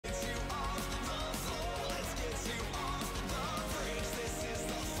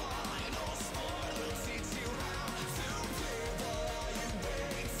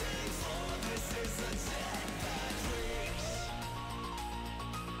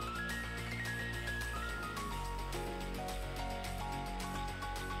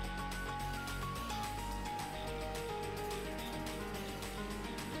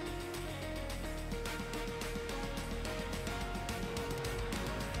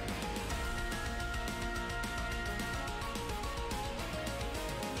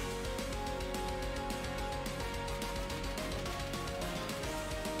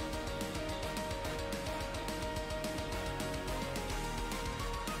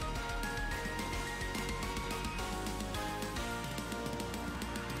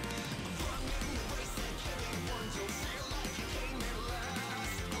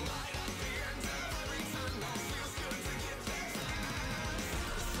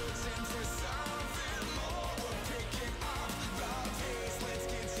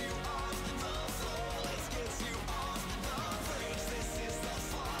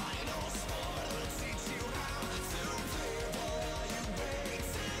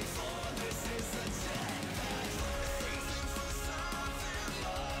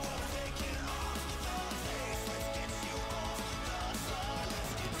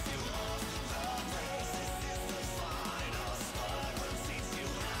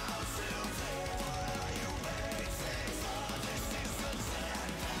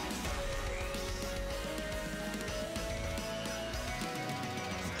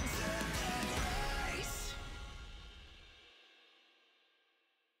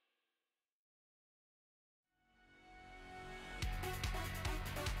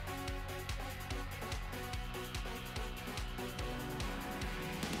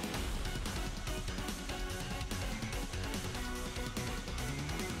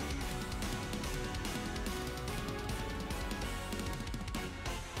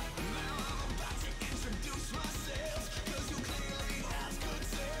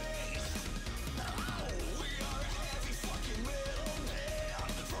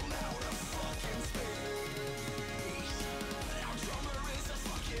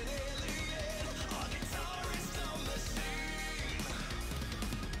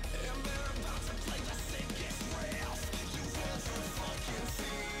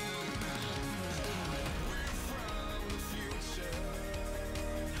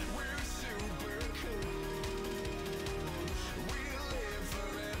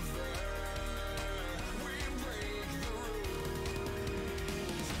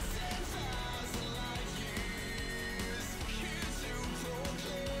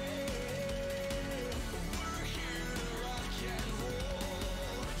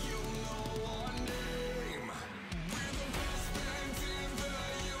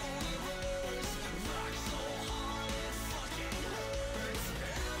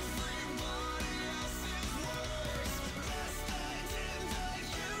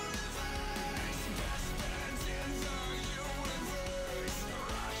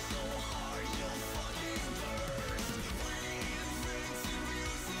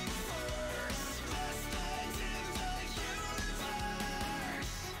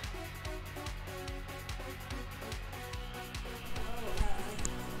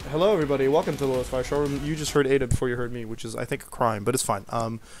Hello, everybody. Welcome to the Lowest Fire Showroom. You just heard Ada before you heard me, which is, I think, a crime, but it's fine.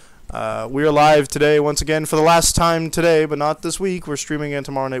 We are live today once again for the last time today, but not this week. We're streaming again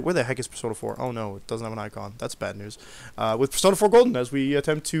tomorrow night. Where the heck is Persona 4? Oh no, it doesn't have an icon. That's bad news. With Persona 4 Golden, as we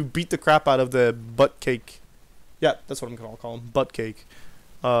attempt to beat the crap out of the butt cake. Yeah, that's what I'm gonna call him. Butt cake.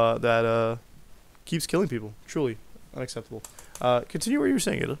 That keeps killing people. Truly unacceptable. Continue what you were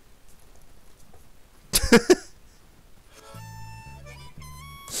saying, Ada.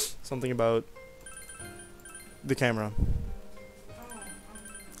 Something about the camera.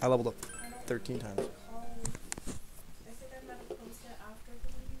 I leveled up 13 times.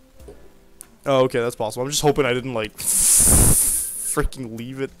 Oh, okay, that's possible. I'm just hoping I didn't, like, freaking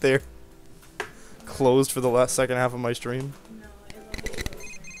leave it there. Closed for the last second half of my stream. No, it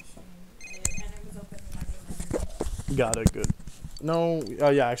was open and it. Got it, good. No,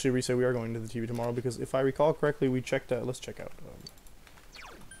 yeah, actually, Risa, we are going to the TV tomorrow because if I recall correctly, we checked out. Let's check out.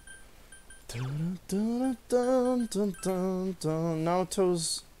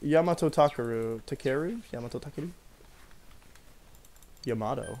 Naoto's Yamato Takeru? Yamato Takeru?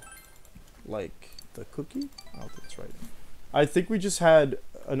 Yamato. Like the cookie? I don't think that's right. I think we just had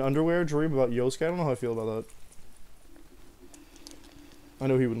an underwear dream about Yosuke. I don't know how I feel about that. I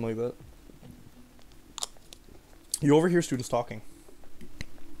know he wouldn't like that. You overhear students talking.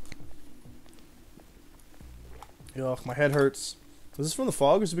 Ugh, my head hurts. Is this from the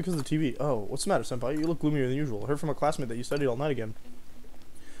fog or is it because of the TV? Oh, what's the matter, senpai? You look gloomier than usual. I heard from a classmate that you studied all night again.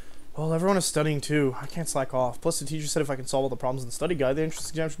 Well, everyone is studying too. I can't slack off. Plus, the teacher said if I can solve all the problems in the study guide, the entrance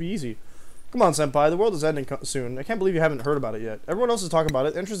exam should be easy. Come on, senpai. The world is ending soon. I can't believe you haven't heard about it yet. Everyone else is talking about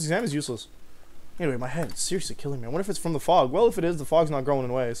it. The entrance exam is useless. Anyway, my head is seriously killing me. I wonder if it's from the fog. Well, if it is, the fog's not going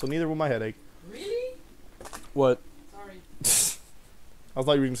away, so neither will my headache. Really? What? Sorry. I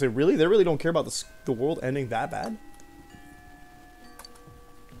thought you were going to say, really? They really don't care about the world ending that bad?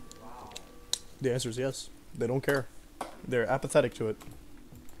 The answer is yes. They don't care. They're apathetic to it.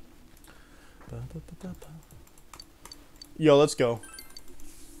 Yo, let's go.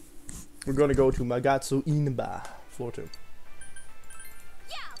 We're going to go to Magatsu Inaba, floor 2.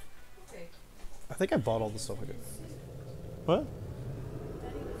 Yeah. Okay. I think I bought all the stuff I did. What?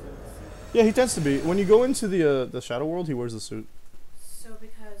 Yeah, he tends to be. When you go into the Shadow World, he wears the suit. So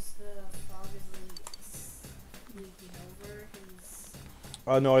because the fog is leaking over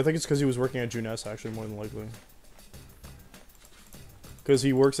his... No, I think it's because he was working at Junes, actually, more than likely. Because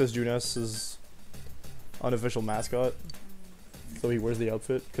he works as Junes's unofficial mascot. So he wears the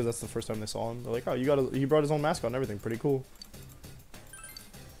outfit, because that's the first time they saw him. They're like, oh, he brought his own mascot and everything. Pretty cool.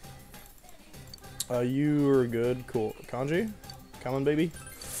 You are good. Cool. Kanji? Come on, baby.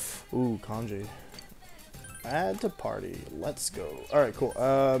 Ooh, kanji. Add to party. Let's go. Alright, cool.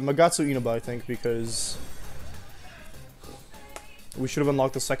 Magatsu Inaba, I think, because we should have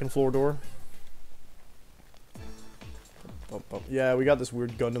unlocked the second floor door. Yeah, we got this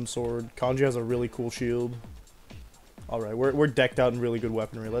weird Gundam sword. Kanji has a really cool shield. Alright, we're decked out in really good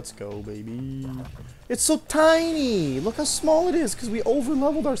weaponry. Let's go, baby. It's so tiny! Look how small it is, because we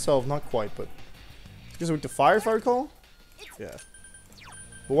over-leveled ourselves. Not quite, but... Is it weak to fire, if I recall? Yeah.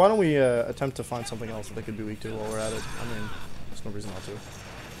 But why don't we attempt to find something else that they could be weak to while we're at it? I mean, there's no reason not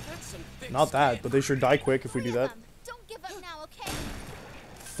to. Not that, but they sure die quick if we do that. Don't give up now, okay?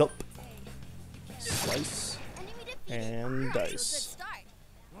 Thump. Slice. And dice.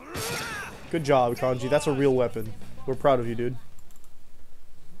 Good job, Kanji. That's a real weapon. We're proud of you, dude.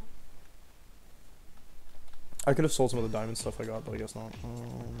 I could have sold some of the diamond stuff I got, but I guess not.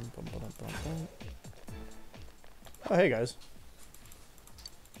 Oh, hey, guys.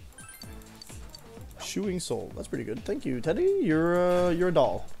 Shoeing soul. That's pretty good. Thank you, Teddy. You're a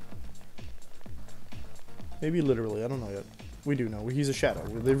doll. Maybe literally. I don't know yet. We do know. He's a shadow.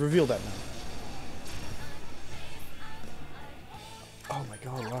 They've revealed that now. Oh my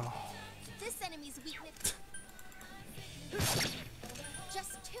god, wow. This enemy's weakness.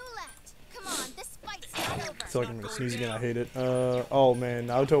 Just 2 left. Come on, this fight's not over. I feel like I'm gonna sneeze again. I hate it. Oh man,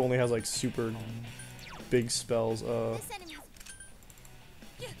 Naruto only has like super big spells. This enemy's...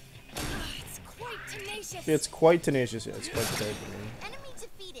 It's quite tenacious. It's quite tenacious. Yeah, it's quite pathetic for me. Enemy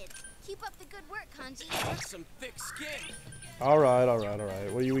defeated. Keep up the good work, Kanji. That's some thick skin. Alright, alright,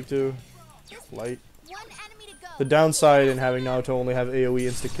 alright. What are you weak to? Light. One enemy to go. The downside in having Naruto only have AoE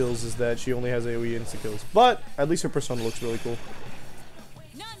insta-kills is that she only has AoE insta-kills. But, at least her persona looks really cool.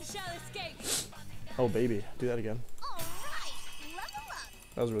 None shall escape. Oh, baby. Do that again. All right, level up.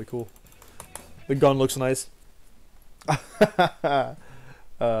 That was really cool. The gun looks nice.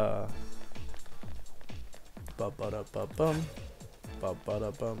 Ba-ba-da-ba-bum.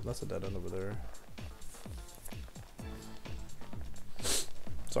 Ba-ba-da-bum. That's a dead end over there.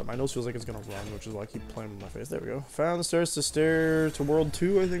 Sorry, my nose feels like it's gonna run, which is why I keep playing with my face. There we go. Found the stairs to stair to World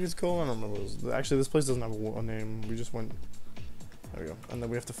 2, I think it's called. I don't know what it is. Actually, this place doesn't have a name. We just went... There we go. And then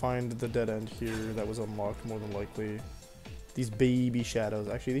we have to find the dead end here that was unlocked, more than likely. These baby shadows.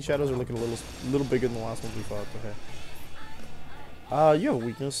 Actually, these shadows are looking a little bigger than the last ones we fought, but hey. You have a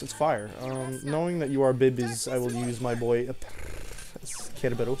weakness. It's fire. Knowing that you are babies, I will use my boy...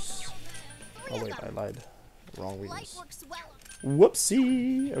 Kerberos. Oh wait, I lied. Wrong weakness.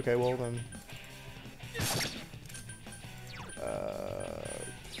 Whoopsie! Okay, well then.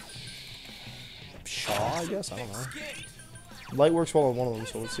 Shaw, I guess? I don't know. Light works well on one of them,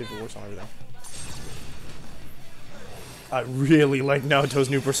 so let's see if it works on everything. I really like Naoto's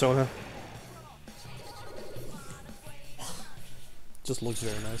new persona. Just looks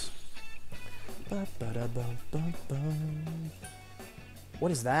very nice.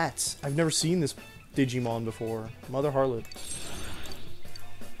 What is that? I've never seen this Digimon before. Mother Harlot.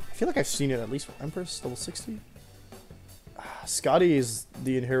 I feel like I've seen it at least. Empress, level 60? Scotty is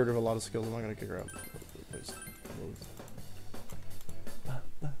the inheritor of a lot of skills. I'm not gonna kick her out.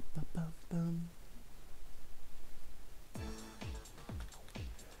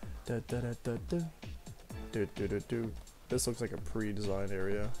 This looks like a pre-designed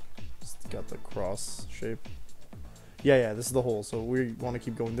area. It's got the cross shape. Yeah, this is the hole, so we want to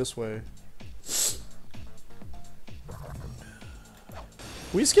keep going this way.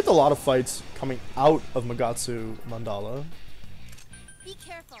 We skipped a lot of fights coming out of Magatsu Mandala. Be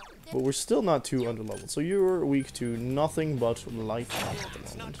careful. But we're still not too underleveled. So you're weak to nothing but light at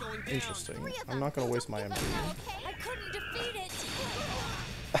the moment. Interesting. I'm not going to waste my MP. I couldn't defeat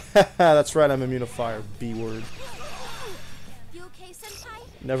it. That's right, I'm immune to fire. B word. You okay, senpai?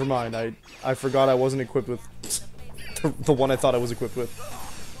 Never mind, I forgot I wasn't equipped with the one I thought I was equipped with.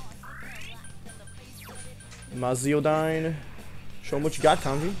 Maziodyne. Show them what you got,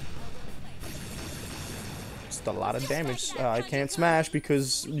 Kanji. Just a lot of damage. I can't smash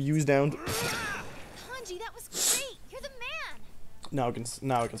because Yu's down. Kanji, that was great. You're the man. Now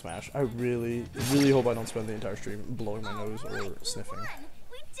I can smash. I really hope I don't spend the entire stream blowing my nose or sniffing.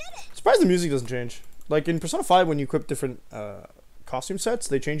 We did it. Surprised the music doesn't change. Like in Persona 5, when you equip different costume sets,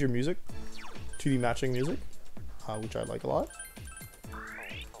 they change your music to the matching music, which I like a lot.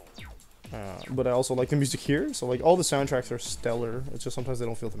 But I also like the music here, so like all the soundtracks are stellar. It's just sometimes they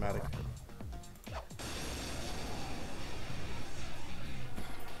don't feel thematic.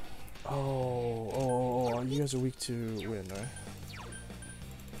 Oh, you guys are weak to wind, right?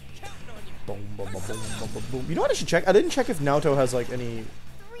 Boom, boom, boom, boom, boom, boom, boom. You know what I should check? I didn't check if Naoto has like any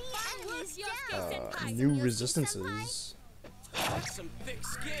new resistances. Some thick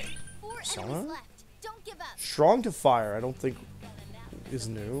skin. Persona? Don't give up. Strong to fire, I don't think is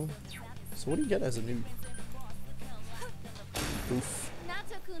new. So what do you get as a new? Oof.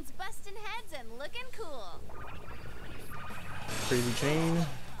 Nato-kun's busting heads and looking cool. Crazy chain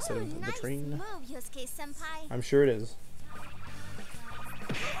instead of the Nice train. move, Yosuke-senpai. I'm sure it is.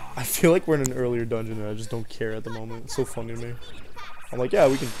 I feel like we're in an earlier dungeon and I just don't care at the moment. It's so funny to me. I'm like, yeah,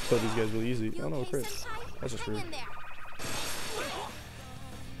 we can kill these guys really easy. Oh no, crit. That's just rude.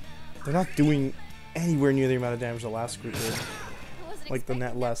 They're not doing anywhere near the amount of damage the last group did. Like the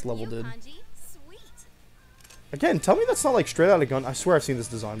last level did. Again, tell me that's not like straight out of gun. I swear I've seen this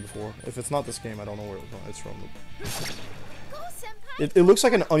design before. If it's not this game, I don't know where it's from. It looks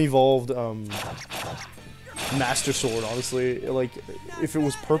like an unevolved Master Sword, honestly. Like, if it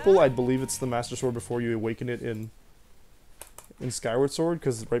was purple, I'd believe it's the Master Sword before you awaken it in Skyward Sword,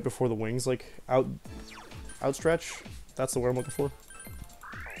 because right before the wings, like, outstretch. That's the word I'm looking for.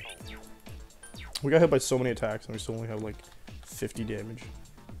 We got hit by so many attacks, and we still only have, like, 50 damage.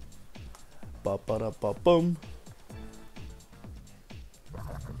 Ba-ba-da-ba-bum.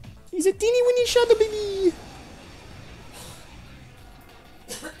 He's a teeny weeny shadow baby!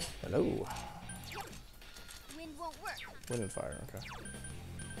 Hello. Wind won't work. Wind and fire, okay.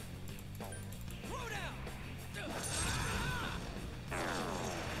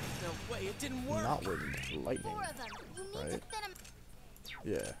 No way, it didn't work. Not wind, lightning. 4 of them. You need Right. to fit 'em.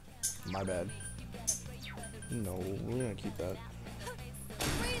 Yeah, my bad. No, we're gonna keep that.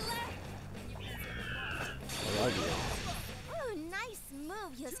 I like it. Oh, nice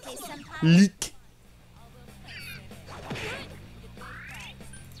move, Yosuke-senpai. Leak!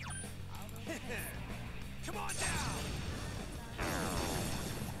 Come on down.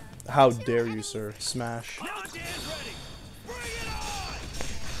 How dare you, sir? Smash. Non-dan's ready. Bring it on.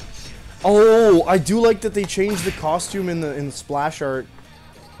 Oh, I do like that they changed the costume in the splash art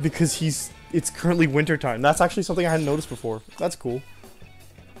because it's currently wintertime. That's actually something I hadn't noticed before. That's cool.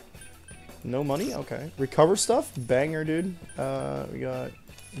 No money? Okay. Recover stuff? Banger, dude. We got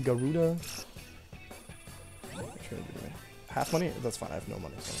Garuda. Half money? That's fine. I have no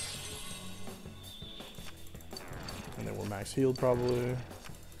money. So. And then we're max healed, probably.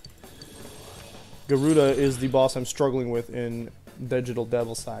 Garuda is the boss I'm struggling with in Digital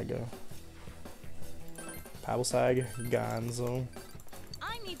Devil Saga. Pabblesag, Gonzo.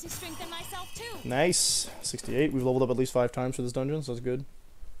 I need to strengthen myself too. Nice. 68. We've leveled up at least 5 times for this dungeon, so that's good.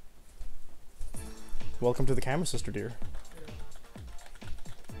 Welcome to the camera, sister dear.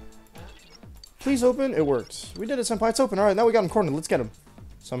 Please open. It worked. We did it, senpai. It's open. Alright, now we got him cornered. Let's get him.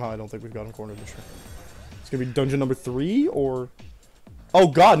 Somehow I don't think we've got him cornered this year. It's gonna be dungeon number 3 or... Oh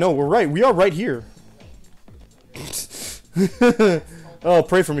god, no, we're right. We are right here. Oh,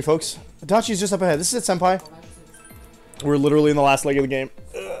 pray for me, folks. Adachi's just up ahead. This is it, senpai. We're literally in the last leg of the game.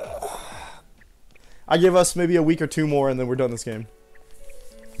 I give us maybe a week or 2 more and then we're done this game.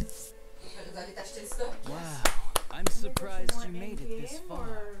 Wow, I'm surprised you made it this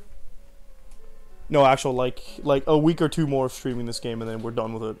far. No, actual, like a week or 2 more of streaming this game and then we're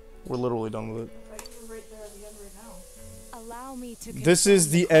done with it. We're literally done with it. Allow me to This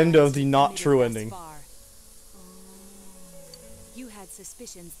is the end of the not true ending. You had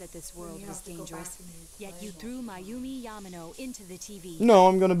suspicions that this world was dangerous, yet you threw Mayumi Yamano into the TV. No,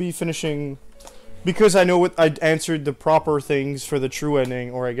 I'm gonna be finishing... Because I know what I answered the proper things for the true ending,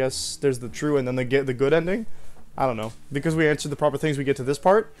 or I guess there's the true and then the good ending. I don't know. Because we answered the proper things, we get to this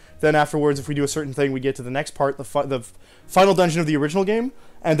part. Then afterwards, if we do a certain thing, we get to the next part, the final dungeon of the original game.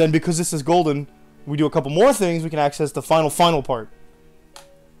 And then because this is golden, we do a couple more things, we can access the final part.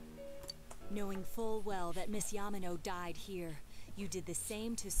 Knowing full well that Miss Yamano died here, you did the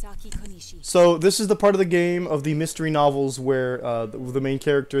same to Saki Konishi. So this is the part of the game of the mystery novels where the main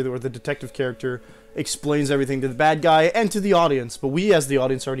character, or the detective character, explains everything to the bad guy and to the audience. But we, as the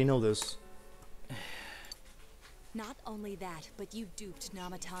audience, already know this. Not only that, but you duped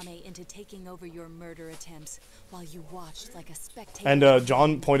Namatame into taking over your murder attempts while you watched like a spectator. And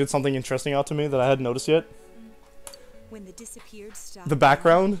John pointed something interesting out to me that I hadn't noticed yet. When the disappeared The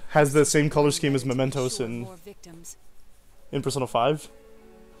background has the same color scheme as Mementos in Persona 5.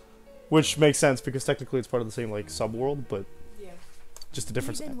 Which makes sense because technically it's part of the same like subworld, but just a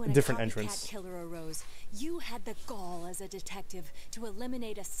different entrance. Killer arose, you had the gall as a detective to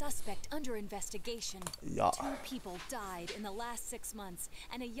eliminate a suspect under investigation. Yeah. 2 people died in the last 6 months,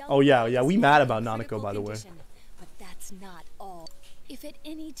 and a young... Oh yeah, we mad about Nanako, by the way. But that's not all. If at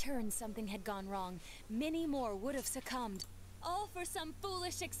any turn something had gone wrong, many more would have succumbed. All for some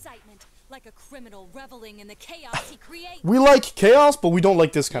foolish excitement, like a criminal reveling in the chaos he creates. We like chaos, but we don't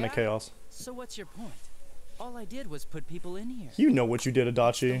like this kind of chaos. So what's your point? All I did was put people in here. You know what you did,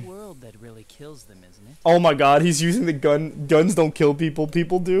 Adachi. It's the world that really kills them, isn't it? Oh my god, he's using the gun. Guns don't kill people,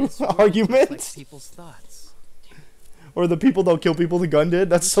 people do. Argument? Like people's thoughts. Or the people don't kill people, the gun did?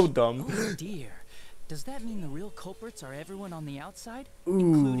 That's so dumb. Oh dear. Does that mean the real culprits are everyone on the outside? Ooh,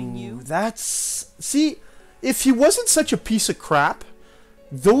 including you? That's... See, if he wasn't such a piece of crap,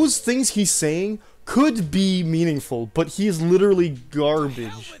 those things he's saying could be meaningful, but he is literally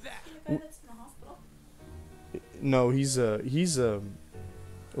garbage. No, he's well,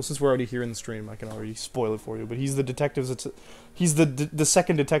 since we're already here in the stream, I can already spoil it for you. But he's the detective. He's the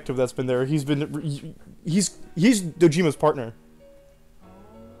second detective that's been there. He's Dojima's partner.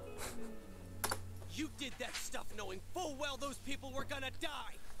 You did that stuff knowing full well those people were gonna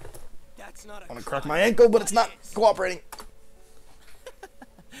die. That's not a... I want to crack my ankle, but it's not cooperating.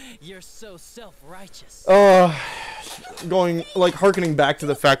 You're so self-righteous. Harkening back to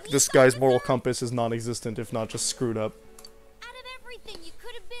the fact that this guy's moral compass is non-existent, if not just screwed up. Out of everything you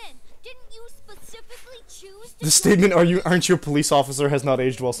could have been, didn't you specifically choose to... The statement, aren't you a police officer, has not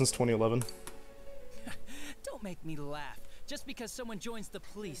aged well since 2011. Don't make me laugh. Just because someone joins the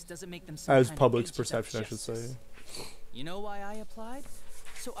police doesn't make them As public's perception, I should say. You know why I applied?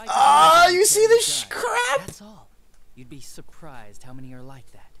 So I you see this crap? That's all. You'd be surprised how many are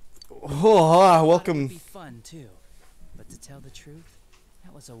like that. Oh, welcome. It'd be fun too. But to tell the truth,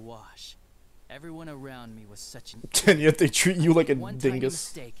 that was a wash. Everyone around me was such an And yet they treat you like a one tiny dingus.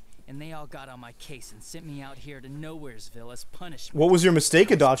 mistake, and they all got on my case and sent me out here to Nowheresville as punishment. What was your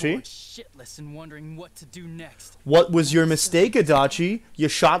mistake, I was Adachi? bored shitless and wondering what to do next. What was your mistake, Adachi? You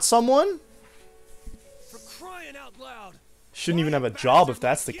shot someone? For crying out loud. Shouldn't even have a job if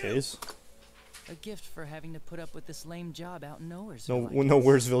that's the case. A gift for having to put up with this lame job out in Nowheresville. I guess.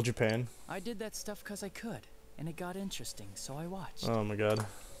 Nowheresville, Japan. I did that stuff because I could, and it got interesting, so I watched. Oh my god.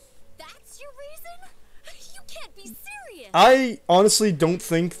 That's your reason? You can't be serious! I honestly don't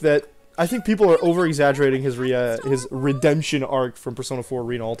think that I think people are over-exaggerating his redemption arc from Persona 4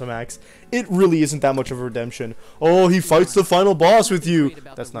 Arena Ultimax. It really isn't that much of a redemption. Oh, he fights the final boss with you.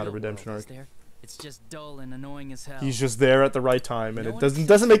 That's not a redemption arc. It's just dull and annoying as hell. He's just there at the right time, and it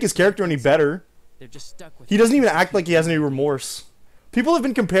doesn't make his character any better. They're just stuck with He doesn't even act like he has any remorse. People have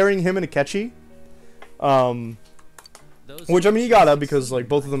been comparing him and Akechi, which I mean you gotta, because like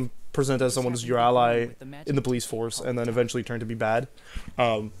both of them present as someone who's your ally in the police force, and then eventually turn to be bad.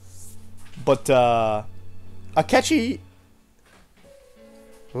 But Akechi,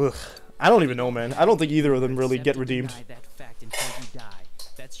 ugh, I don't even know, man. I don't think either of them really get redeemed. That fact until you die.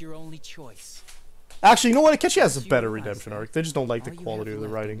 That's your only choice. Actually, you know what? Akechi has a better redemption arc. They just don't like the quality of the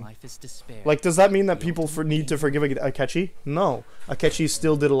writing. Like, does that mean that people need to forgive Akechi? No. Akechi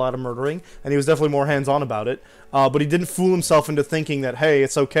still did a lot of murdering, and he was definitely more hands-on about it. But he didn't fool himself into thinking that, hey,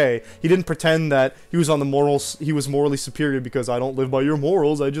 it's okay. He didn't pretend that he was on the morals. He was morally superior because I don't live by your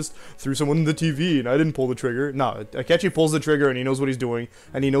morals. I just threw someone in the TV and I didn't pull the trigger. No, Akechi pulls the trigger and he knows what he's doing,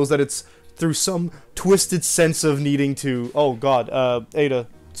 and he knows that it's through some twisted sense of needing to. Oh God, Ada.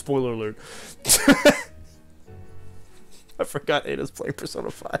 Spoiler alert. I forgot Ada's playing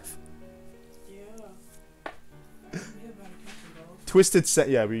Persona 5. Yeah. Twisted sense.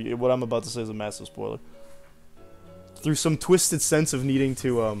 Yeah, what I'm about to say is a massive spoiler. Through some twisted sense of needing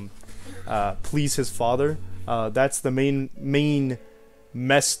to please his father. That's the main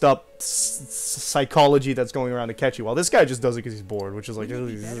messed up psychology that's going around Akechi. While this guy just does it because he's bored, which is like,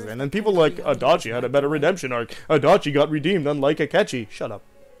 and then people like Adachi had a better redemption arc. Adachi got redeemed, unlike Akechi. Shut up.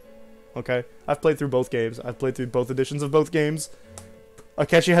 Okay, I've played through both games. I've played through both editions of both games.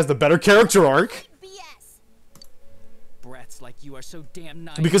 Akechi has the better character arc. BS. Brats like you are so damn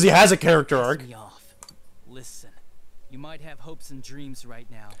nice. Because he has a character arc. Me off. Listen, you might have hopes and dreams right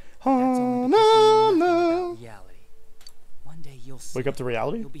now. But that's only because you know nothing about reality. One day you'll see. Wake up to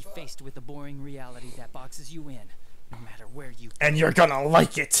reality? You'll be faced with a boring reality that boxes you in, no matter where you go. And you're gonna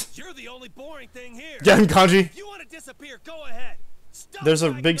like it. You're the only boring thing here. Yeah, Kanji. If you want to disappear, go ahead. Stop There's a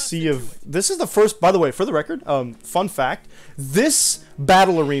dragging big us sea into of. it. This is the first, by the way, for the record, fun fact, this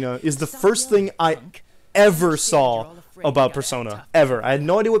battle arena is the first thing I ever saw about Persona. Ever. I had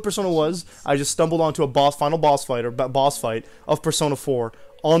no idea what Persona was. I just stumbled onto a final boss fight, or boss fight, of Persona 4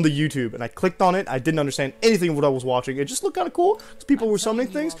 on the YouTube, and I clicked on it. I didn't understand anything of what I was watching. It just looked kind of cool, because people were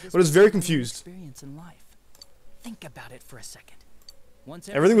summoning things, but I was very confused. Experience in life. Think about it for a second. Once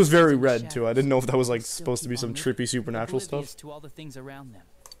Everything was very everyone's in red, the too. I didn't know if that was, like, shadows, supposed to be some still trippy supernatural oblivious stuff. to all the things around them.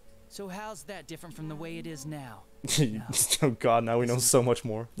 So how's that different from the way it is now? Oh god, now we know so much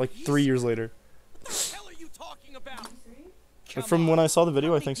more. Like 3 years later. What the hell are you talking about? But from when I saw the video,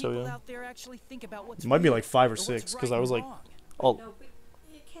 How I many think so, people yeah. out there actually think about what's It might be real like 5 or what's 6, because right I was and like, wrong? oh, No, but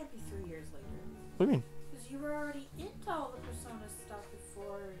it can't be 3 years later. what do you mean? Because you were already into all the Persona stuff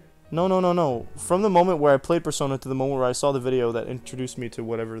before. No. From the moment where I played Persona to the moment where I saw the video that introduced me to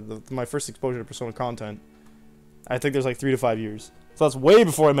whatever, my first exposure to Persona content, I think there's like 3 to 5 years. So that's way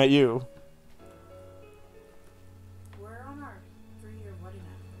before I met you. We're on our 3-year wedding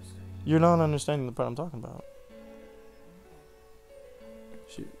anniversary. You're not understanding the part I'm talking about.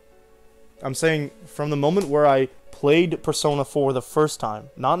 I'm saying from the moment where I played Persona 4 the first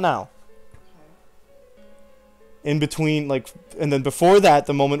time, not now. In between, like, and then before that,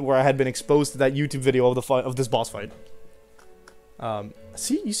 the moment where I had been exposed to that YouTube video of the fight of this boss fight.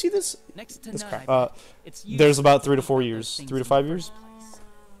 See, you see this? Next to This none, crap. it's There's useless about to 3 to think 4 about those years, things 3 to in 5 the years. first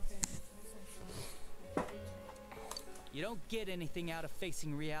place. You don't get anything out of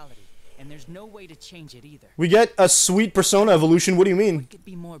facing reality, and there's no way to change it either. We get a sweet Persona evolution. What do you mean? What could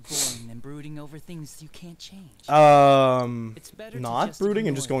be more boring than brooding over things you can't change? It's better to not just brooding and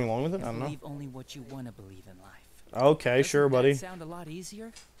ignore just going it along with it. I don't know. Believe only what you want to believe in life. Okay, Doesn't sure, that buddy. sound a lot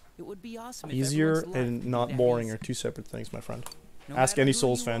easier? It would be awesome if Easier everyone's life and could not be that boring easy. are two separate things, my friend. No Ask matter any who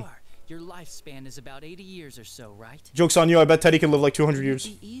Souls you fan. are, your lifespan is about 80 years or so, right? Joke's on you. I bet Teddy can live like 200 Wouldn't years.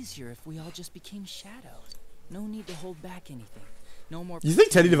 it be easier if we all just became shadows? No need to hold back anything. No more. You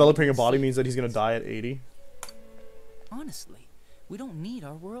think Teddy pretending developing a to body see means that he's gonna things. die at 80? Honestly, we don't need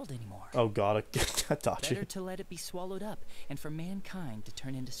our world anymore. Oh god, Better Adachi. to let it be swallowed up, and for mankind to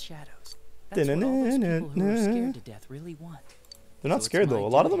turn into shadows. That's what all those people who are scared to death really want. They're not So it's scared my though. A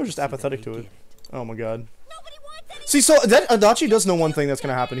lot of them duty are to just see that apathetic they to it. get Oh my god. Nobody wants any. See, so that Adachi does know one thing that's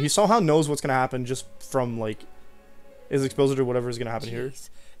gonna happen. He somehow knows what's gonna happen just from like his exposure to whatever is gonna happen here. Jeez,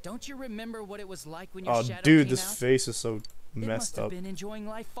 don't you remember what it was like when your Oh shadow dude, came this out? face is so It messed must have up. been enjoying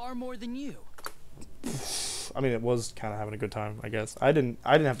life far more than you. I mean, it was kind of having a good time, I guess. I didn't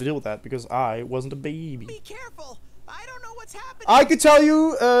have to deal with that because I wasn't a baby. Be careful. I don't know what's happening. I could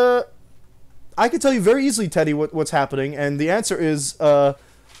tell you very easily, Teddy, what's happening, and the answer is,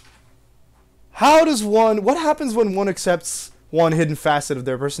 How does one... What happens when one accepts one hidden facet of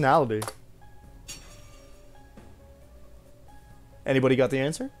their personality? Anybody got the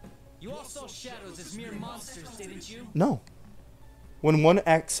answer? You all saw shadows as mere monsters, didn't you? No. When one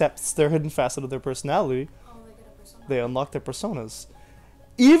accepts their hidden facet of their personality, Oh, they get a persona. they unlock their personas.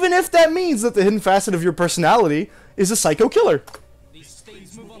 Even if that means that the hidden facet of your personality is a psycho killer. These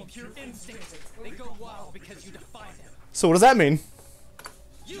things move on pure instinct. They go wild because you defy them. So what does that mean?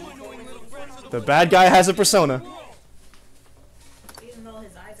 You annoying little brats are The bad guy has a persona. Even though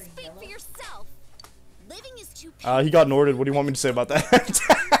his eyes are Think yellow. for yourself. Living is too He got Norded. What do you want me to say about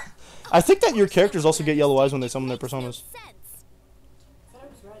that? I think that your characters also get yellow eyes when they summon their personas. sense. I thought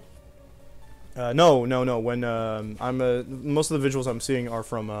it was red. No. When most of the visuals I'm seeing are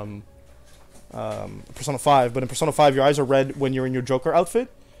from Persona 5, but in Persona 5 your eyes are red when you're in your Joker outfit.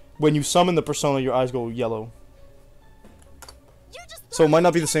 When you summon the persona, your eyes go yellow. You're just So it might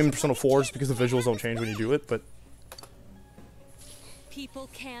not be the same in Persona 4 just because the visuals don't change when you do it, but People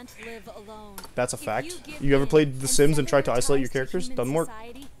can't live alone. that's a If fact. give You ever in played The and Sims and tried to sever isolate your ties characters? human Doesn't work.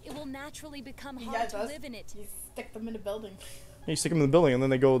 society, it will naturally become Yeah, hard it to does. live in it. You stick them in a building. You stick them in the building and then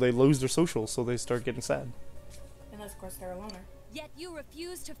they lose their social, so they start getting sad. Unless, of course, they're a loner. Yet you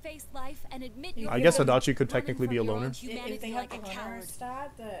refuse to face life and admit I your I guess failure, Adachi could running technically be a from your loner. own If humanity they have like a the loner coward.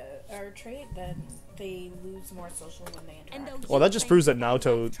 stat or trait, then they lose more social when they And interact. though Well, you that just claim proves to that find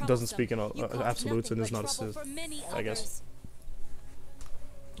Naoto life doesn't speak in troublesome, you cause absolutes and nothing is but not trouble a for many I guess. others.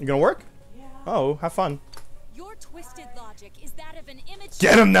 You gonna work? Yeah. Oh, have fun. Your twisted logic is that of an image.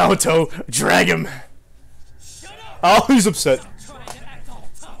 Get him, Naoto! Drag him! Shut up! Oh, he's upset. Trying to act all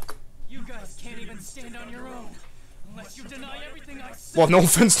tough. You guys can't even stand on your own. Unless you deny everything I said. Well, no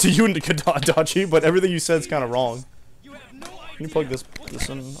offense to you, Adachi, but everything you said is kind of wrong. You have no idea. Can you plug this what in?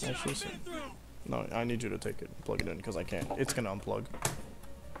 kind of shit Actually, I've been through. no, I need you to take it and plug it in because I can't. It's gonna unplug.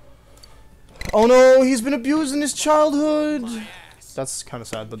 Oh no, he's been abused in his childhood. That's kind of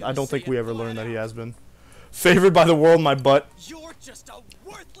sad, but I don't think we ever learned that he has been. Favored by the world, my butt. You're just a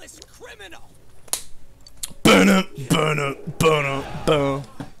worthless criminal. Burn it, burn it, burn it, burn.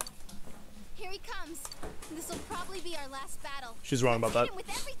 Here he comes. This will probably be our last battle. She's wrong about that. Hit him with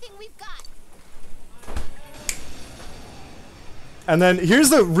everything we've got. And then here's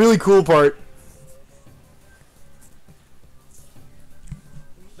the really cool part.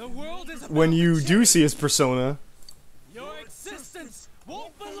 The world is about When you to do change. see his persona, Your existence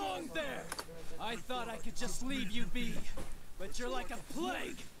won't belong there. I thought I could just leave you be, but you're like a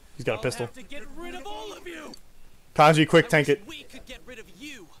plague. he's got a I'll pistol. have to get rid of all of you. Kanji, quick, I tank wish it. we could get rid of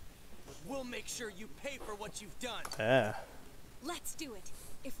you. We'll make sure you pay for what you've done. Yeah. Let's do it.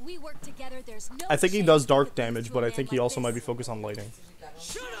 If we work together, there's no I think he chance does we dark could lose damage, to a but I man think he like also this. might be focused on lighting.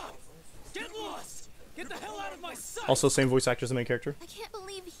 Shut up. Get lost. Get the hell out of my sight. Also, same voice actor as the main character. I can't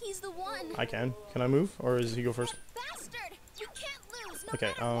believe he's the one. I can. Can I move? Or does he go first? Bastard! We can't lose. No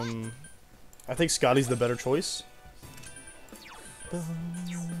Okay, matter what. I think Scotty's the better choice.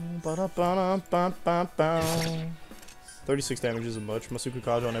 36 damage isn't much. Masuku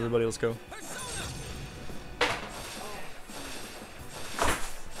Kaja on everybody, let's go.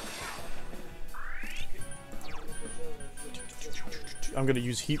 I'm gonna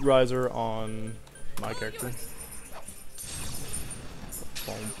use Heat Riser on my character.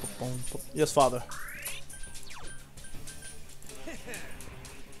 Yes, father.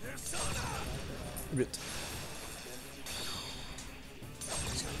 Bit.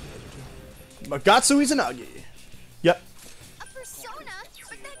 Magatsu Izanagi. Yep. A persona?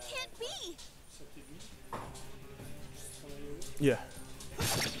 But that can't be. Yeah.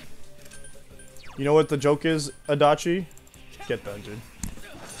 You know what the joke is, Adachi? Get dungeon.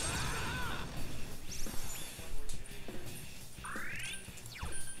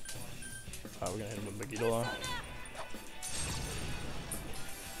 We're gonna hit him with Megiddo.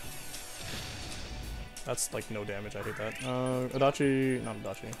 That's like no damage, I hate that. Adachi, not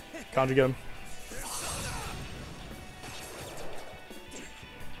Adachi. Kanji, get him.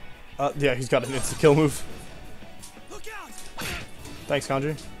 Yeah, he's got an instant kill move. Look out! Thanks,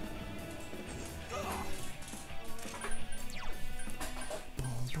 Kanji.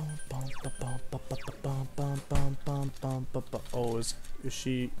 Oh, is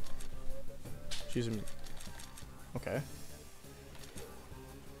she? She's in. Okay.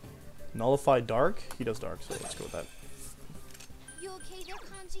 Nullify dark? He does dark, so let's go with that. You okay there,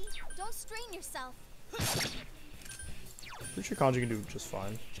 Kanji? Don't strain yourself. Pretty sure Kanji can do just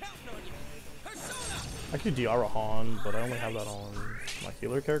fine. Counting on you. Persona! I could do Diara Han, but I only have that on my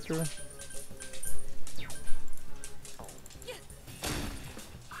healer character.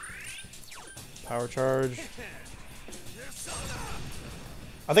 Power charge.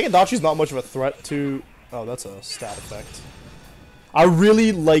 I think Adachi's not much of a threat to... Oh, that's a stat effect. I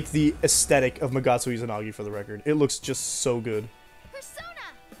really like the aesthetic of Magatsu Izanagi for the record. It looks just so good. Persona.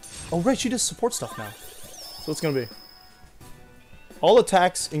 Oh, right, she does support stuff now. So what's gonna be? All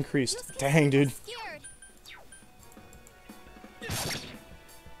attacks increased. Dang, dude. Scared.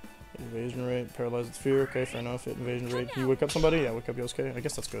 Invasion rate, paralyzed with fear. Okay, fair enough. Hit invasion rate. Can you wake up somebody? Yeah, wake up Yosuke. I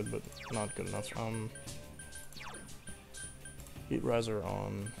guess that's good, but not good enough. Heat riser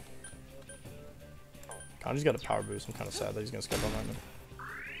on. Kanji's got a power boost. I'm kind of sad that he's gonna skip on that one.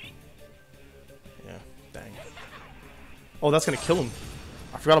 Yeah, dang. Oh, that's gonna kill him.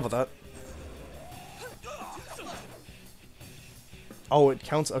 I forgot about that. Oh, it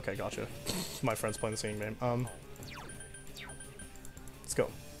counts. Okay, gotcha. My friend's playing the same game. Let's go.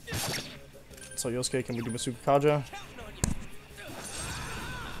 So Yosuke, can we do Masuka Kaja?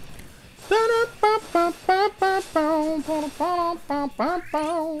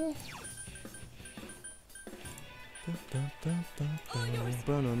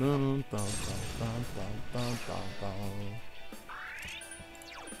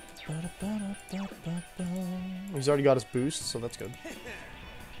 He's already got his boost, so that's good.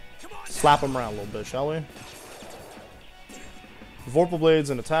 Slap him around a little bit, shall we? Vorpal Blade's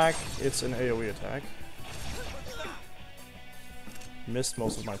an attack. It's an AoE attack. Missed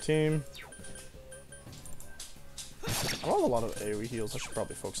most of my team. I don't have a lot of AoE heals. I should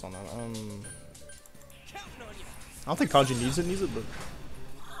probably focus on that. I don't think Kanji needs it, but...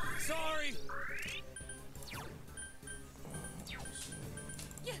 Sorry.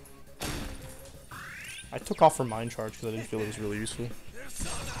 I took off for Mind Charge because I didn't feel it was really useful.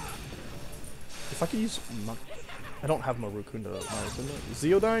 If I could use... I don't have Marukunda.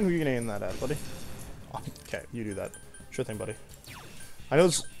 Zeodyne? Who are you gonna aim that at, buddy? Okay, you do that. Sure thing, buddy. I know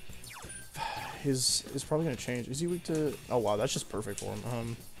his is probably gonna change. Is he weak to... Oh wow, that's just perfect for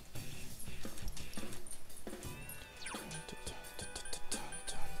him.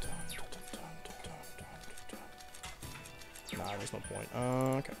 Nah, there's no point.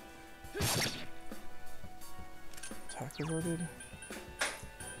 Okay. Attack reverted.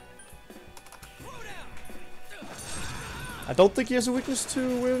 I don't think he has a weakness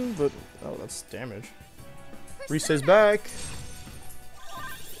to wind, but... Oh, that's damage. Reese's back.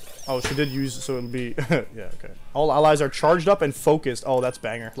 Oh, she did use... So it'll be... Yeah, okay. All allies are charged up and focused. Oh, that's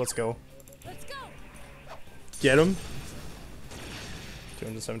banger. Let's go. Let's go. Get him.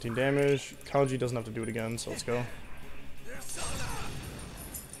 217 damage. Kanji doesn't have to do it again, so let's go.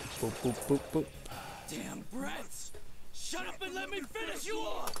 Boop, boop, boop, boop. Damn brats! Shut up and let me finish you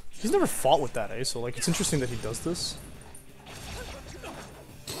off! He's never fought with that, eh? So, like, it's interesting that he does this.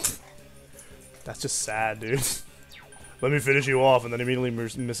 That's just sad, dude. Let me finish you off, and then immediately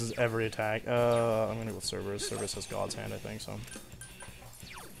misses every attack. I'm gonna go with Cerberus. Cerberus has God's Hand, I think, so.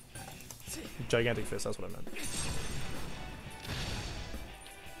 Gigantic Fist, that's what I meant.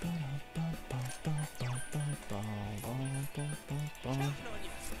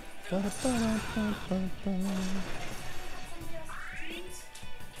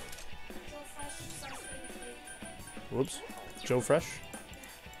 Whoops. Joe Fresh?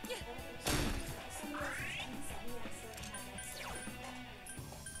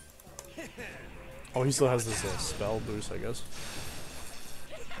 Oh, he still has this spell boost, I guess.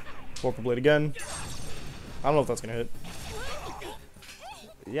 Vorpal Blade again. I don't know if that's gonna hit.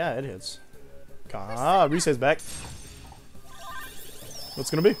 Yeah, it hits. Ah, Reese's back. What's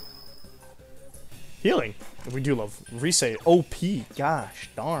gonna be? Healing. We do love Reese. OP. Gosh,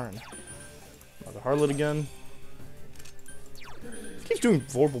 darn. Another Harlot again. Keeps doing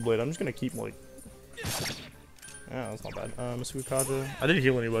Vorpal Blade. I'm just gonna keep like. Yeah, that's not bad. Masuka Kaja. I didn't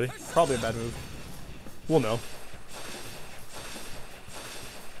heal anybody. Probably a bad move. We'll know.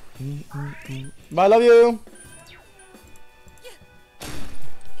 Bye, love you.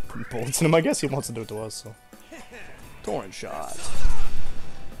 Putting bullets in him. I guess he wants to do it to us. So. Torrent shot.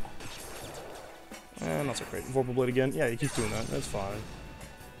 Not so great. Vorpal Blade again. Yeah, he keeps doing that. That's fine.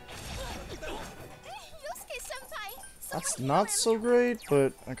 That's not so great,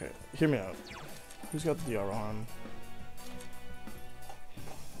 but okay. Hear me out. Who's got the DR on?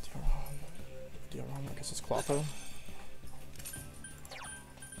 DR on, I guess it's Clotho.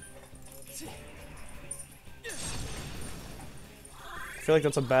 I feel like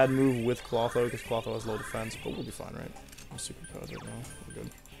that's a bad move with Clotho because Clotho has low defense, but we'll be fine, right? I'm super powered right now. We're good.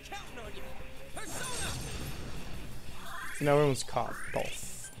 So now everyone's caught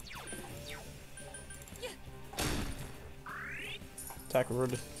both. Attack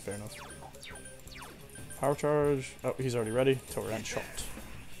reverted. Fair enough. Power charge. Oh, he's already ready. Torrent shot.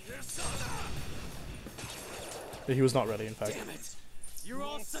 He was not ready, in fact. You're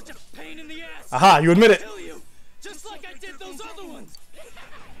all such a pain in the ass. Aha, you admit it. Kill you, just like I did those other ones.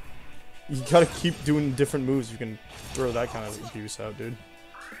 You gotta keep doing different moves. You can throw that kind of abuse out, dude.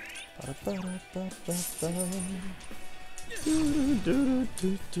 I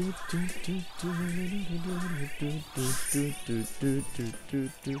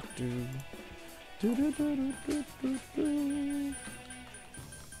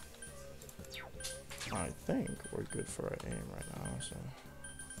think we're good for our aim right now, so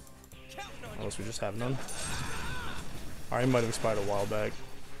unless we just have none. Our aim might have expired a while back.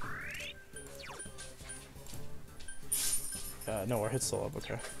 No, our hit's still up,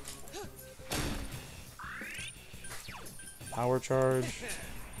 okay. Power charge.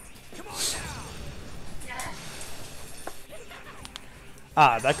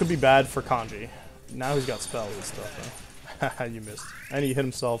 Ah, that could be bad for Kanji. Now he's got spells and stuff, though. You missed. And he hit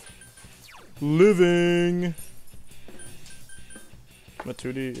himself. Living!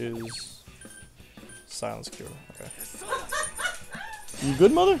 Matudi is... Silence cure. Okay. You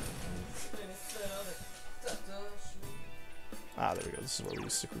good, mother? Ah, there we go. This is where we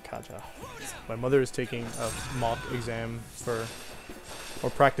use Sukukaja. My mother is taking a mock exam for...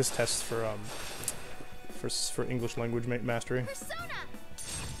 or practice test for English language mastery.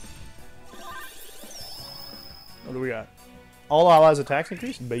 What do we got? All allies attacks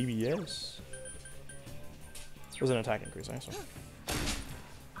increase? Baby, yes. It was an attack increase, I saw.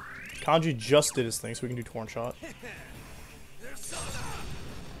 Kanji just did his thing, so we can do Torn Shot.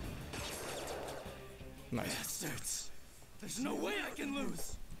 Nice. Bastards. There's no way I can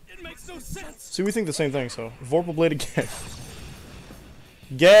lose. It makes no sense. See, we think the same thing, so Vorpal Blade again.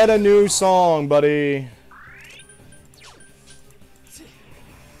 Get a new song, buddy.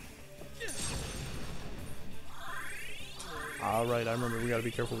 Alright, I remember we gotta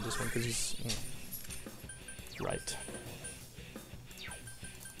be careful with this one because he's... Right.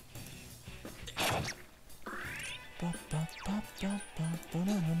 I'm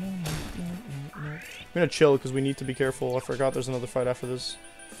gonna chill because we need to be careful. I forgot there's another fight after this.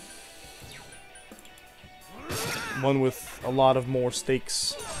 One with a lot of more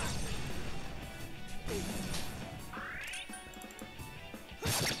stakes.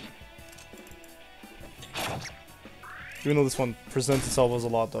 Even though this one presents itself as a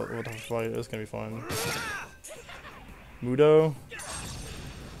lot of a fight, it's gonna be fun. Mudo.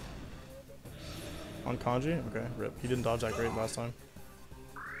 On Kanji? Okay, rip. He didn't dodge that great last time.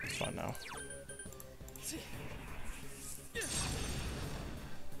 It's fine now.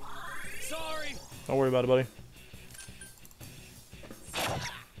 Sorry. Don't worry about it, buddy.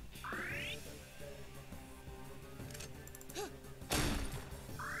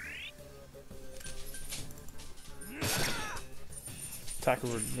 Attack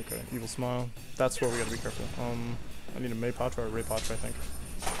over, okay, evil smile. That's where we gotta be careful. I need a Mei Patra or Ray Patra, I think.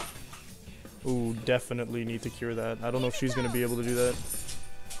 Ooh, definitely need to cure that. I don't know if she's gonna be able to do that.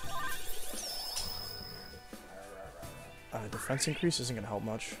 Defense increase isn't gonna help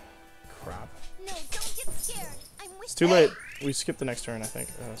much. Crap. No, don't get scared. I'm with It's too late. We skipped the next turn, I think.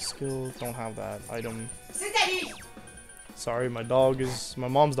 Skill, don't have that. Item. Sorry, my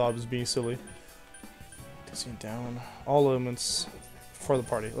mom's dog is being silly. Dizzying down. All elements for the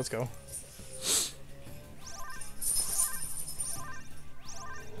party. Let's go.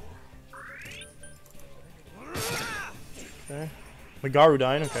 Okay. Magaru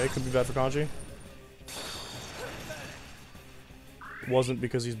dying. Okay, could be bad for Kanji. Wasn't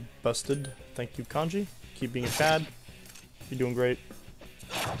because he's busted. Thank you, Kanji. Keep being a Chad. You're doing great.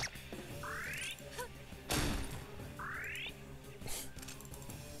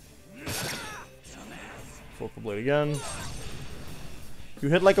 Vorpal Blade again. You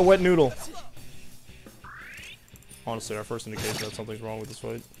hit like a wet noodle. Honestly, our first indication that something's wrong with this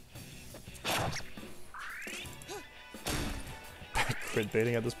fight. Crit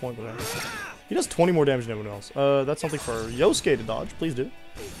baiting at this point, but he does 20 more damage than everyone else. That's something for Yosuke to dodge. Please do.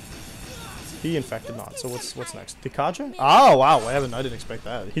 He in fact did not. So what's next? Dikaja? Oh wow, I didn't expect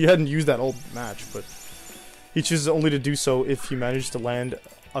that. He hadn't used that old match, but he chooses only to do so if he managed to land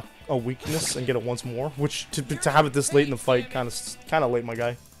a weakness and get it once more. Which to have it this late in the fight, kind of late, my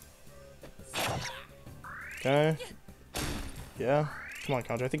guy. Okay. Yeah. Come on,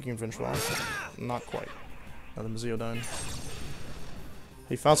 Kanji. I think you can finish well. Not quite. Another Mizuo dying.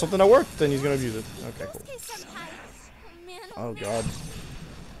 He found something that worked, then he's gonna abuse it. Okay, cool. Oh god.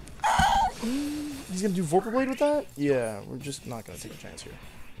 He's gonna do Vorpal Blade with that? Yeah, we're just not gonna take a chance here.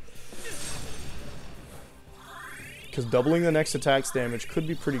 Because doubling the next attack's damage could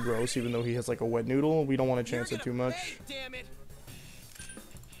be pretty gross, even though he has like a wet noodle. We don't want to chance it too much. Damn it.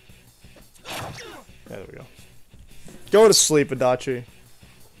 Yeah, there we go. Go to sleep, Adachi.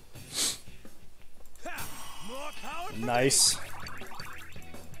 Nice.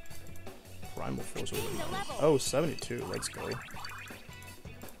 Primal Force. Oh, 72. Let's go.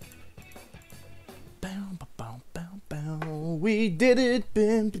 Bow, bow, bow, bow. We did it.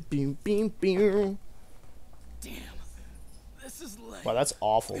 Bim, bim, bim, bim. Damn. This is lame. Wow, that's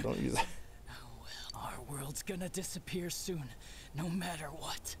awful. Don't use that. Oh well, our world's gonna disappear soon, no matter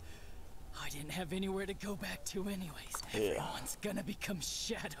what. I didn't have anywhere to go back to anyways. Yeah. Everyone's gonna become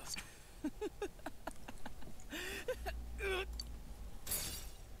shadows.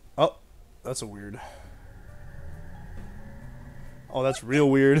 Oh, that's a weird. Oh, that's real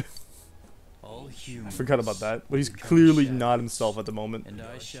weird. All humans I forgot about that. But he's clearly shadows, not himself at the moment. and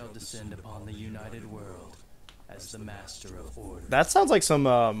I shall descend upon the united world as the master of order. That sounds like some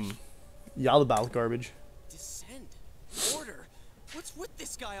Yalabal garbage. Descend. Order. What's with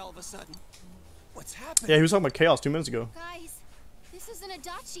this guy all of a sudden? What's happening? Yeah, he was talking about chaos 2 minutes ago. Guys, this isn't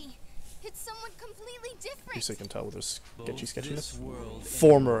Adachi. It's someone completely You different. so can tell with this sketchy Both sketchiness. this world and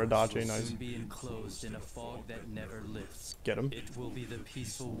Former yours Adachi, will nice. soon be enclosed in a fog that never lifts. Get him. It will be the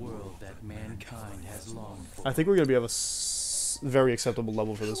peaceful world that mankind has longed for. I think we're gonna be at a very acceptable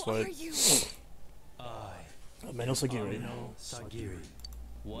level for this Who are fight. you? I, Amino Sagiri. Amino Sagiri,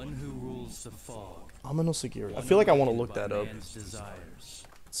 one who rules the fog. Amino Sagiri. I feel like I want to look by that up. man's desires.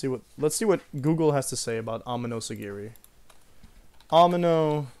 Let's see what Google has to say about Amino Sagiri.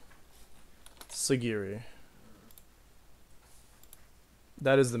 Amino Sagiri.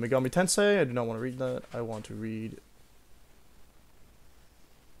 That is the Megami Tensei. I do not want to read that. I want to read.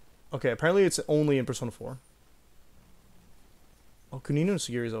 Okay, apparently it's only in Persona 4. Oh, Kunino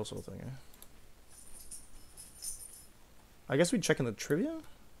Sagiri is also a thing. I guess we check in the trivia.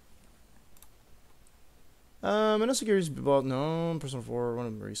 Amino Sagiri's about no Persona 4. One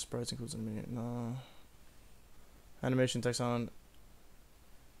of Marie's sprites includes no animation text on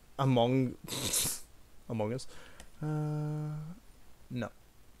Among Us. No.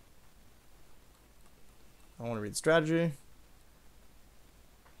 I want to read the strategy.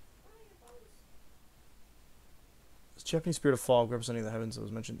 It's Japanese spirit of fog representing the heavens that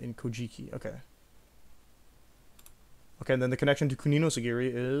was mentioned in Kojiki. Okay. Okay, and then the connection to Kunino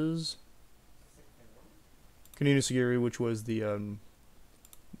Sagiri is Kunino Sagiri, which was the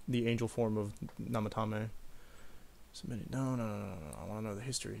angel form of Namatame. Submitted. No. I want to know the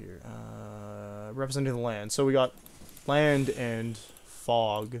history here. Representing the land. So we got land and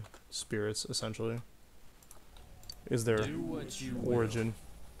fog spirits, essentially. Is their Do what you will, origin.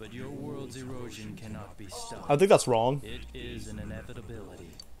 but your world's erosion cannot be stopped. I think that's wrong. It is an inevitability.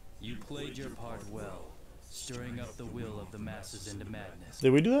 You played your part well, stirring up the will of the masses into madness.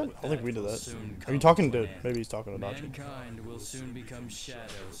 Did we do that? But I don't think we did will that. soon Are you come talking to to... an end. Maybe he's talking to Dachi. Mankind will soon become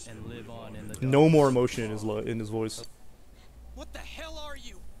shadows and live on in the No more darkness emotion of in his fog. in his voice. What the hell are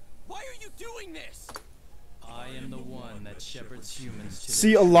you? Why are you doing this? I am the one that shepherds humans to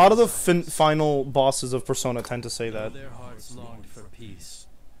See, their a lot of the desires. final bosses of Persona tend to say Though that. their hearts longed for peace,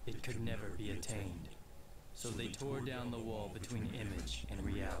 it could never be attained. So they tore down the wall between image and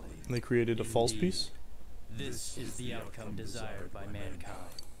reality. They created a false Indeed, piece. This is the outcome desired by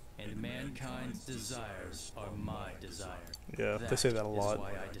mankind, and mankind's desires are my desire. Yeah, they say that a is lot.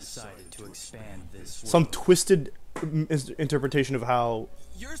 why I decided to expand this Some world. twisted interpretation of how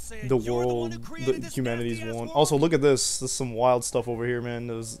You're saying the you're the one world, who created the this humanity's nasty-ass won. world? Also, look at this. There's some wild stuff over here, man.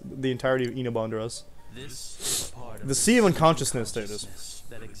 There's the entirety of Inaba under us. This is part of The sea of secret unconsciousness status. consciousness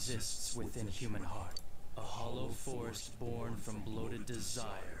that exists within human heart. A hollow forest born from bloated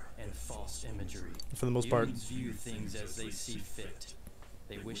desire and false imagery. For the most part. Humans view things as they see fit.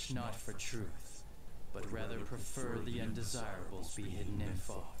 They wish not for truth, but rather prefer the undesirables be hidden in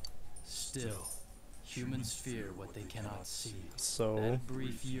fog. Still, humans fear what they cannot see. So, That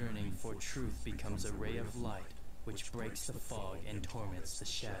brief yearning for truth becomes a ray of light, which breaks the fog and torments the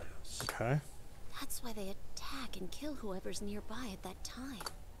shadows. okay. That's why they attack and kill whoever's nearby at that time.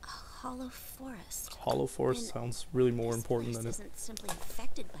 A hollow forest. Hollow Force And sounds really more this important place than it. isn't simply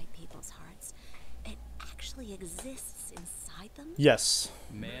infected by people's hearts. It actually exists inside them. Yes.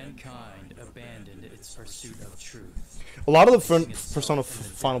 Mankind abandoned its pursuit of truth. A lot of the Persona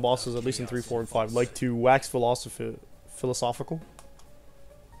final bosses, at least in 3, 4, and 5, like to wax philosophical.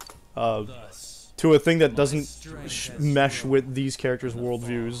 Thus, To a thing that my doesn't strength has mesh grown, with these characters' and the fog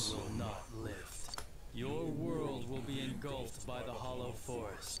worldviews. will not lift. Your world will be engulfed by the hollow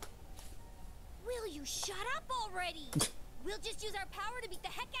forest. Will you shut up already? We'll just use our power to beat the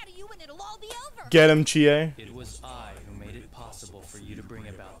heck out of you and it'll all be over. Get him, Chie. It was I who made it possible for you to bring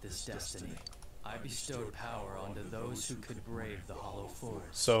about this destiny. I bestowed power onto those who could brave the hollow forest.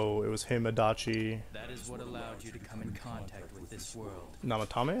 So it was him, Adachi, That is what allowed you to come in contact with this world.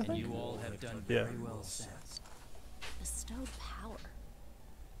 Namatame, I And think? you all have done Yeah. very well since. Bestowed power.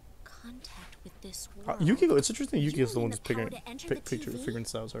 Contact with this world. Yukiko, it's interesting. You Yukiko's the mean one the that's picking, power to enter the TV? figuring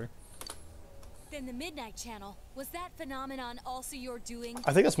this out, sorry. Then the Midnight Channel, was that phenomenon also your doing?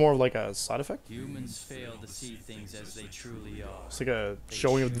 I think that's more of like a side effect. Humans fail to see things as they truly are. It's like a They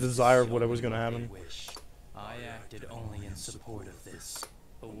showing of the choose desire of to whatever's see gonna what they happen. wish. I acted only in support of this.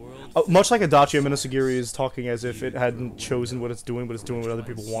 A world Oh, much like filled Adachi, with Minasugiri is talking as if it hadn't chosen what it's doing, but it's doing what other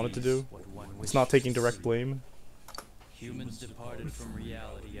people want it to do. It's not taking direct blame. Humans departed from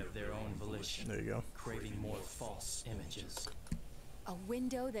reality of their own volition, There you go. craving more false images. A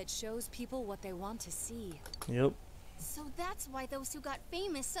window that shows people what they want to see. Yep. So that's why those who got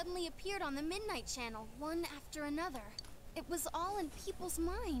famous suddenly appeared on the Midnight Channel, one after another. It was all in people's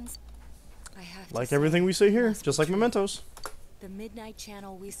minds. I have to Like say, everything we say here, must just be like true. Mementos. The Midnight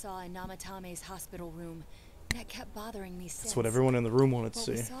Channel we saw in Namatame's hospital room, that kept bothering me since. That's what everyone in the room wanted to What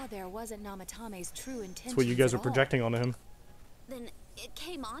we see. saw there wasn't Namatame's true intentions. That's what you guys at are all. projecting onto him. Then it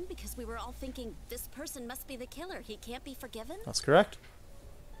came on because we were all thinking this person must be the killer. He can't be forgiven? That's correct.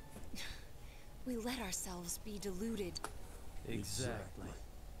 We let ourselves be deluded. Exactly.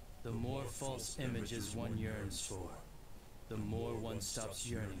 The more false images one yearns for, the more one stops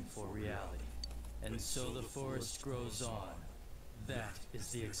yearning for reality. And so the forest grows on. That is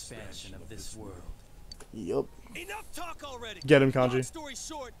the expansion of this world. Yup. Enough talk already. Get him, Long Kanji. story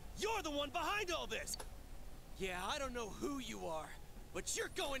short, you're the one behind all this. Yeah, I don't know who you are, but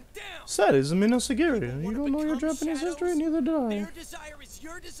you're going down. Said is a Minasugiri. People You wanna don't know your become Japanese shadows? history? Neither do I. Their desire is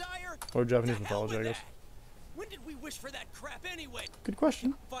your desire? Or Japanese The hell mythology, I with guess. that. When did we wish for that crap anyway? Good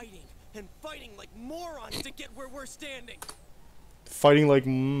question. Fighting and fighting like morons to get where we're standing. Fighting like,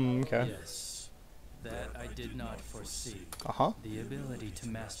 okay. Yes, that I did not foresee. Uh-huh. The ability to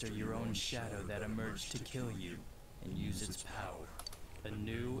master your own shadow that emerged to kill you and use its power. A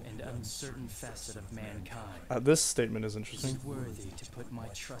new and uncertain facet of mankind. This statement is Is interesting. it worthy to put my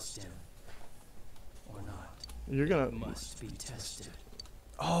trust in or not? You're gonna... It must be tested.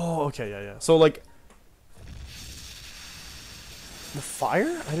 Oh, okay, yeah. So, like... The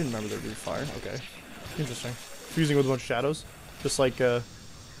fire? I didn't remember there being fire. Okay. Interesting. Fusing with a bunch of shadows. Just like,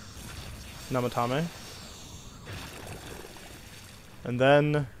 Namatame. And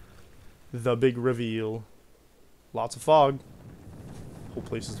then... The big reveal. Lots of fog. Whole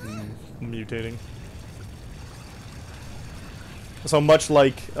place is mutating. So much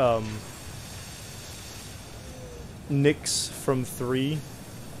like, Nyx from 3,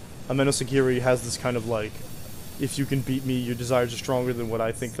 Amenosagiri has this kind of like, if you can beat me, your desires are stronger than what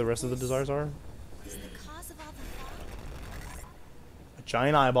I think the rest of the desires are. Was the cause of all the fog? A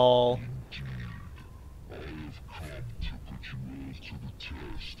giant eyeball.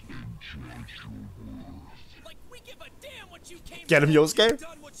 Like we give a damn what you came Get him, for. Yosuke. You've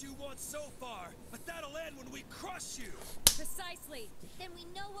done what you want so far, but that'll end when we crush you. Precisely. Then we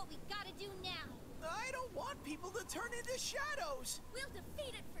know what we gotta do now. I don't want people to turn into shadows. We'll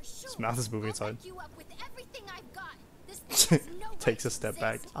defeat it for sure. His mouth is moving I'll inside. back you up with everything I've got. This thing has no right Takes a to step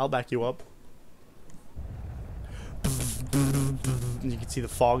back. exist. I'll back you up. You can see the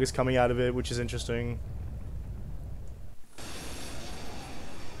fog is coming out of it, which is interesting.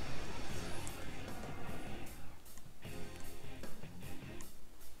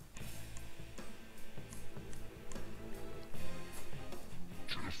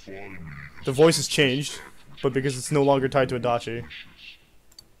 The voice has changed, but because it's no longer tied to Adachi.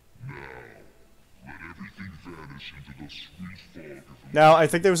 Now, I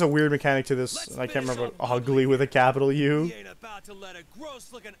think there was a weird mechanic to this, and I can't remember. Ugly with a capital U. We ain't about to let a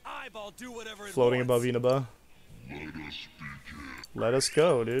gross-looking eyeball do whatever it Floating wants. above Inaba. Let us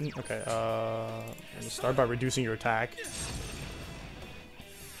go, dude. Okay, I'm gonna start by reducing your attack. I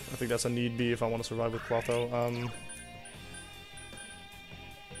think that's a need be if I want to survive with Clotho. All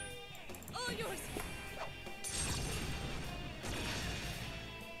yours.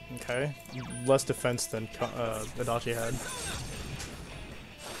 Okay. Less defense than Adachi had.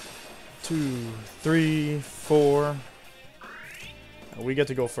 2, 3, 4. We get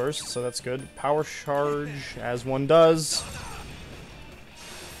to go first, so that's good. Power charge, as one does.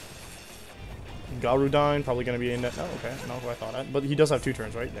 Garudine, probably going to be in that. Oh, okay. Not who I thought at. But he does have 2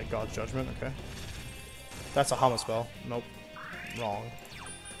 turns, right? Yeah, God's Judgment, okay. That's a Hama spell. Nope. Wrong.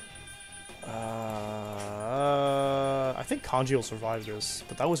 I think Kanji will survive this,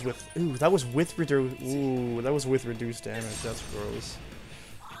 but that was with that was with reduced damage. That's gross.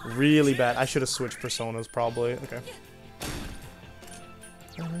 Really bad. I should have switched personas probably. Okay.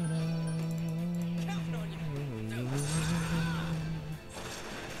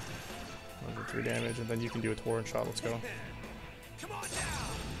 3 damage, and then you can do a torrent shot. Let's go. Come on now.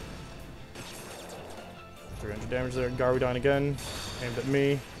 300 damage there. Garudon again. Aimed at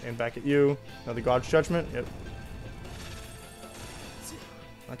me. Aimed back at you. Another God's Judgment. Yep.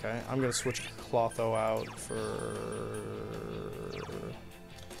 Okay, I'm gonna switch Clotho out for...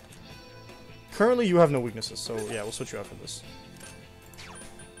 Currently, you have no weaknesses, so yeah, we'll switch you out for this.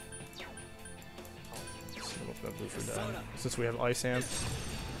 That blue for dead. Since we have Ice Amp.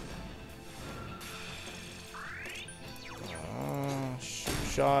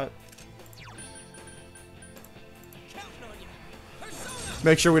 Shot.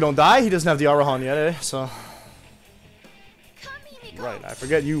 Make sure we don't die. He doesn't have the Arahan yet, eh? So. Right, I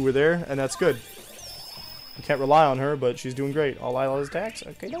forget you were there, and that's good. You can't rely on her, but she's doing great. All allies attacks.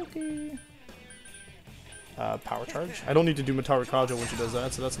 Okay, dokie. Power charge. I don't need to do Mataru Kajo when she does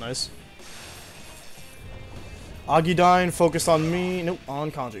that, so that's nice. Agidine focused on me. Nope,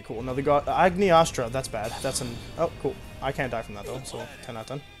 on Kanji. Cool. Another god. Agni Astra. That's bad. That's an. Oh, cool. I can't die from that though, so 10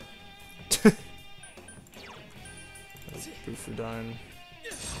 out of 10. Bufudine.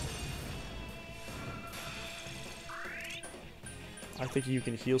 I think you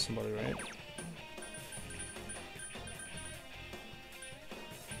can heal somebody, right?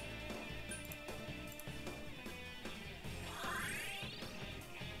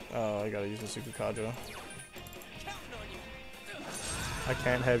 Oh, I gotta use the Super Kajo. I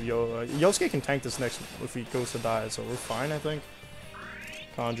can't have Yosuke can tank this next if he goes to die, so we're fine, I think.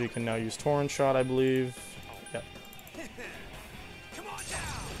 Kanji can now use Torrent Shot, I believe. Yep.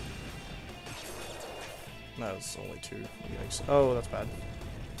 That's only 2. Yikes. Oh, that's bad.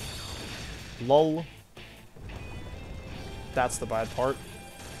 Lol. That's the bad part.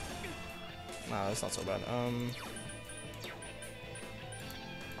 Nah, that's not so bad.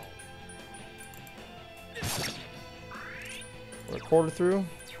 We're a quarter through.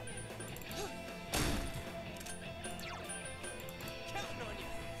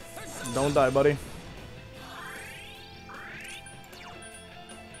 Don't die, buddy.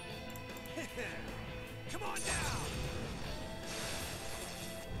 Come on now.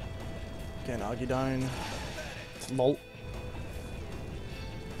 Again, Agidine. Lol.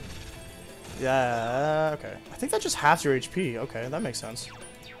 Yeah, okay. I think that just halves your HP. Okay, that makes sense.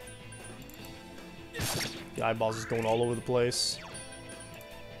 The eyeballs is going all over the place.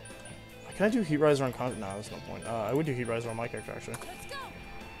 Can I do Heat Riser on Con? No, there's no point. I would do Heat Riser on my character, actually.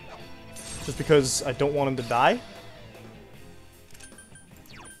 Just because I don't want him to die.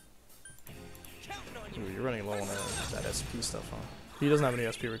 Ooh, you're running low on that SP stuff, huh? He doesn't have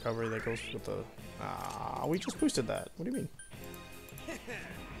any SP recovery that goes with the... Ah, we just boosted that. What do you mean?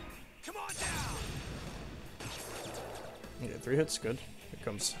 Come on now. Yeah, 3 hits, good. Here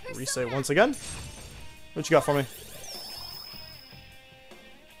comes Risei once again. What you got for me?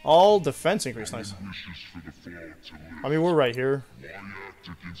 All defense increase, nice. I mean, we're right here. Why act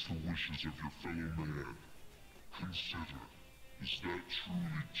against the wishes of your fellow man? Consider, is that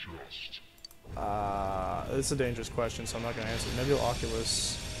truly just? It's a dangerous question, so I'm not gonna answer. Nebula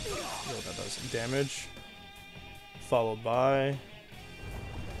Oculus. You know what that does? Damage. Followed by...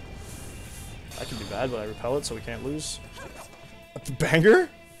 That can be bad, but I repel it, so we can't lose. A banger?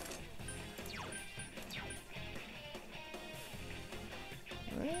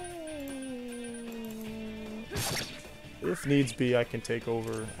 If needs be, I can take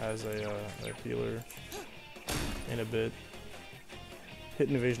over as a healer in a bit. Hit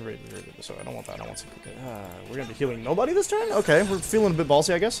and evasion rate. So I don't want that. I want some. Okay. We're gonna be healing nobody this turn. Okay, we're feeling a bit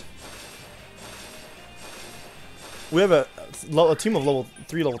ballsy, I guess. We have a team of level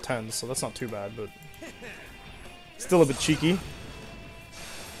 3, level 10s, so that's not too bad, but still a bit cheeky.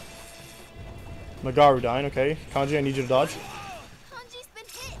 Magarudine, okay. Kanji, I need you to dodge. Kanji's been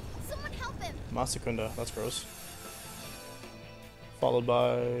hit. Someone help him. Masakunda, that's gross. Followed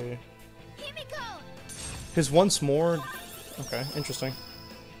by Himiko. his once more. Okay, interesting.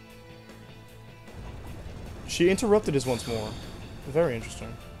 She interrupted his once more. Very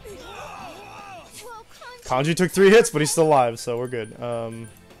interesting. Whoa, Kanji took 3 hits, but he's still alive, so we're good. You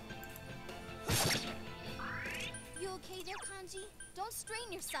okay there, Kanji? Don't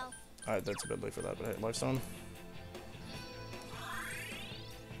strain yourself. Alright, that's a bit late for that, but hey, Lifestone.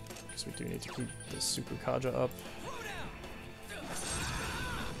 Guess we do need to keep this Super Kaja up.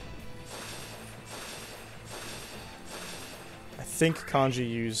 I think Kanji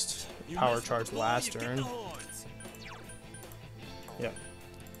used Power Charge last turn. Yep.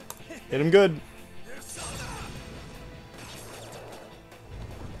 Hit him good.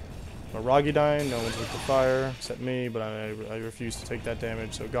 Maragidine, no one's weak to fire except me, but I refuse to take that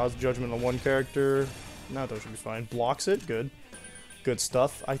damage. So God's Judgment on one character. No, that should be fine. Blocks it, good. Good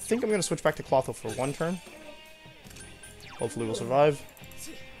stuff. I think I'm going to switch back to Clotho for one turn. Hopefully we'll survive.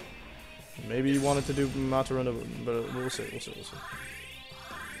 Maybe you wanted to do Matarunda, but we'll see, we'll see, we'll see.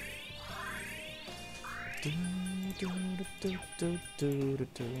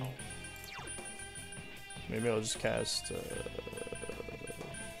 Maybe I'll just cast...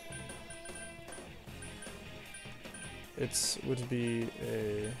 would be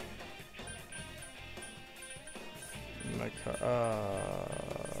a...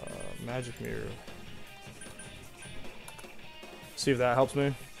 Magic Mirror. See if that helps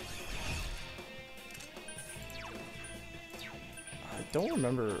me. I don't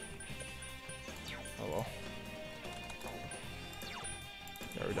remember. Oh well.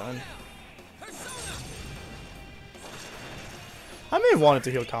 Are we done? I may have wanted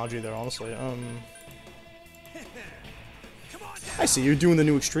to heal Kanji there, honestly. I see you doing the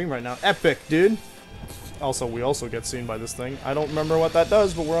new extreme right now. Epic, dude. Also, we also get seen by this thing. I don't remember what that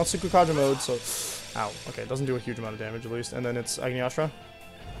does, but we're on Sukukaja mode, so... Ow. Okay, it doesn't do a huge amount of damage, at least. And then it's Agni Astra.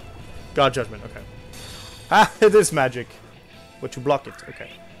 God Judgment, okay. Ah, it is magic. But you block it,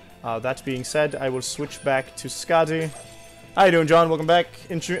 okay. That being said, I will switch back to Skadi. How you doing, John? Welcome back.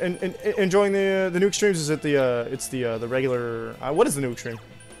 Enjoying the new extremes? Is it the regular... what is the new extreme?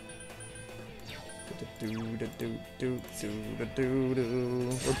 We're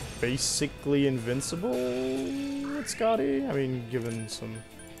basically invincible with Scotty. I mean, given some...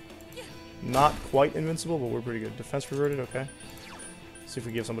 Not quite invincible, but we're pretty good. Defense reverted, okay. See if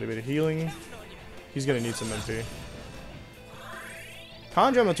we give somebody a bit of healing. He's gonna need some MP.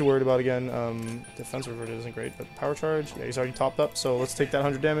 Kanji I'm not too worried about again. Defense reverted isn't great, but power charge, yeah, he's already topped up, so let's take that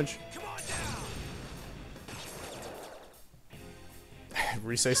 100 damage.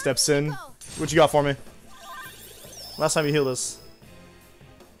 Risei steps in. What you got for me? Last time you healed us.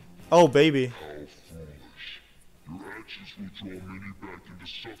 Oh, baby. How foolish. Your actions will draw many back into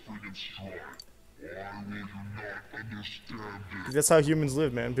suffering and strife. Why will you not understand it? That's how humans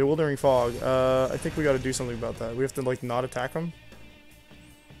live, man. Bewildering fog. I think we gotta do something about that. We have to, like, not attack them.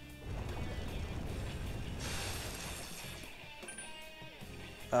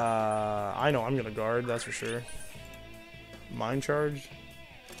 I know I'm gonna guard, that's for sure. Mind charge.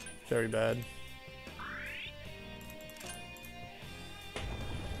 Very bad.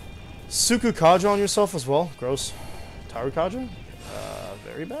 Sukukaja on yourself as well. Gross. Tarukaja?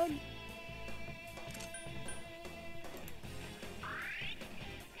 Very bad.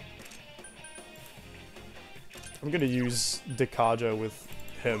 I'm gonna use Dekaja with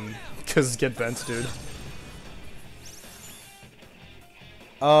him, because get bent, dude.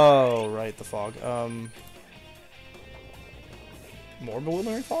 Oh, right, the fog. More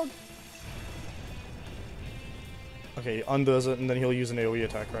bewildering fog? Okay, he undoes it, and then he'll use an AoE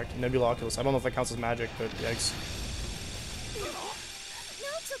attack, correct? Nebula Oculus. I don't know if that counts as magic, but yikes. No,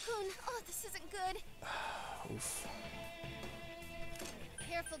 Tokun! Oh, this isn't good. Oof.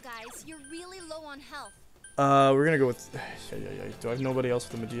 Careful, guys. You're really low on health. We're gonna go with... Yeah. Do I have nobody else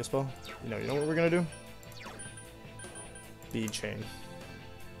with the Magia spell? You know what we're gonna do? Bead Chain.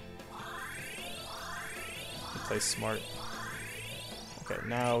 Play smart. Okay,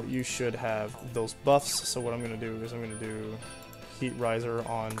 now you should have those buffs, so what I'm gonna do is I'm gonna do Heat Riser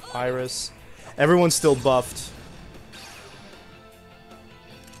on Iris. Everyone's still buffed.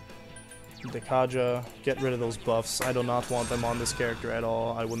 Dekaja, get rid of those buffs. I do not want them on this character at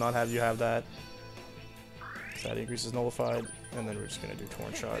all. I will not have you have that. That increases nullified, and then we're just gonna do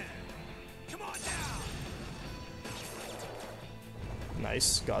Torn Shot.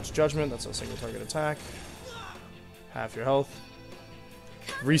 Nice. God's Judgment, that's a single target attack. Half your health.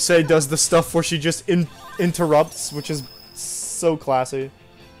 Risei does the stuff where she just interrupts, which is so classy.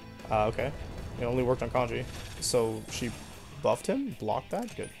 Okay. It only worked on Kanji. So she buffed him? Blocked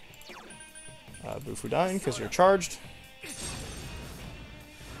that? Good. Bufu dying because you're charged.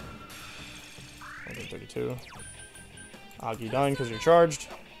 132. Agi dying because you're charged.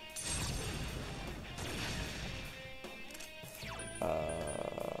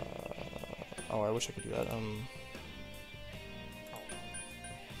 Oh, I wish I could do that.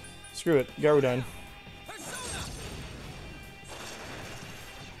 Screw it. Garudine.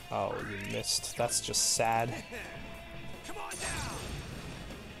 Oh, you missed. That's just sad.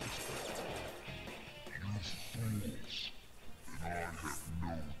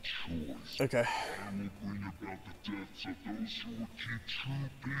 Okay.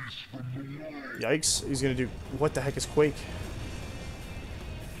 Yikes. He's gonna do... What the heck is Quake?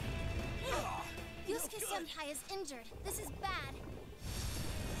 Yusuke-senpai is injured. This is bad.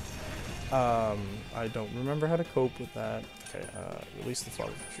 I don't remember how to cope with that. Okay, release the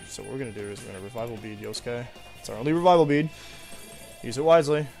fog. So what we're gonna do is we're gonna revival bead Yosuke. It's our only revival bead. Use it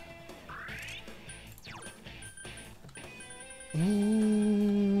wisely.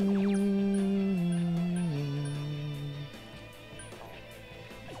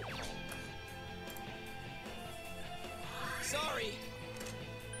 Sorry.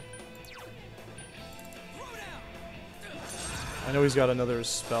 I know he's got another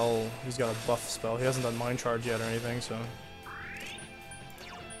spell. He's got a buff spell. He hasn't done Mind Charge yet or anything, so...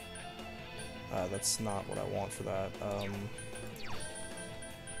 that's not what I want for that.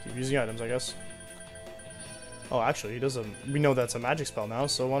 Keep using items, I guess. Oh, actually, he does a... We know that's a magic spell now,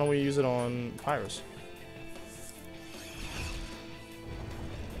 so why don't we use it on Pyrus?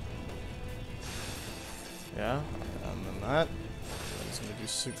 Yeah, and then that. He's gonna do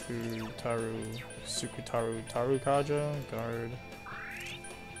Sukutaru Tarukaja, guard.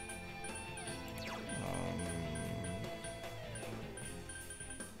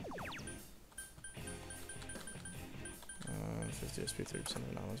 50 SP, 30%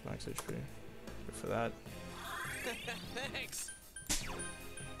 of Nala's max HP. Good for that. Thanks.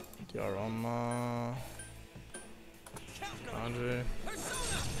 Diarama. Kanji.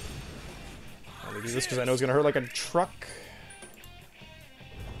 I'll do this because I know it's gonna hurt like a truck.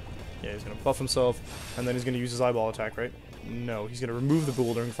 Yeah, he's gonna buff himself, and then he's gonna use his eyeball attack, right? No, he's gonna remove the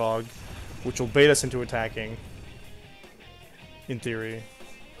bewildering fog, which will bait us into attacking. In theory.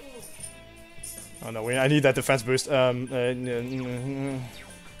 Oh no, I need that defense boost. What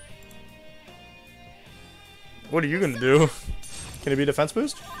are you gonna do? Can it be a defense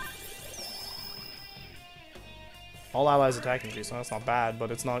boost? All allies attacking you, so that's not bad, but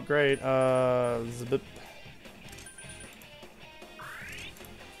it's not great. Zbip.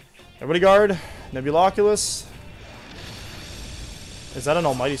 Everybody guard. Nebuloculus. Is that an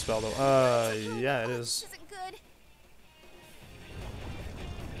almighty spell though? Yeah, it is.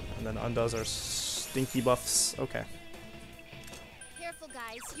 And then undoes our stinky buffs. Okay. Careful,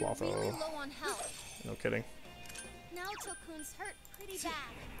 guys. You're Clotho. really low on health. No kidding. Now Tokun's hurt pretty bad.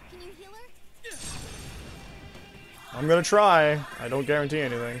 Can you heal her? I'm gonna try. I don't guarantee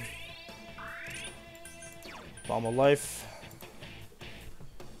anything. Bomb of life.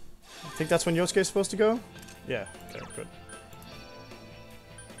 I think that's when Yosuke's supposed to go? Yeah, okay, good.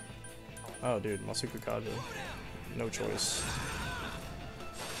 Oh, dude, Masuku Kaja. No choice.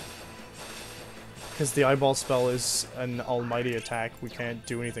 Because the eyeball spell is an almighty attack, we can't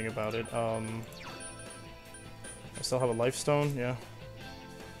do anything about it. I still have a life stone, yeah.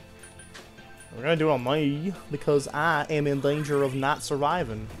 We're gonna do it on me, because I am in danger of not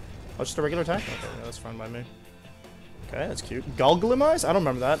surviving. Oh, just a regular attack? Okay, yeah, that's fine by me. Okay, that's cute. Golglim Eyes? I don't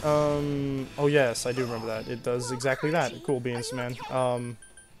remember that. Oh yes, I do remember that. It does exactly that. Cool beans, man.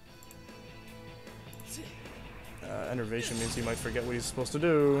 Enervation means he might forget what he's supposed to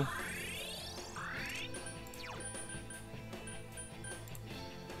do.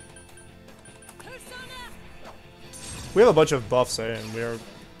 We have a bunch of buffs, and we are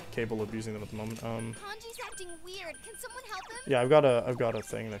capable of using them at the moment. Kanji's acting weird. Can someone help him? Yeah, I've got a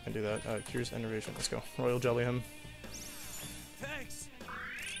thing that can do that. Cures enervation. Let's go. Royal Jelly him. Thanks.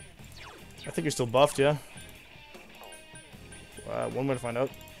 I think you're still buffed, yeah. One way to find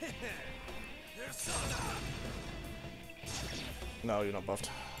out. No, you're not buffed.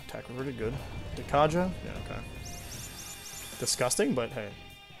 Attack reverted, good. Dekaja? Yeah, okay. Disgusting, but hey.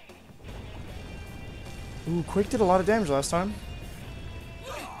 Ooh, Quake did a lot of damage last time.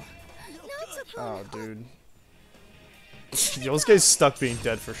 Oh, dude. Yosuke's stuck being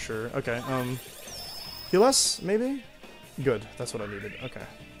dead for sure. Okay, heal us, maybe? Good, that's what I needed. Okay.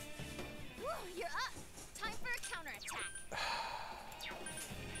 You're up. Time for a counterattack.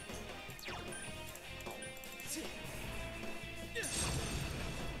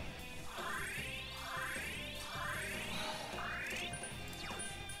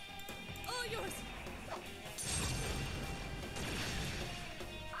 All yours.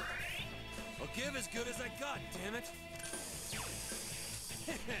 I'll give as good as I got, damn it.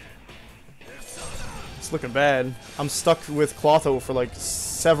 It's looking bad. I'm stuck with Clotho for like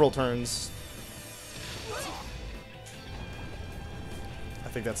several turns. I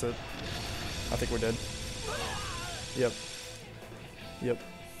think that's it. I think we're dead. Yep. Yep.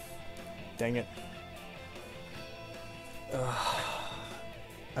 Dang it.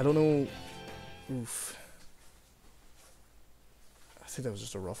 I don't know. Oof. I think that was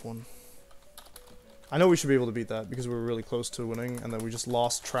just a rough one. I know we should be able to beat that because we were really close to winning, and then we just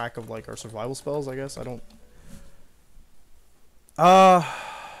lost track of like our survival spells, I guess. I don't...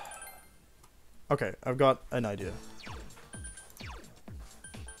 Okay, I've got an idea.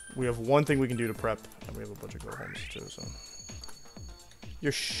 We have one thing we can do to prep, and we have a bunch of go homes too, so...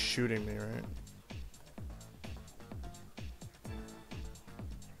 You're shooting me, right?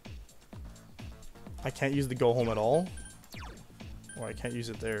 I can't use the go home at all? Or I can't use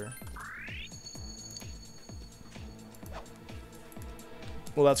it there.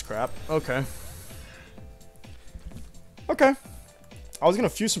 Well, that's crap. Okay. Okay. I was gonna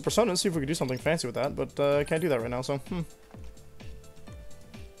fuse some personas, see if we could do something fancy with that, but I can't do that right now, so,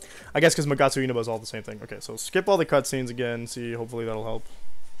 I guess because Magatsu Inaba is all the same thing. Okay, so skip all the cutscenes again, see, hopefully that'll help.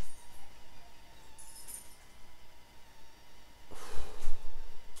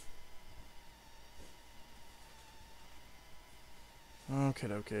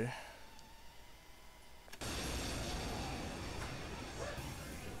 Okay.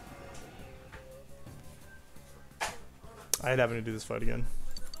 I hate having to do this fight again.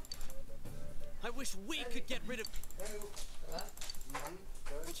 I wish we could get rid of.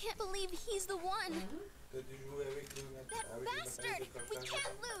 I can't believe he's the one. That bastard! We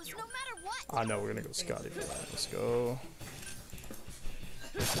can't lose, no matter what! I know, we're gonna go Scotty for that. Let's go.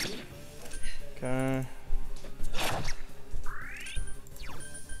 Okay.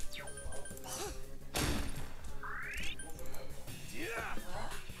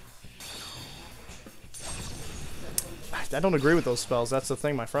 I don't agree with those spells, that's the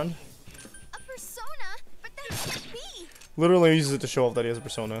thing, my friend. A persona? But that can't be! Literally uses it to show off that he has a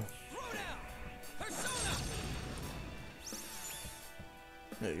persona.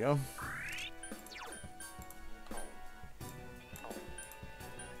 There you go.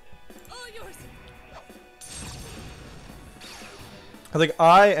 All yours. I think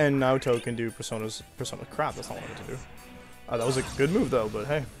I and Naoto can do personas. Crap, that's not what I wanted to do. That was a good move though, but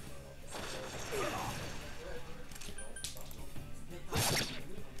hey.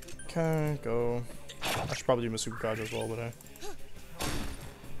 Okay, go. I should probably do Masuka as well, but hey.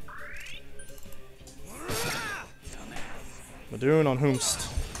 Madoon on Whomst.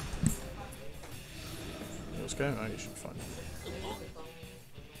 Okay, no, you should be fine.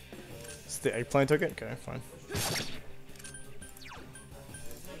 It's the eggplant ticket? Okay, fine.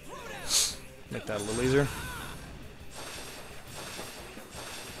 Make that a little easier.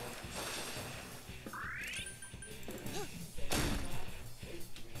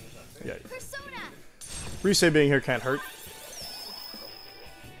 Yeah. Rise being here can't hurt.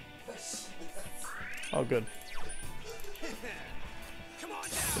 Oh, good.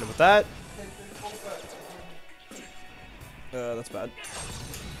 Get him with that. That's bad.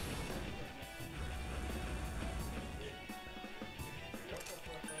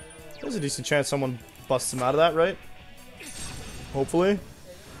 There's a decent chance someone busts him out of that, right? Hopefully.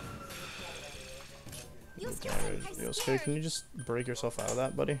 Yosuke, can you just break yourself out of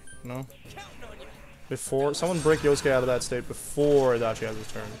that, buddy? No? Before someone break Yosuke out of that state before Adachi has his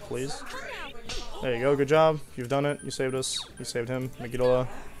turn, please. There you go, good job. You've done it. You saved us. You saved him. Megiddola.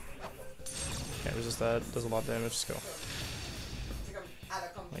 Can't resist that. Does a lot of damage. Just go.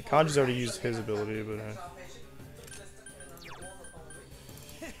 Like, Kanji's already used his ability, but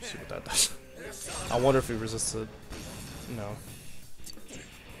see what that does. I wonder if he resists it. No.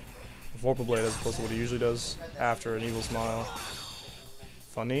 Vorpal Blade as opposed to what he usually does after an Evil Smile.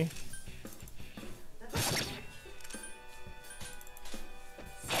 Funny.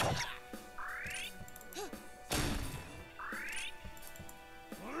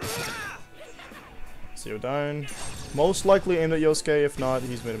 Zero down. Most likely aimed at Yosuke, if not,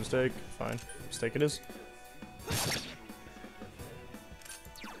 he's made a mistake. Fine. Mistake it is.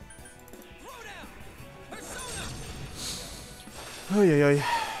 Oh yeah.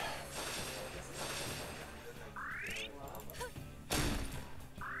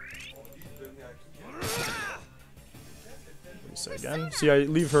 Say again. See, I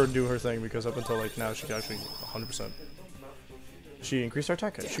leave her do her thing because up until like now she can actually 100%. She increased her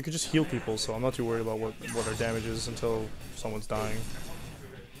attack. She could just heal people, so I'm not too worried about what her damage is until someone's dying.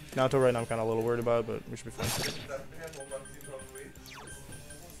 Naoto right now I'm kind of a little worried about it, but we should be fine.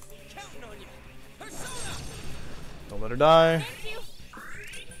 Don't let her die.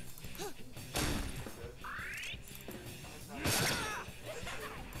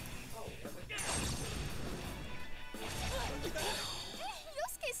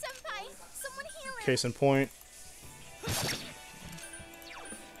 Case in point.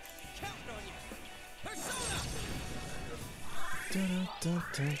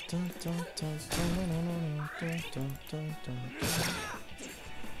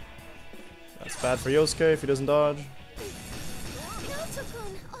 That's bad for Yosuke if he doesn't dodge.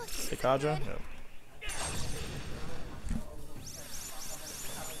 Ikaja? No.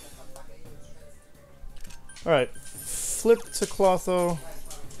 Alright. Flip to Clotho.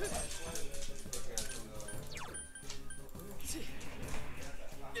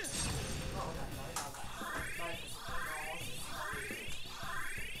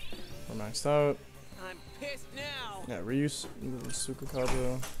 We're maxed out. pissed now. Yeah, reuse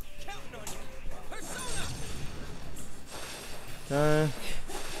Sukakaja. Counting on you. Persona.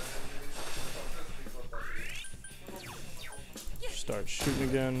 Start shooting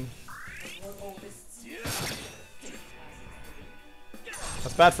again.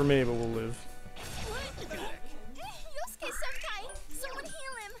 That's bad for me, but we'll live. Yosuke-senpai! Someone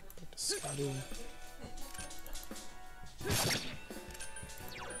heal him!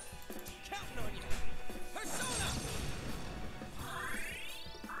 Counting on you. Persona.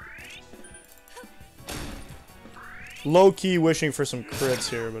 Low key wishing for some crits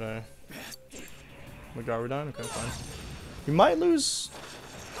here, but I. My god, we're done? Okay, fine. We might lose.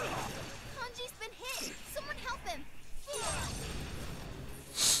 Kanji's been hit! Someone help him!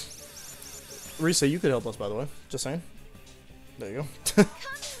 Risa, you could help us, by the way. Just saying. There you go.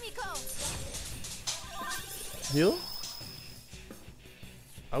 Kanji-miko! Heal?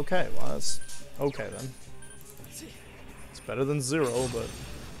 Okay, well, that's okay then. It's better than 0, but.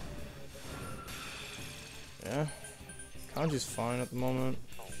 Yeah. Kanji's fine at the moment.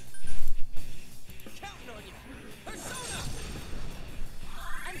 Counting on you. Persona.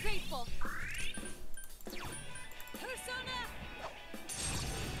 I'm grateful. Persona.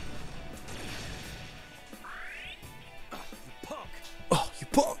 Punk. Oh, you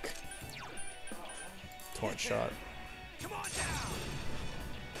punk! Torrent shot. Come on down.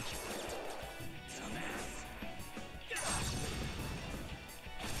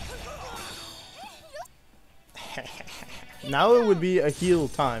 Now it would be a heal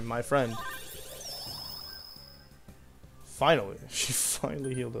time, my friend. Finally. She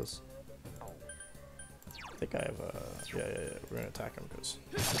finally healed us. I think I have yeah. We're gonna attack him because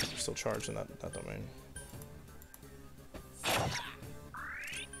we're still charged in that domain.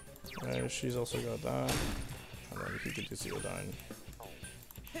 She's also got that. And then he could do Ziodyne.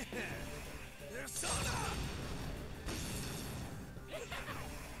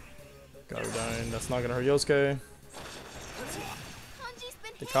 Ziodyne, that's not gonna hurt Yosuke. Kanji's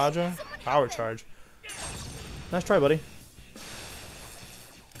been hit! Dikaja, Someone power help him. charge. Nice try, buddy.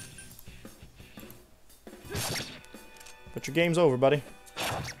 But your game's over, buddy.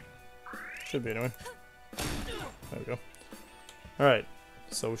 Should be anyway. There we go. Alright.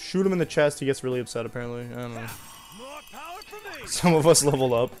 So shoot him in the chest, he gets really upset apparently. I don't know. More power for me. Some of us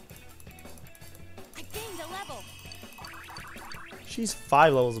leveled up. I gained a level. She's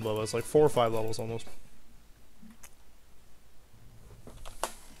 5 levels above us, like 4 or 5 levels almost.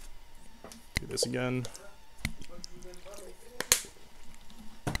 Do this again.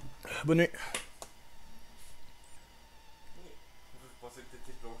 Bonne nuit.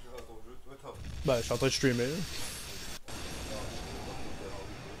 Bah, je suis en train de streamer.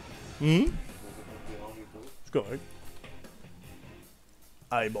 C'est correct.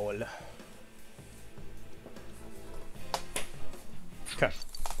 Eyeball. Okay.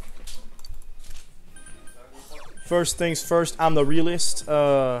 First things first, I'm the realist.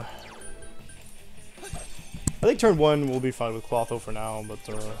 I think turn 1 will be fine with Clotho for now, but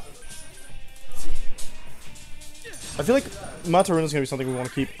I feel like Mataruna is going to be something we want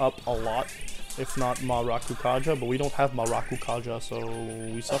to keep up a lot, if not Marakukaja, but we don't have Marakukaja, so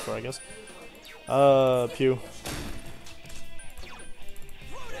we suffer, I guess. Pew.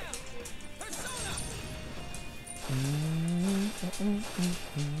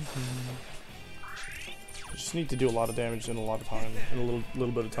 Just need to do a lot of damage in a lot of time, in a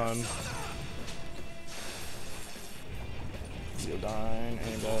little bit of time. Ziodyne,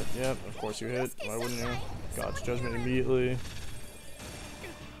 aim that. Yep, of course you hit. Why wouldn't you? God's Judgment immediately.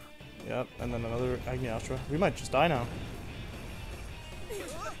 Yep, and then another Agni Astra. We might just die now.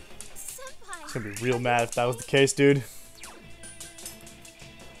 Senpai! It's gonna be real mad if that was the case, dude.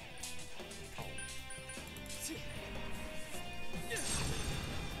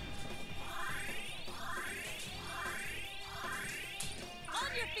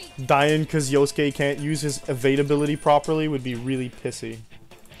 On your feet. Dying because Yosuke can't use his evade ability properly would be really pissy.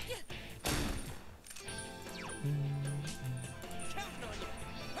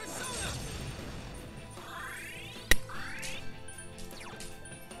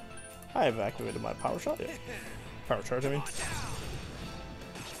 I have activated my power shot. Yeah. Power charge, I mean.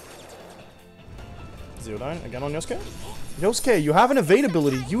 Ziodyne, again on Yosuke. Yosuke, you have an evade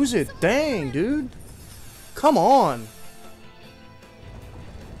ability. Use it. Dang, dude. Come on.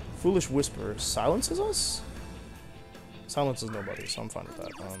 Foolish Whisper silences us? Silences nobody, so I'm fine with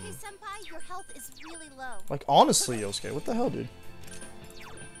that. Yosuke-senpai, your health is really low. Like, honestly, Yosuke, what the hell, dude?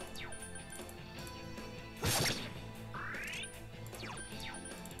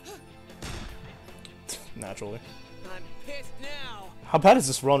 Naturally. I'm pissed now. How bad is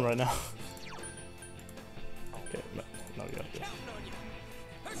this run right now?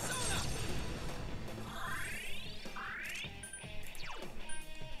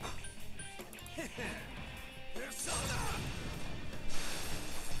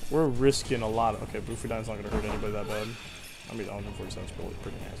 We're risking a lot. Okay, Bufudan's not gonna hurt anybody that bad. I mean, 147 is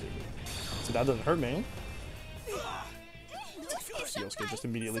pretty nasty. So that doesn't hurt me. Yosuke just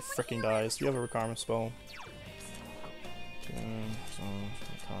immediately freaking dies. Do you have a requirement spell?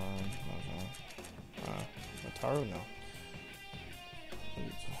 Ataru? No.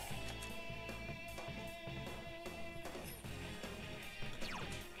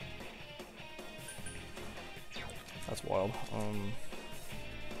 That's wild.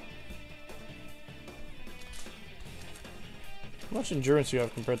 How much endurance do you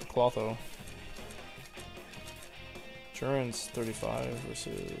have compared to Clotho? Endurance 35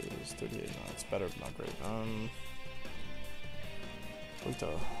 versus 38. No, it's better, but not great.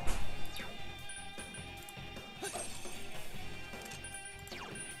 Luta.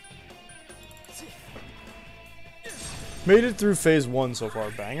 Made it through phase 1 so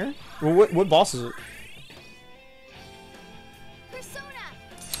far. Banger? Well, what boss is it?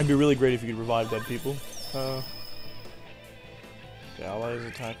 It'd be really great if you could revive dead people. The allies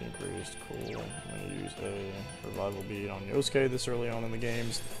attack increased. Cool. I'm gonna use a revival bead on Yosuke this early on in the game.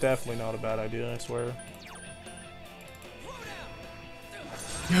 It's definitely not a bad idea, I swear.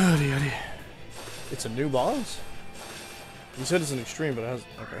 Yaddy yaddy. It's a new boss? You said it's an extreme, but it has...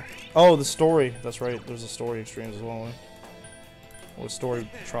 Okay. Oh, the story. That's right. There's a story extremes as well. Or story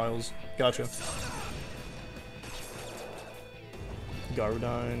trials. Gotcha.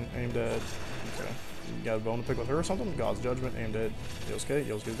 Garudine, aimed at... Okay. You got a bone to pick with her or something? God's Judgment, aimed at Yosuke.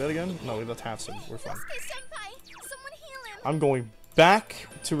 Yosuke's dead again? No, that's Hatsun. We're fine. I'm going back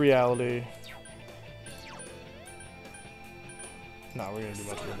to reality. No, we're gonna do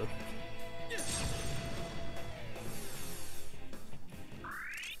much better.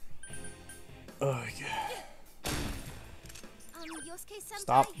 Oh, yeah.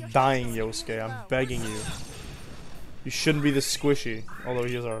 Stop dying, Yosuke. I'm begging you. You shouldn't be this squishy. Although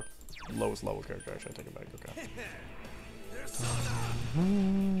he is our lowest level character. Actually, I take it back. Okay.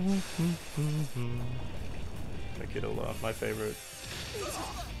 Kiddo, my favorite.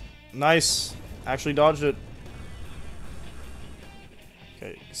 Nice. Actually dodged it.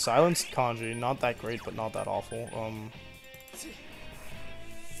 Okay, silenced Kanji. Not that great, but not that awful.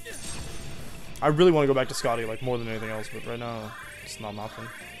 I really want to go back to Scotty, like, more than anything else, but right now, it's not an option.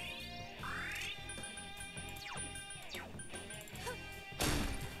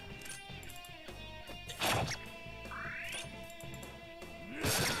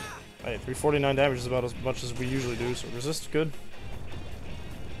 Hey, 349 damage is about as much as we usually do, so resist, good.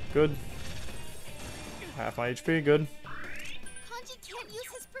 Good. Half my HP, good. Kanji can't use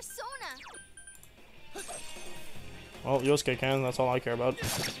his persona. Well, Yosuke can, that's all I care about.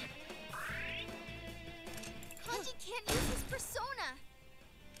 Kanji can't use his persona.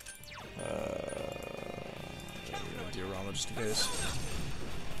 Diorama just in case.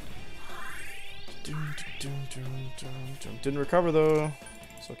 Didn't recover though,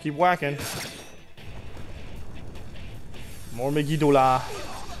 so keep whacking. More Megiddola.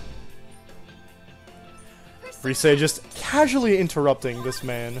 Rise just casually interrupting this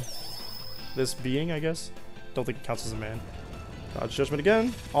man. This being, I guess. Don't think it counts as a man. God's Judgment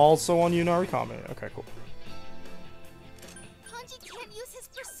again. Also on you, Narukame. Okay, cool. Kanji can't use his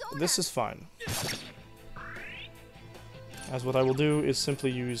persona. This is fine. As what I will do is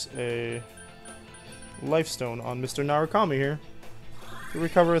simply use a Life Stone on Mr. Narukami here to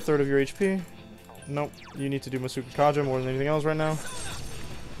recover a third of your HP. Nope, you need to do Masuka Kaja more than anything else right now.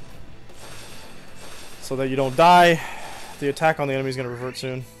 So that you don't die. The attack on the enemy is going to revert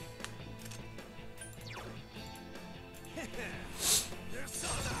soon.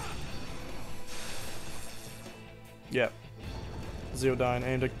 Yep. Zeodyne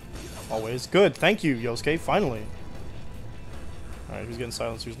aimed at... Always. Good, thank you, Yosuke, finally. Alright, who's getting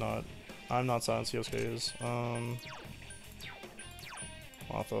silenced, who's not? I'm not silenced, Yosuke is.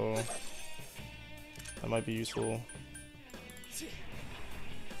 Watho. That might be useful.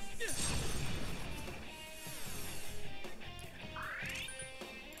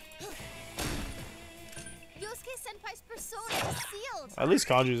 Yosuke Senpai's persona is sealed. At least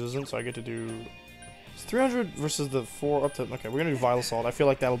Kanji's isn't, so I get to do... It's 300 versus the 4 up to... Okay, we're gonna do Vile Assault. I feel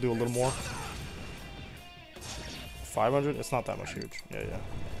like that'll do a little more. 500? It's not that much huge. Yeah, yeah.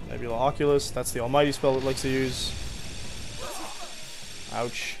 Nebula Oculus. That's the almighty spell it likes to use.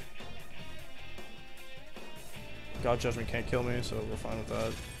 Ouch. God Judgment can't kill me, so we're fine with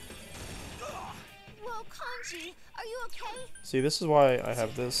that. Whoa, Kanji, are you okay? See, this is why I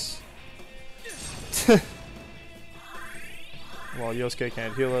have this. Well, Yosuke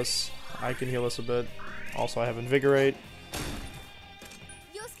can't heal us. I can heal us a bit. Also, I have Invigorate.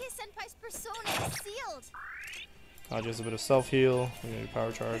 Yosuke Senpai's persona is sealed. Kaja has a bit of self-heal. We're gonna do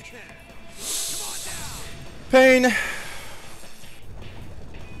power charge. Pain!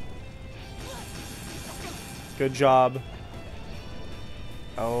 Good job.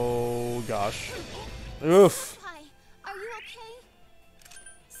 Oh gosh. Oof. Senpai, are you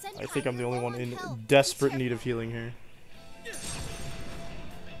okay? I think I'm the only Senpai, one you're in low on health. desperate Be need of healing here.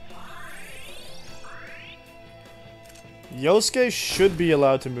 Yosuke should be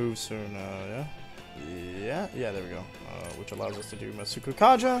allowed to move soon, yeah? Yeah, there we go. Which allows us to do Masuku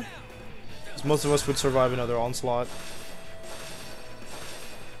Kaja. Because most of us would survive another onslaught.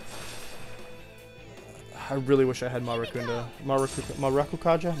 I really wish I had Marakunda. Maraku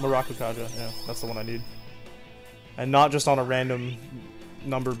Kaja? Maraku Kaja, yeah, that's the one I need. And not just on a random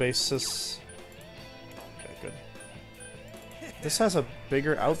number basis. Okay, good. This has a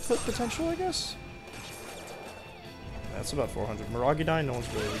bigger output potential, I guess? That's about 400. Miragi Dine, no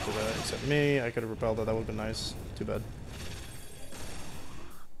one's really weak to that except me. I could have repelled that, that would have been nice. Too bad.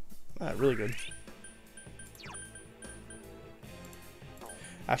 Ah, really good.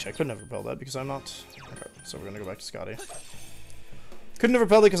 Actually, I couldn't have repelled that because I'm not... Okay, so we're gonna go back to Scotty. Couldn't have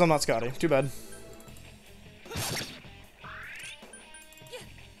repelled it because I'm not Scotty. Too bad.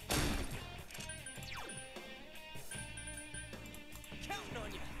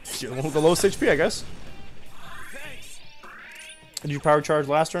 You're the one with the lowest HP, I guess. Did you power charge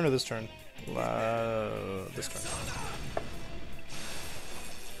last turn or this turn? This turn.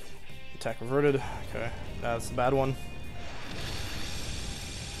 Attack reverted. Okay, that's the bad one.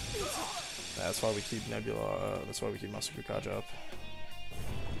 That's why we keep Nebula. That's why we keep Masuku Kaja up.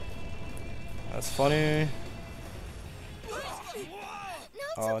 That's funny.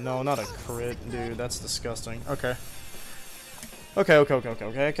 Oh no, not a crit, dude. That's disgusting. Okay. Okay. Now, Tokun,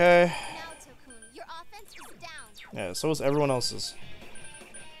 your offense is down. Yeah, so is everyone else's.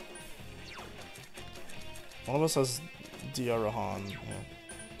 One of us has Diarahan. Yeah.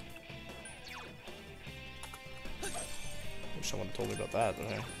 Wish someone had told me about that, but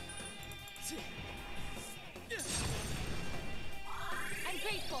hey. I'm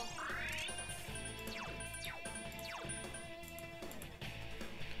grateful.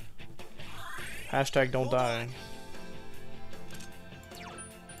 Hashtag don't die.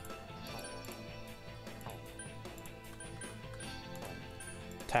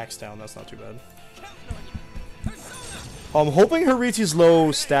 Tax down, that's not too bad. I'm hoping Hariti's low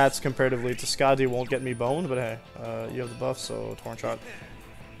stats comparatively to Skadi won't get me boned, but hey, you have the buff, so Torn Shot.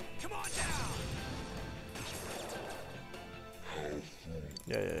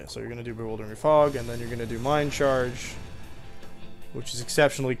 Yeah, so you're gonna do Bewildering Fog, and then you're gonna do Mind Charge, which is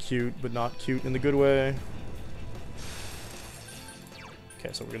exceptionally cute, but not cute in the good way.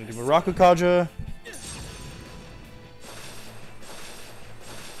 Okay, so we're gonna do Maraku Kaja.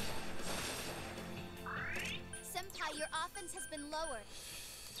 Senpai, your offense has been lowered.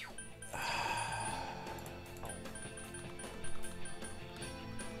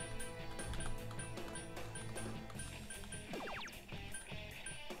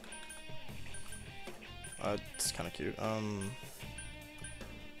 It's kind of cute.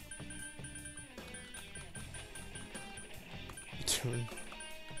 Dude.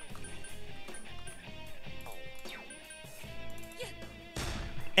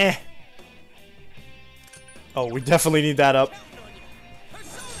 Eh. Oh, we definitely need that up.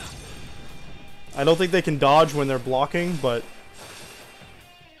 I don't think they can dodge when they're blocking, but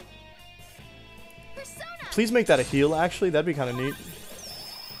please make that a heal, actually. That'd be kind of neat.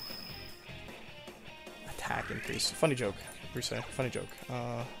 Attack increase. Funny joke. Funny joke.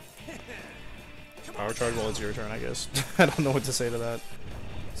 Power charge while it's your turn, I guess. I don't know what to say to that.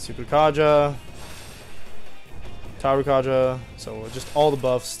 Suku Kaja. Taru Kaja. So just all the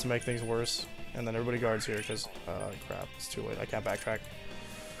buffs to make things worse. And then everybody guards here because, crap, it's too late. I can't backtrack.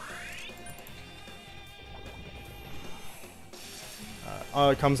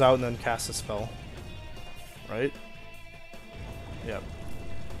 It comes out and then casts a spell. Right? Yep.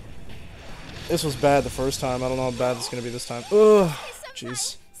 This was bad the first time. I don't know how bad it's going to be this time. Ugh.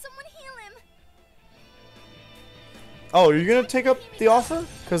 Jeez. Someone heal him. Oh, are you going to take up the offer?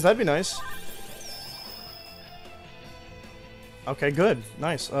 Because that'd be nice. Okay, good.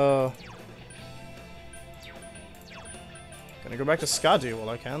 Nice. Gonna go back to Skadi while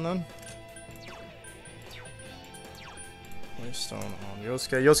I can then. Stone on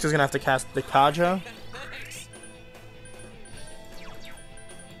Yosuke. Yosuke's gonna have to cast the Kaja.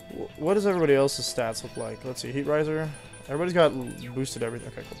 What does everybody else's stats look like? Let's see. Heat Riser. Everybody's got boosted everything.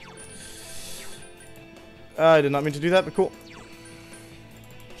 Okay, cool. I did not mean to do that, but cool.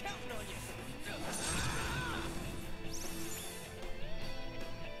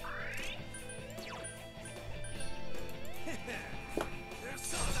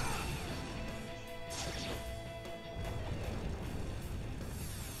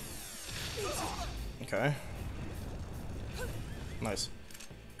 Okay. Nice.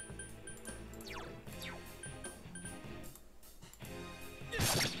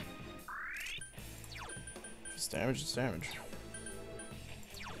 It's damage, it's damage.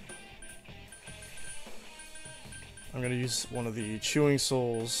 I'm gonna use one of the chewing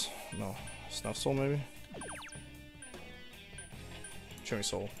souls. No, snuff soul maybe? Chewing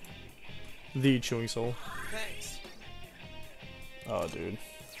soul. The chewing soul. Thanks. Oh, dude.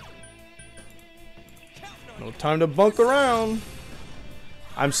 No time to bunk around.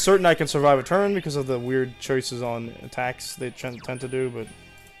 I'm certain I can survive a turn because of the weird choices on attacks they tend to do, but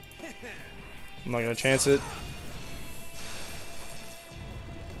I'm not gonna chance it.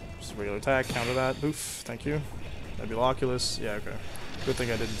 Just a regular attack, counter that. Oof, thank you. Nebuloculus. Yeah, okay. Good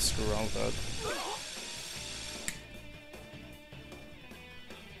thing I didn't screw around with that.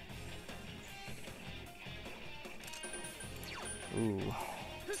 Ooh.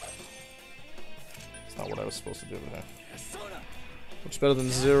 It's not what I was supposed to do there. Much better than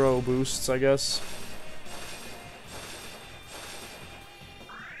 0 boosts, I guess.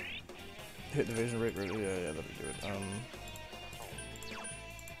 Hit division rate, yeah, that'll do it.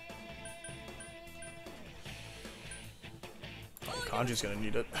 Kanji's gonna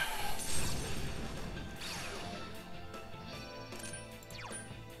need it.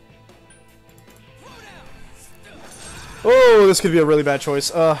 Oh, this could be a really bad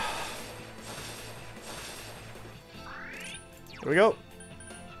choice. Here we go.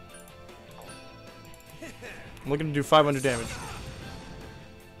 I'm looking to do 500 damage.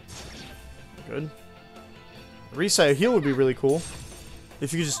 Good. Reset heal would be really cool.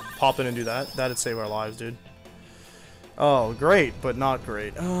 If you could just pop in and do that. That'd save our lives, dude. Oh, great, but not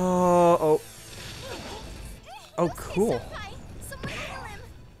great. Oh, cool.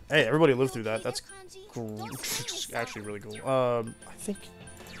 Hey, everybody lived through that. That's actually really cool. I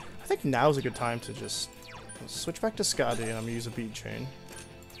think now's a good time to just switch back to Skadi, and I'm gonna use a beat chain.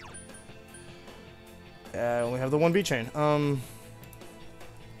 Yeah, I only have the one beat chain.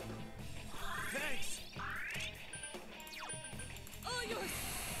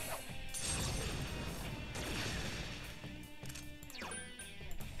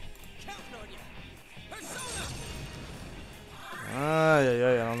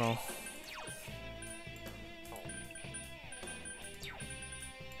 Yeah, I don't know.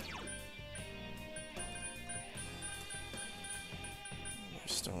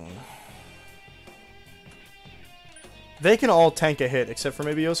 Stone. They can all tank a hit, except for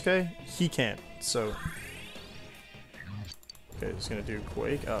maybe Yosuke. He can't, so. Okay, he's gonna do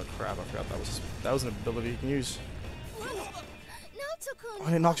Quake. Oh crap! I forgot that was an ability he can use. Oh,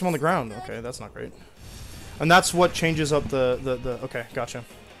 and it knocks him on the ground. Okay, that's not great. And that's what changes up the okay, gotcha.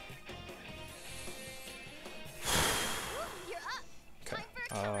 Okay,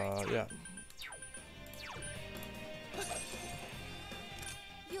 yeah.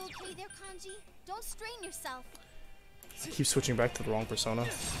 You okay there, Kanji? Don't strain yourself. I keep switching back to the wrong persona. I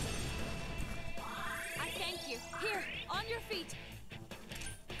thank you. Here, on your feet.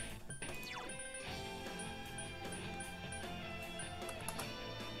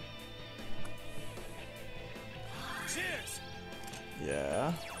 Cheers.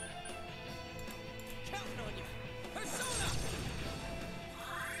 Yeah. Counting on you. Persona.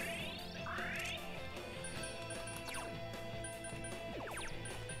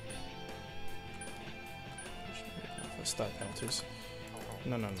 Stat penalties.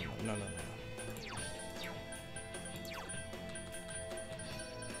 No.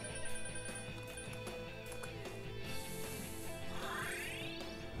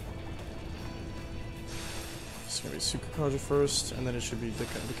 It's gonna be Sukukaja first, and then it should be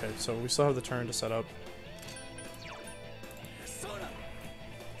Dika. Okay, so we still have the turn to set up. Persona.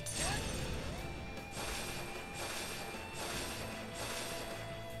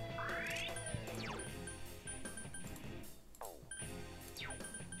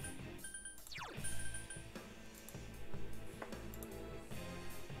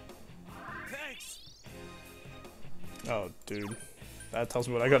 Thanks. Oh, dude. That tells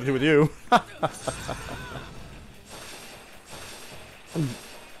me what I gotta do with you.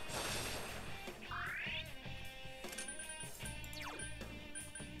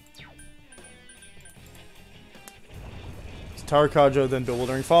 It's Tarakajo, then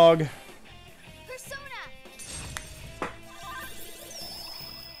Bewildering Fog. Persona.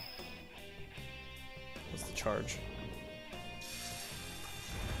 What's the charge?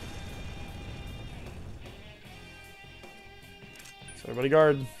 So everybody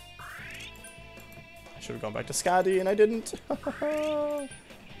guard. Should have gone back to Skadi and I didn't.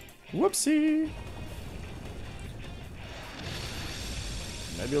 Whoopsie.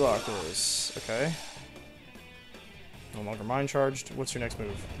 Nebuloculus. Okay. No longer mind charged. What's your next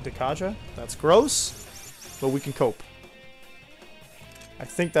move? Dekaja? That's gross, but we can cope. I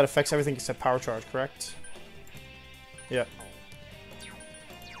think that affects everything except power charge, correct? Yeah.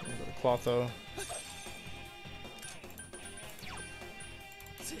 Go to Clotho.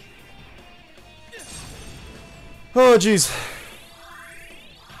 Oh, jeez.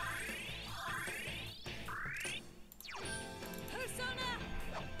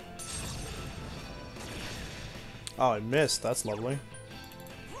 Oh, I missed. That's lovely.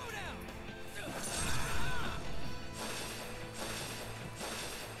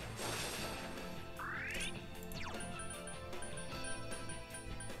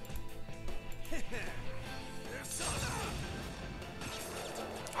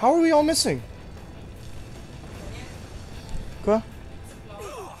 How are we all missing? Okay.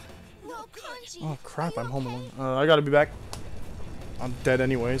 Oh crap, I'm home alone. I gotta be back. I'm dead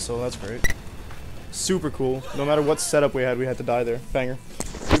anyway, so that's great. Super cool. No matter what setup we had to die there. Banger.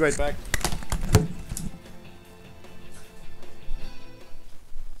 Be right back.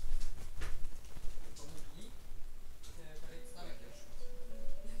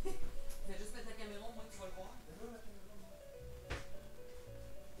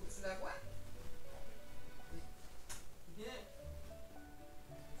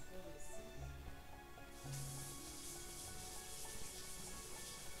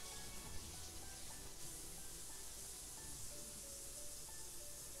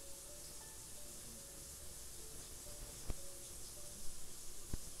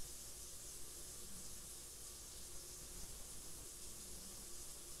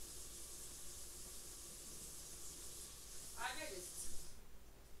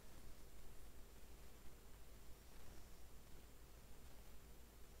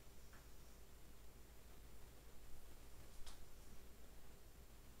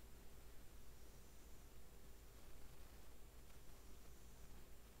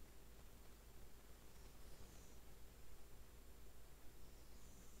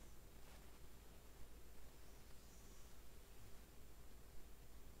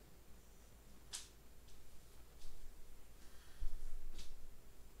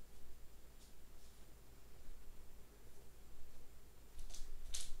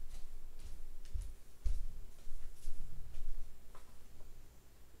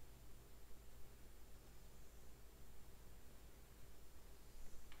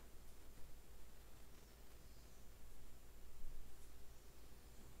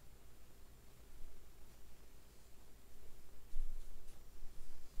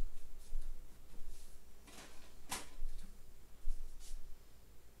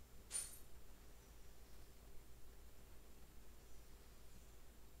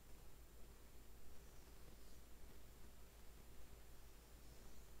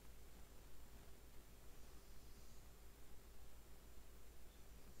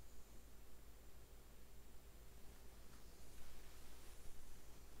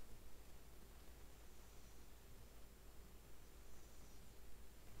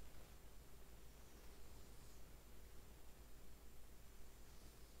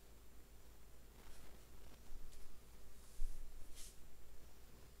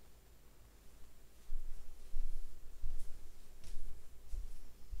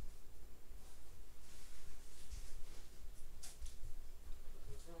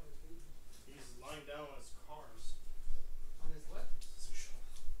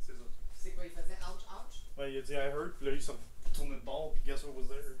 Il a dit I heard, puis là il s'est retourné de bord, puis guess what was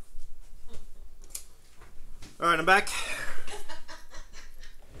there? Alright, I'm back.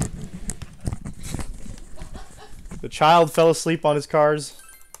 The child fell asleep on his cars.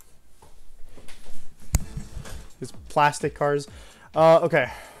 His plastic cars.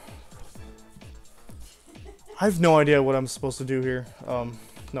 Okay. I have no idea what I'm supposed to do here. No,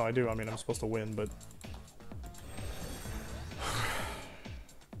 I do. I mean, I'm supposed to win, but...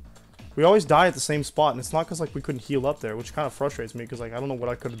 We always die at the same spot, and it's not because like we couldn't heal up there, which kind of frustrates me because like I don't know what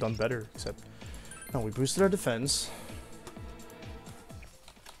I could have done better. Except, no, we boosted our defense.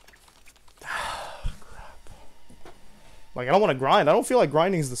 Crap. Like I don't want to grind. I don't feel like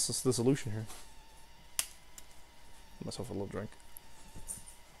grinding is the solution here. Give myself a little drink.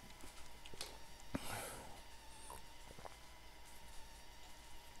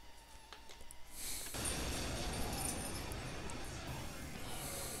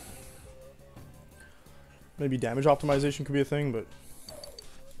 Maybe damage optimization could be a thing, but...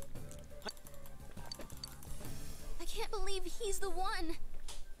 I can't believe he's the one.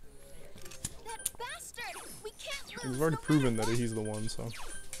 That bastard! We can't lose. We've already proven that he's the one, so...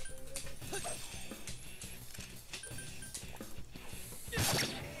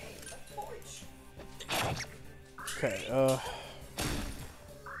 Okay,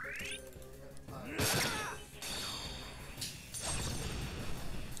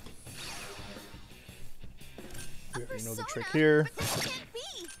 we already know the trick here. But this can't be.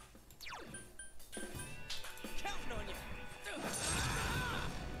 Counting on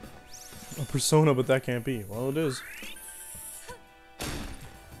you. A persona, but that can't be. Well, it is.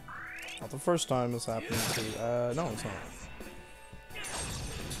 Not the first time this happened to. No, it's not.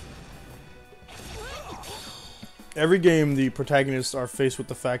 Every game, the protagonists are faced with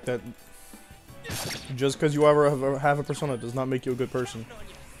the fact that just because you ever have a persona does not make you a good person.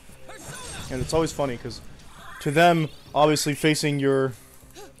 And it's always funny because to them, obviously, facing your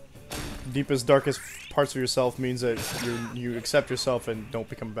deepest, darkest parts of yourself means that you accept yourself and don't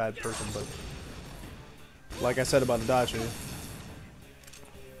become a bad person. But like I said about Adachi,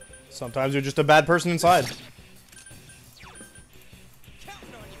 sometimes you're just a bad person inside.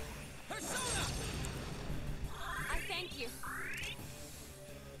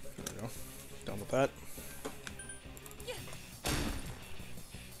 Done with that.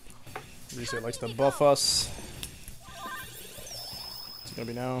 Reset likes to buff us. It's gonna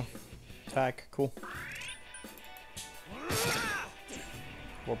be now. Attack, cool.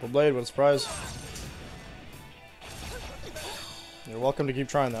 Warple Blade, what a surprise. You're welcome to keep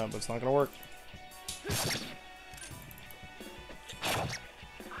trying that, but it's not gonna work.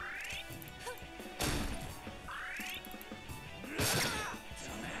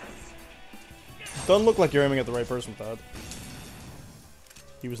 Doesn't look like you're aiming at the right person with that.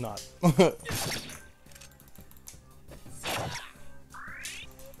 He was not.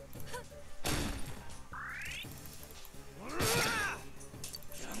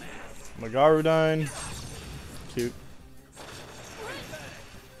 Magarudyne. Cute.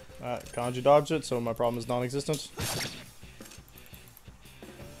 Alright, Kanji dodged it, so my problem is non-existent.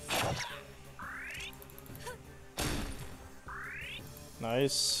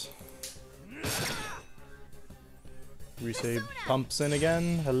 Nice. Resave pumps in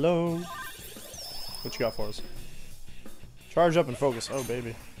again. Hello. What you got for us? Charge up and focus. Oh,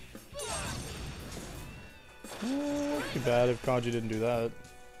 baby. Too bad if Kanji didn't do that.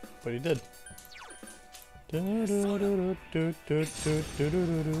 But he did. That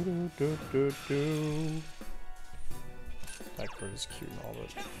bird is cute and all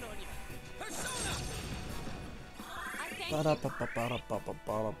that.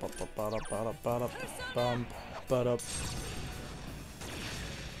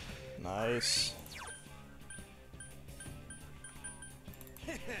 Nice.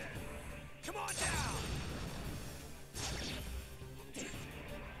 Come on down.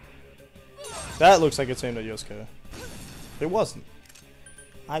 That looks like it's aimed at Yosuke. It wasn't.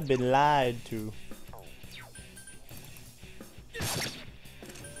 I've been lied to.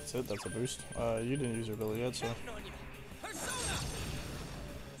 That's it, that's a boost. You didn't use your ability yet, so.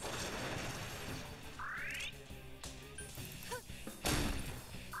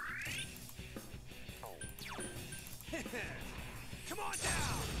 Come on down.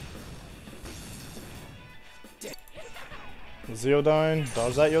 Zeodyne,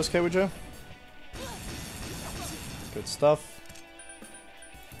 dodge that Yosuke, would you? Good stuff.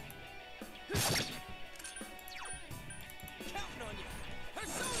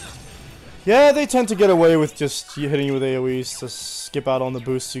 Yeah, they tend to get away with just hitting you with AoEs to skip out on the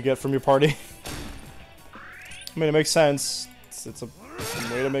boosts you get from your party. I mean, it makes sense. It's a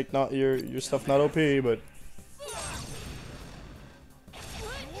way to make not your stuff not OP, but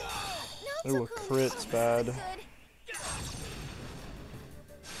ooh, a crit's bad.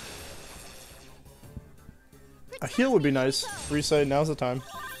 A heal would be nice. Reset, now's the time.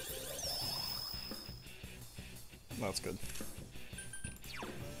 That's good.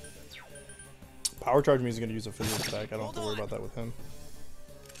 Power charge means he's gonna use a physical attack. I don't have to worry about that with him.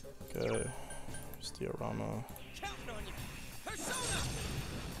 Okay. Just diorama. I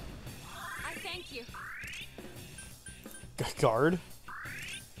thank you. Guard?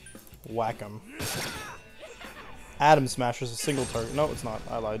 Whack him. Atom Smash is a single target. No, it's not.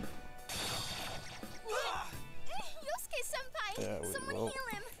 I lied. Yosuke-senpai! Yeah, Someone well, heal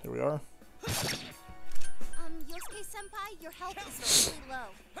him! here we are. Yosuke-senpai, your health is really low.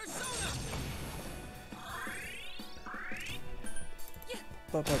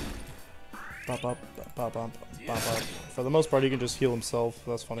 Bop, bop. Bop, bop, bop, bop, bop, bop. For the most part, he can just heal himself.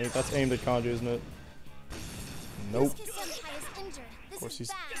 That's funny. That's aimed at Kanji, isn't it? Nope. Of course,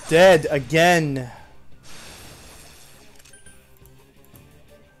 he's dead again.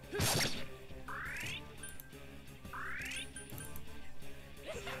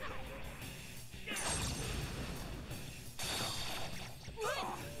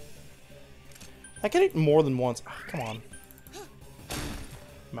 I can hit more than once. Ah, come on.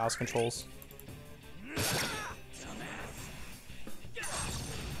 Mouse controls.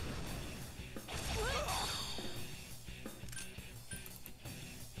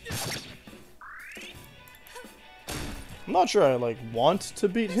 I'm not sure I like want to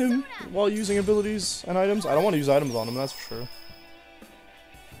beat him while using abilities and items. I don't want to use items on him, that's for sure.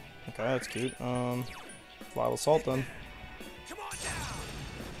 Okay, that's cute. Vile Assault then.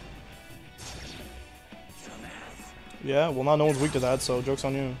 Yeah, well now no one's weak to that, so joke's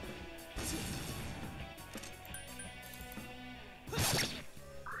on you.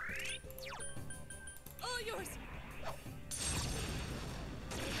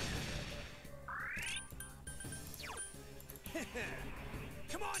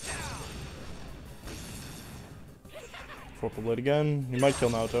 Vorpal Blade again. He might kill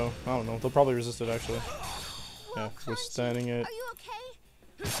Naoto. I don't know. They'll probably resist it actually. Yeah, withstanding it. Are you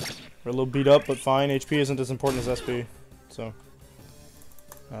okay? We're a little beat up, but fine. HP isn't as important as SP. So.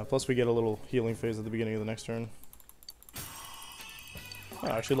 Plus we get a little healing phase at the beginning of the next turn. Oh,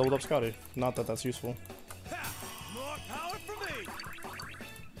 I actually leveled up Scotty. Not that that's useful. More power for me.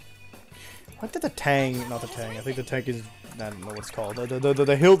 I think the Tang, not the Tang, I think the tank is, I don't know what it's called.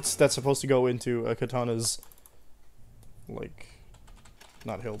 The hilt that's supposed to go into a katana's, like,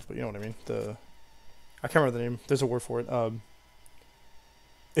 not hilt, but you know what I mean. I can't remember the name. There's a word for it.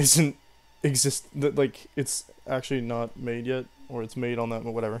 Like, it's actually not made yet, or it's made on that,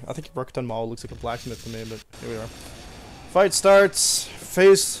 whatever. I think Rakuten Mao looks like a blacksmith to me, but here we are. Fight starts.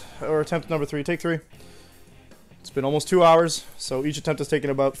 Phase, or attempt number 3. Take 3. It's been almost 2 hours, so each attempt has taken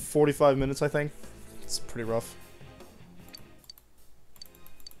about 45 minutes, I think. It's pretty rough.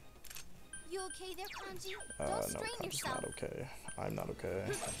 You okay there, Kanji? No, Don't strain Kanji's yourself. not okay. I'm not okay.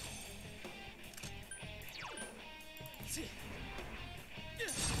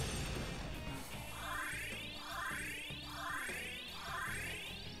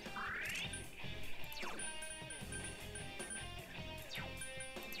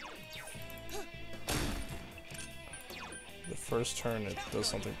 The first turn it does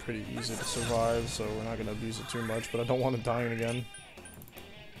something pretty easy to survive, so we're not going to abuse it too much, but I don't want it dying again.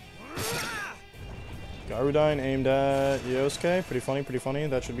 Garudine aimed at Yosuke. Pretty funny, pretty funny.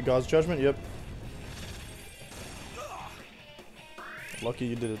 That should be God's judgment, yep. Lucky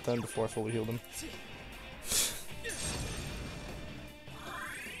you did it then before I fully healed him.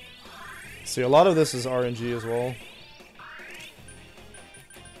 See, a lot of this is RNG as well.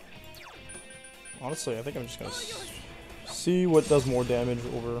 Honestly, I think I'm just gonna see what does more damage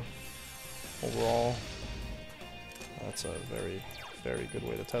overall. That's a very, very good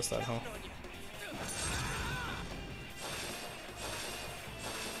way to test that, huh?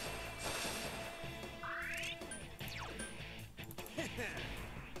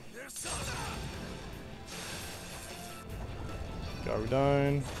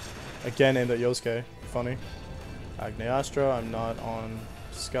 Garudine. Again aimed at Yosuke. Funny. Agneastra. I'm not on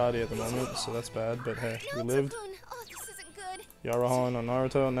Scotty at the moment, so that's bad, but hey, we lived. Oh, this isn't good. Yarahan on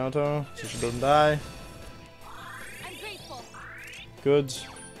Naoto. So she doesn't die. I'm grateful. Good.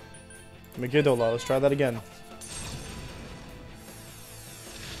 Megiddo, let's try that again.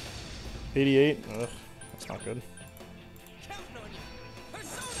 88. Ugh, that's not good.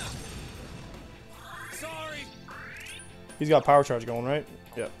 Sorry. He's got power charge going, right?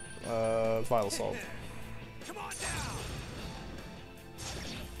 Yep. Vile Assault. Come on down.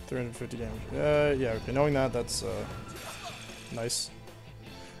 350 damage. Yeah, okay. Knowing that, that's nice.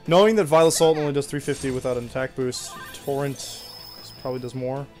 Knowing that Vile Assault only does 350 without an attack boost, Torrent probably does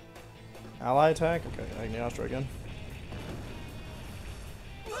more. Ally attack? Okay, Agneastra again.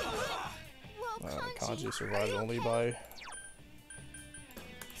 Kanji survived only by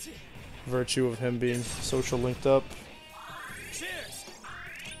virtue of him being social linked up. Cheers.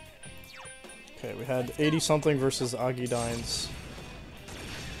 Okay, we had 80 something versus Agidine's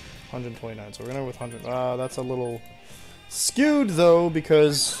 129, so we're gonna go with 100. That's a little skewed though,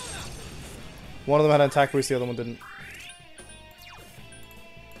 because one of them had an attack boost, the other one didn't.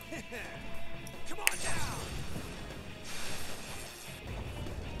 Come on down.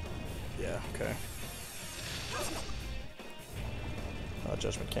 Yeah, okay.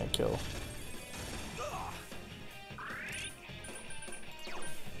 Judgment can't kill.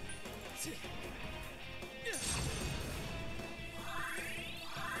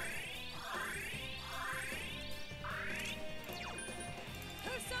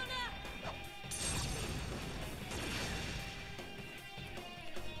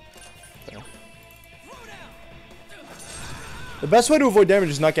 The best way to avoid damage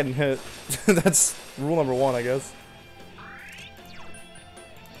is not getting hit. That's rule number 1, I guess.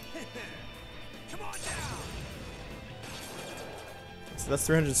 Come that's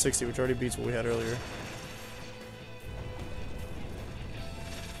 360, which already beats what we had earlier.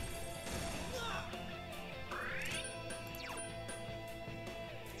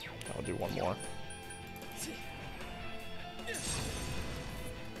 I'll do one more.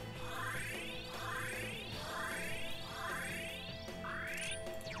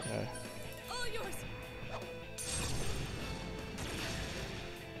 Okay. All yours.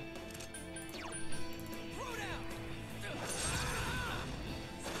 Throw down.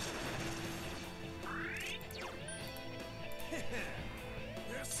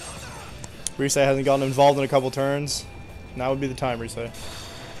 Rise hasn't gotten involved in a couple turns. Now would be the time, Rise.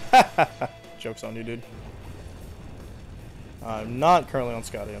 Joke's on you, dude. I'm not currently on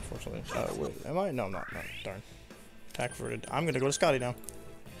Scotty, unfortunately. Wait, am I? No, I'm not. No, darn. Attack averted. I'm gonna go to Scotty now.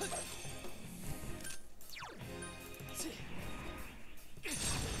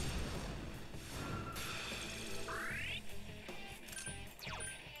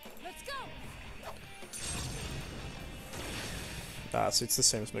 Let's go. Ah, see, it's the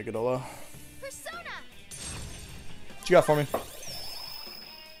same as Megadola. Persona! What you got for me?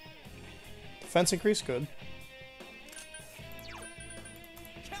 Defense increase? Good.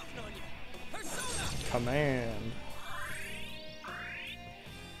 Counting on you. Persona. Command.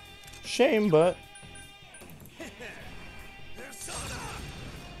 Shame, but... Persona.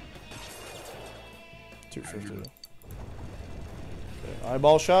 250. Okay,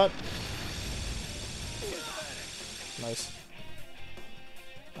 eyeball shot. Nice.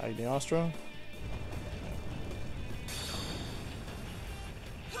 Agni Astra.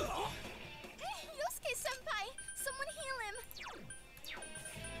 Hey, Yosuke-senpai! Someone heal him!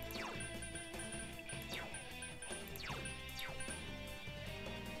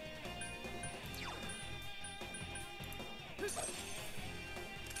 Let's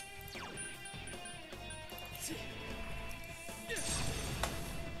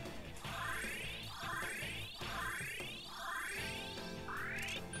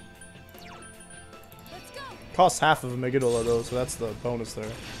go. Costs half of a Megadola though, so that's the bonus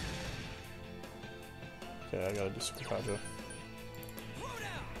there. Okay, I gotta do Super Kaja. Throw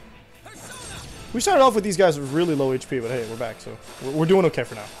down. Persona. We started off with these guys with really low HP, but hey, we're back, so we're doing okay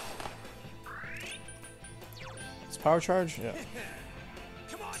for now. It's power charge? Yeah.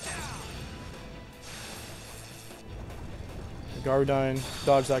 Come on down. Garudine,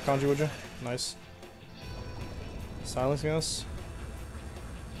 dodge that Kanji, would you? Nice. Silencing us.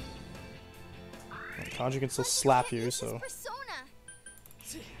 Well, Kanji can still slap you, so. Persona!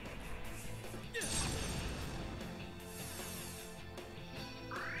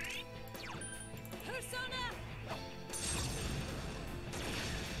 Persona.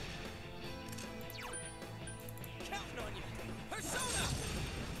 Counting on you. Persona.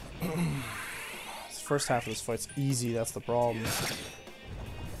 This first half of this fight's easy, that's the problem.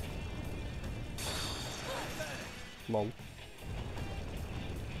 Lol.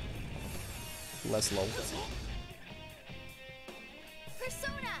 Less lol.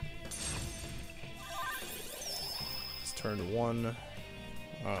 Persona! It's turn 1.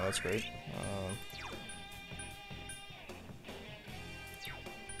 Oh, that's great.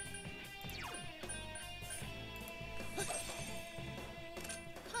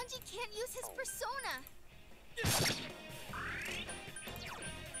 Kanji can't use his persona!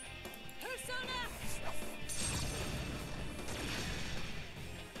 Persona.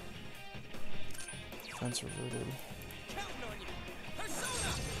 Defense reverted. Counting on you.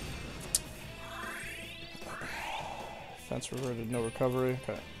 Persona. Defense reverted, no recovery.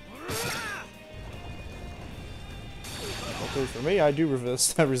 Okay. Luckily for me, I do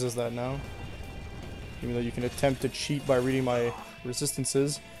resist. I resist that now. Even though you can attempt to cheat by reading my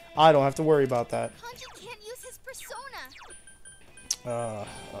resistances, I don't have to worry about that. Kanji can't use his persona!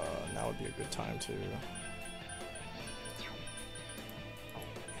 Now would be a good time to.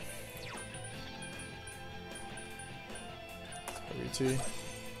 WT.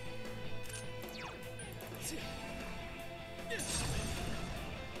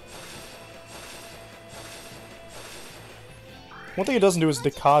 One thing it doesn't do is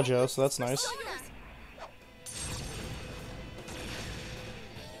Dekaja, so that's nice. Persona!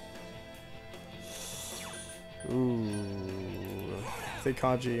 Ooh. I think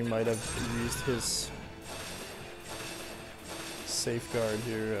Kanji might have used his safeguard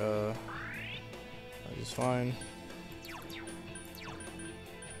here. That is fine.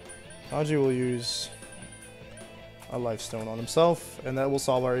 Kanji will use a life stone on himself, and that will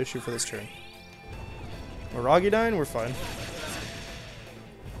solve our issue for this turn. Aragidine, we're fine.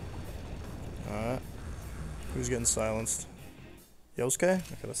 Alright. Who's getting silenced? Yosuke?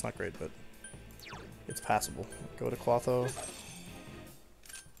 Okay, that's not great, but it's passable. Go to Clotho.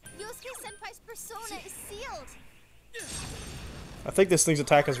 persona is sealed. I think this thing's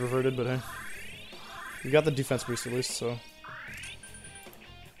attack is reverted, but hey. You got the defense boost at least, so...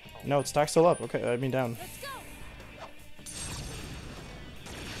 No, it's stack's still up. Okay, I mean down. Let's go.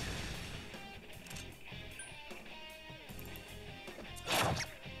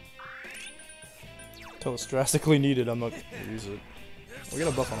 Until it's drastically needed, I'm not gonna use it. We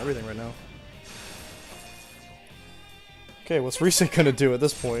got a buff on everything right now. Okay, what's Risa gonna do at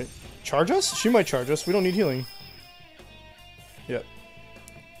this point? Charge us? She might charge us. We don't need healing. Yep.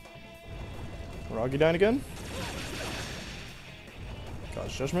 Roggy down again?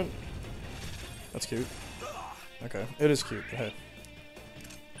 God's Judgment? That's cute. Okay, it is cute. Go ahead.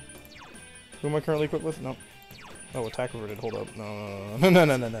 Who am I currently equipped with? Nope. Oh, attack reverted. Hold up. No.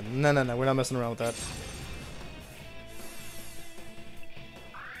 No. We're not messing around with that.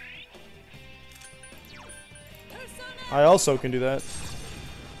 I also can do that.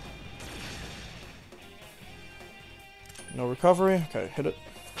 No recovery. Okay, hit it.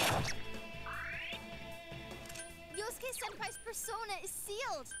 Yosuke Senpai's persona is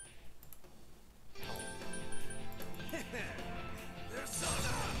sealed.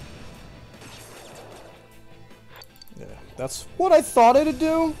 Yeah, that's what I thought it'd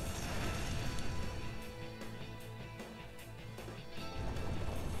do.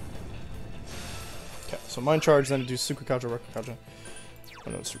 Okay, so mind charge, then to do Sukukaja, Rakukaja.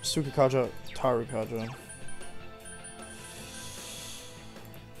 Oh no, it's Sukukaja, Tarukaja.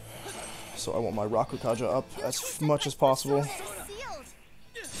 So I want my Rakukaja up as much as possible.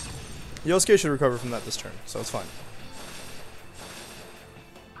 Yosuke should recover from that this turn, so it's fine.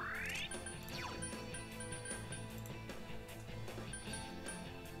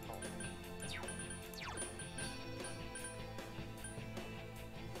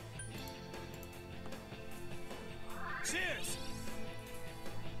 Cheers.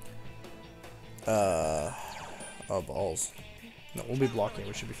 Oh, balls. No, we'll be blocking,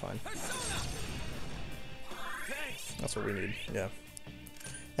 we should be fine. That's what we need, yeah.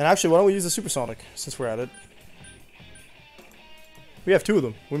 And actually, why don't we use the Supersonic, since we're at it? We have two of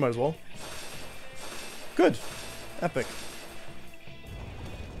them, we might as well. Good. Epic.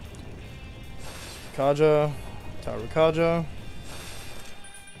 Kaja, Tarukaja.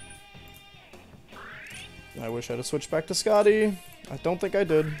 I wish I'd have switched back to Scotty. I don't think I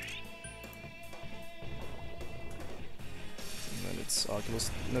did. And then it's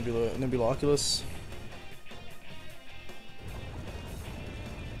Oculus, Nebula Oculus.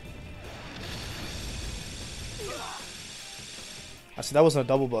 I see, that wasn't a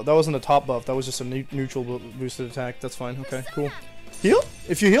double buff. That wasn't a top buff. That was just a neutral boosted attack. That's fine. Okay, cool. Heal?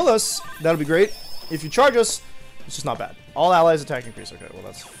 If you heal us, that'll be great. If you charge us, it's just not bad. All allies attack increase. Okay, well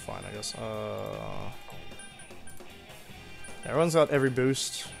that's fine, I guess. Everyone's got every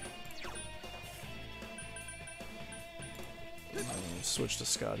boost. Switch to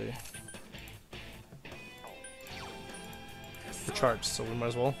Scotty. We're charged, so we might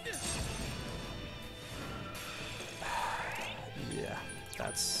as well. Yeah,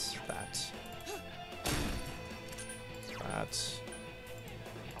 that's that. That.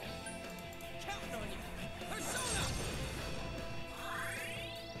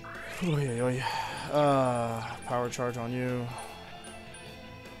 Oy. Power charge on you.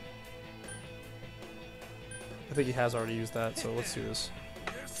 I think he has already used that, so let's do this.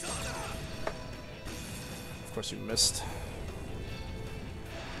 Of course you missed.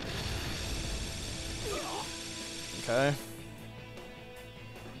 Okay.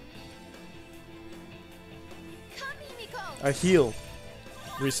 A heal.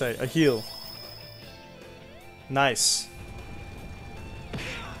 Reset. A heal. Nice.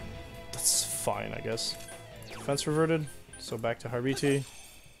 That's fine, I guess. Defense reverted. So back to Hariti.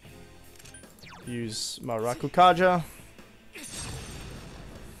 Use my Rakukaja.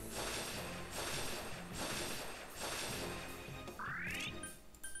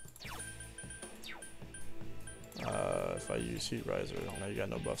 If I use Heat Riser, now you got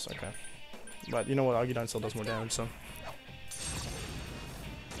no buffs, okay. But you know what, Agudine still does more damage, so.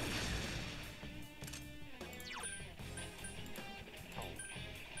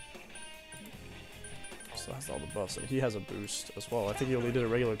 Still has all the buffs. He has a boost as well. I think he only did a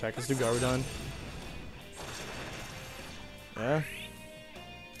regular attack. Let's do Garudine. Yeah.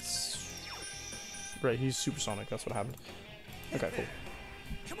 Right, he's supersonic. That's what happened. Okay, cool.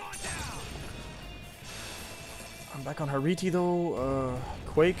 Come on now. I'm back on Hariti though.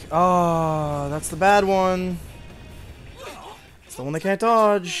 Quake. Ah, that's the bad one. It's the one they can't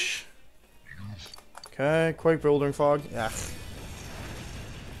dodge. Okay, Quake, Building Fog. Yeah.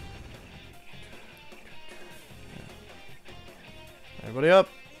 Everybody up.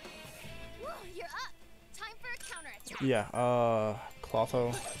 Yeah,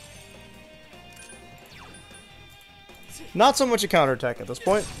 Clotho. Not so much a counterattack at this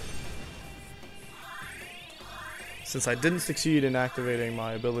point. Since I didn't succeed in activating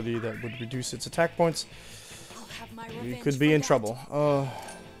my ability that would reduce its attack points, I'll have my we revenge could be for in that. trouble.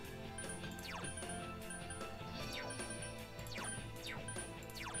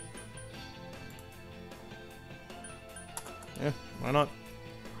 Yeah, why not?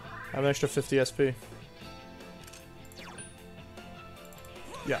 Have an extra 50 SP.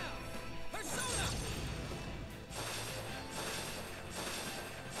 Yeah.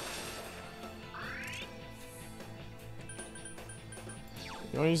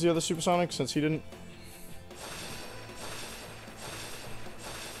 You want to use the other supersonic since he didn't?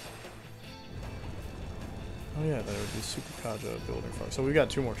 Oh yeah, then it would be Super Kaja building frog. So we got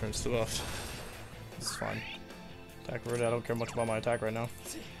 2 more turns still left. This is fine. Attack Verde, I don't care much about my attack right now.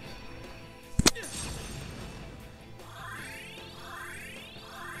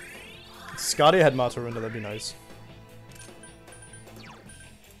 Scotty had Matarinda, that'd be nice.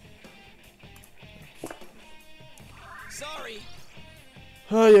 Sorry.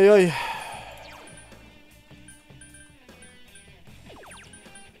 Ay, ay, ay.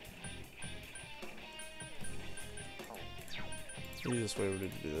 Easiest way would be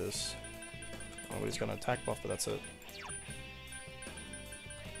to do this. Oh, he's got an attack buff, but that's it.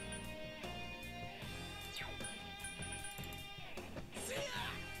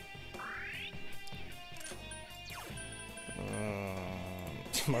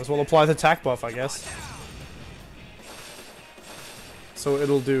 Might as well apply the attack buff, I guess. So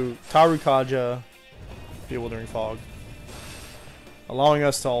it'll do Tarukaja, Bewildering Fog, allowing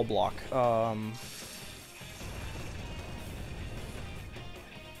us to all block. Fog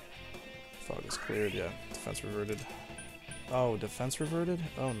is cleared, yeah. Defense reverted. Oh, defense reverted?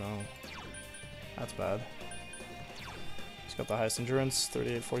 Oh no. That's bad. He's got the highest endurance,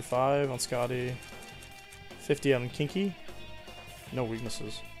 38-45 on Scotty, 50 on Kinky. No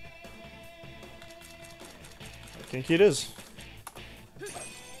weaknesses. Kinky it is.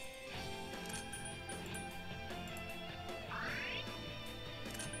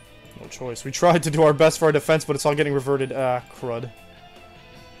 No choice. We tried to do our best for our defense, but it's all getting reverted. Ah, crud.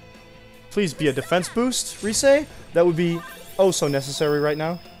 Please be a defense boost, Rise? That would be oh so necessary right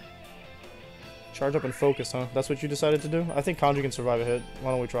now. Charge up and focus, huh? That's what you decided to do? I think Kanji can survive a hit.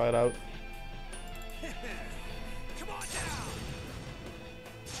 Why don't we try it out?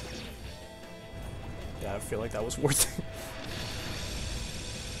 Yeah, I feel like that was worth it.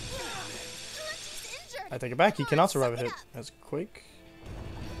 I take it back. He cannot survive a hit. That's Quake.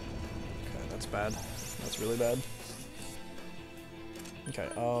 Okay, that's bad. That's really bad. Okay,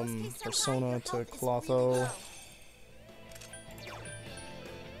 Persona to Clotho.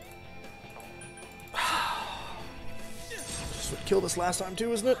 Just would kill this last time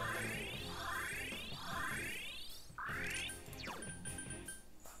too, isn't it?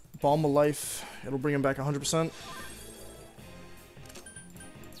 Balm of Life. It'll bring him back 100%.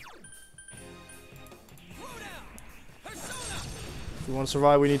 If we want to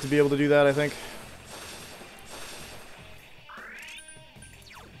survive, we need to be able to do that, I think.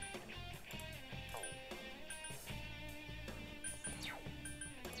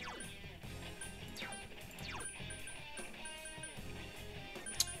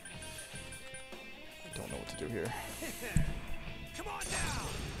 I don't know what to do here. Come on now.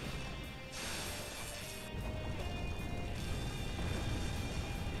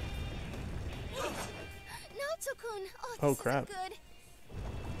 Naoto-kun! Oh, this crap. isn't good.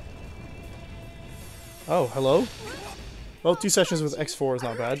 Oh, hello? Well, 2 sessions with X4 is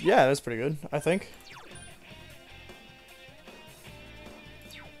not bad. Yeah, that's pretty good, I think.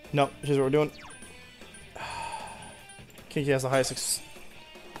 No, here's what we're doing. Kinky has the highest Senpai,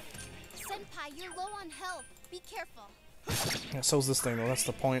 you're low on health. Be careful. Yeah, so's this thing though, that's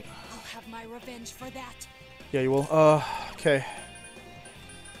the point. I'll have my revenge for that. Yeah, you will. Okay.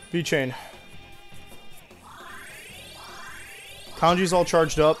 V-Chain. Kanji's all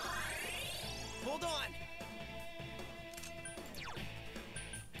charged up. Hold on.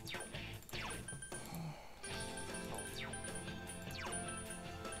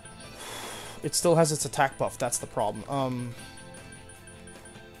 It still has its attack buff, that's the problem. I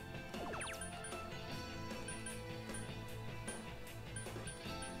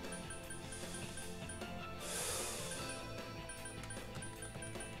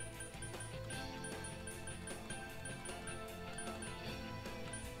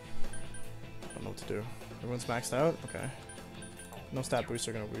don't know what to do. Everyone's maxed out? Okay. No stat boosts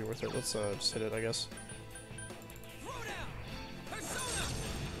are gonna be worth it. Let's just hit it, I guess.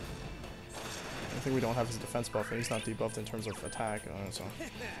 think we don't have his defense buff, and he's not debuffed in terms of attack, so.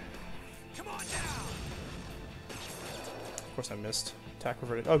 Come on now. Of course I missed. Attack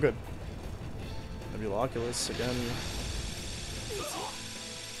reverted. Oh, good. Nebuloculus again.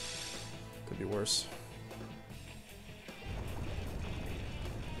 Could be worse.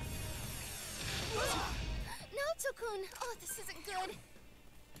 Naoto-kun! Oh, this isn't good.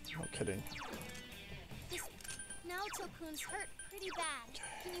 No kidding. This Naoto-kun's hurt pretty bad.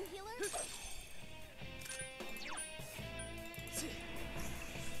 Can you heal her?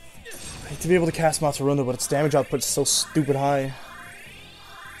 I hate to be able to cast Matsurundo, but its damage output's so stupid high.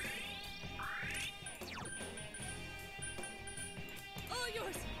 All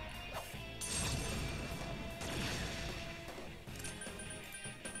yours.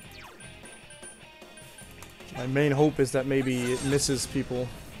 My main hope is that maybe it misses people.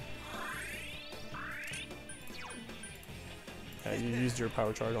 Yeah, you used your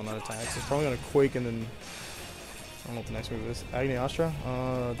power charge on that attack, so it's probably gonna Quake and then... I don't know what the next move is. Agni Astra?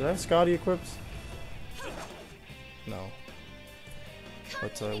 Did I have Scotty equipped? No.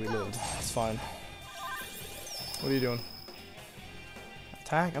 But we lived. It's fine. What are you doing?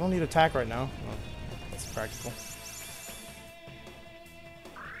 Attack? I don't need attack right now. Oh, that's practical.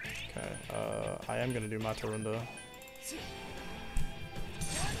 Okay, I am gonna do Matarunda.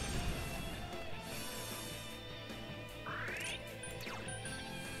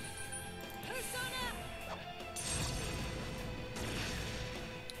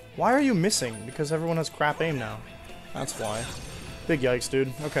 Why are you missing? Because everyone has crap aim now. That's why. Big yikes,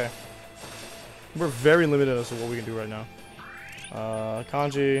 dude. Okay. We're very limited as to what we can do right now.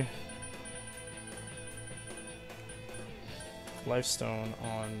 Kanji. Lifestone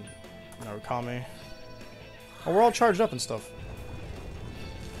on Narukami. Oh, we're all charged up and stuff.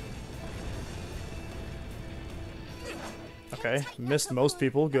 Okay, missed most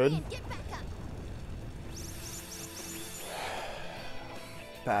people. Good.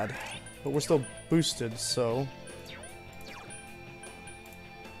 Bad. But we're still boosted, so...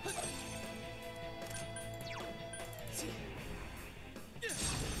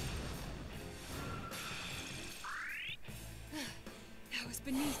 That was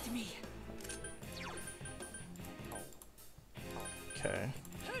beneath me. Okay.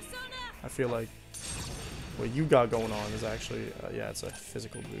 I feel like what you got going on is actually, yeah, it's a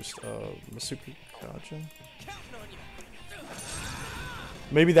physical boost. Masuki Kaja?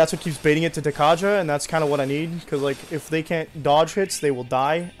 Maybe that's what keeps baiting it to Dekaja, and that's kind of what I need, because, like, if they can't dodge hits, they will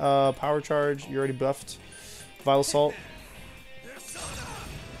die. Power Charge, you already buffed. Vile Assault.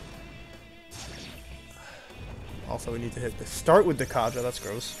 Also, we need to hit the start with Dekaja, that's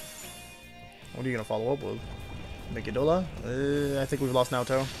gross. What are you going to follow up with? Mikidola? I think we've lost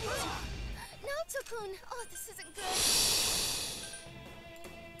Naoto. Naoto-kun! Oh, this isn't good.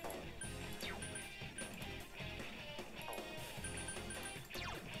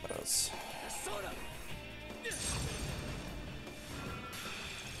 What else?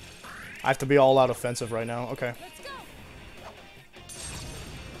 I have to be all out offensive right now. Okay. Let's go.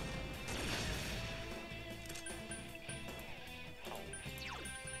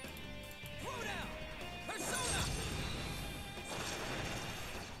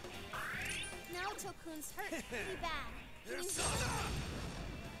 Naoto-kun's hurt pretty bad. Can you heal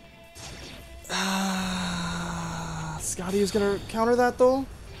her? Scotty is gonna counter that though.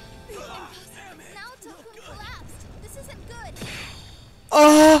 Naoto-kun collapsed. This isn't good.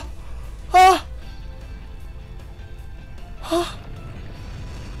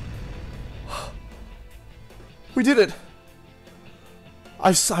 We did it. I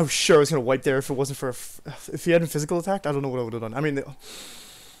was sure I was gonna wipe there if it wasn't for if he hadn't physical attacked. I don't know what I would have done. I mean,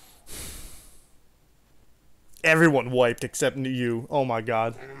 everyone wiped except you. Oh my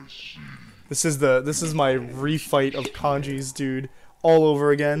god. This is my refight of kanjis, dude, all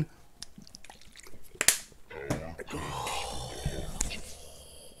over again.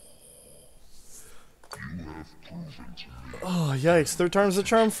 Oh yikes! Third time's the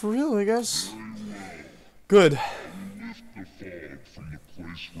charm for real, I guess. Good. Lift the fog from the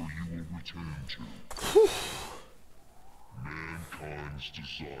place where you will return to. Mankind's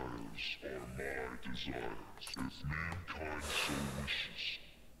desires are my desires. If mankind so wishes,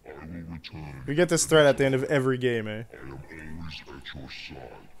 I will return. We get this threat at the end of every game, eh? I am always at your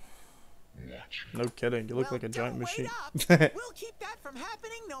side. Watching. No kidding. You look like a giant machine. We'll keep that from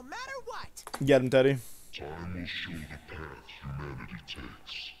happening no matter what. Get him, Teddy. Time will show the path humanity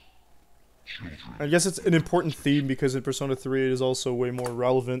takes. Children. I guess it's an important theme because in Persona 3 it is also way more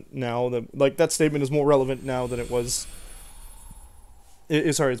relevant now. Like, that statement is more relevant now than it was...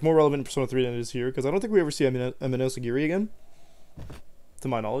 Sorry, it's more relevant in Persona 3 than it is here, because I don't think we ever see Amino Sagiri again. To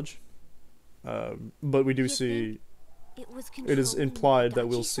my knowledge. But we do You see It was it is controlling implied that Itachi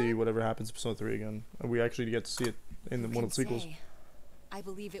we'll see son? whatever happens in Persona 3 again. And we actually get to see it in one of the sequels. Say, I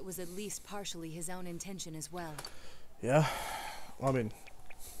believe it was at least partially his own intention as well. Yeah. Well, I mean,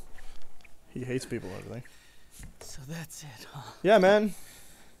 he hates people and everything. So that's it, huh? Yeah, man.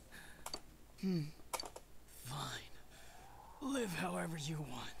 Fine. Live however you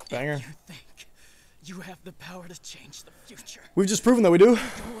want. Banger. If you think you have the power to change the future, We've just proven that we do. go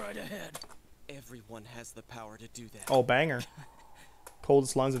right ahead. Everyone has the power to do that. Oh, banger.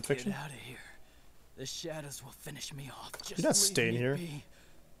 Coldest lines in fiction. Get out of here. The shadows will finish me off. Just You're not leave staying me here. be.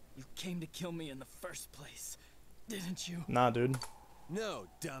 You came to kill me in the first place, didn't you? Nah, dude. No,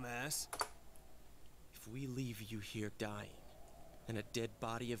 dumbass. If we leave you here dying, and a dead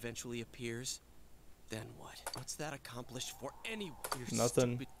body eventually appears, then what? What's that accomplish for anyone? Your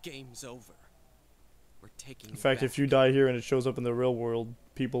Nothing. stupid game's over. We're taking In fact, if you die here and it shows up in the real world,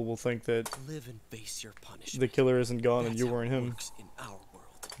 people will think that live and face your punishment. the killer isn't gone and That's you how weren't it him. works in our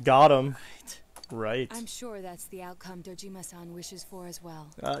world. Got him. Right. Right. I'm sure that's the outcome Dojima-san wishes for as well.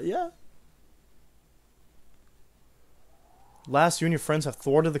 Yeah. Last, you and your friends have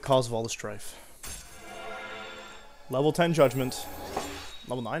thwarted the cause of all the strife. Level 10 judgment.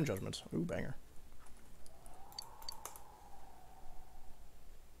 Level 9 judgment. Ooh, banger.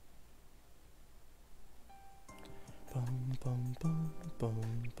 Bum, bum, bum, bum,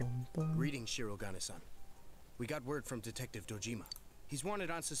 bum, bum. Greetings, Shirogane-san. We got word from Detective Dojima. He's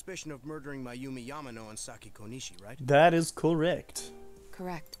wanted on suspicion of murdering Mayumi Yamano and Saki Konishi, right? That is correct.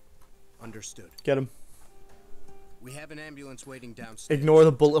 Correct. Understood. Get him. We have an ambulance waiting downstairs. Ignore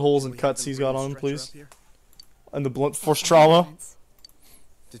the bullet holes and We have cuts them he's bring got the on him, stretcher please. up here. And the blunt force trauma.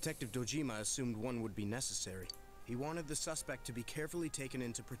 Detective Dojima assumed one would be necessary. He wanted the suspect to be carefully taken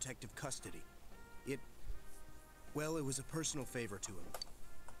into protective custody. Well, it was a personal favor to him.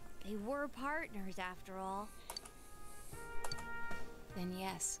 They were partners after all. Then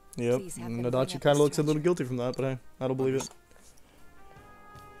yes. Yep. Please have them bring Nadachi up kind of the looks a little stretcher. guilty from that, but hey, I don't believe it.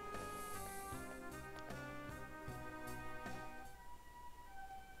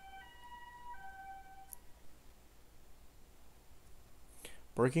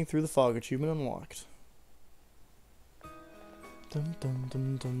 Breaking through the fog, achievement unlocked. Dun dun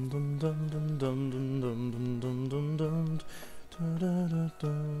dun dun dun dun dun dun dun dun dun dun dun dun da da da.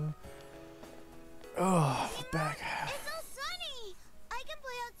 Oh, we're back. It's so sunny! I can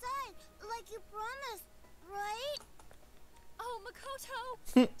play outside, like you promised, right? Oh, Makoto!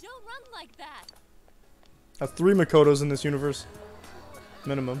 Don't run like that! Have 3 Makotos in this universe.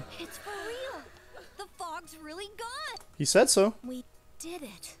 Minimum. It's for real. The fog's really gone. He said so. We did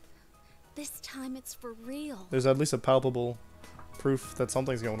it. This time it's for real. There's at least a palpable proof that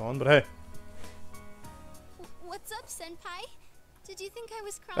something's going on, but hey. What's up, Senpai? Did you think I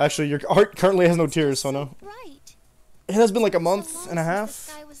was crying? Actually, your art currently has no tears, so no. Right. It has been like a So month long and a since half. The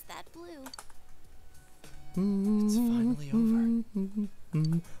sky was that blue. It's finally over.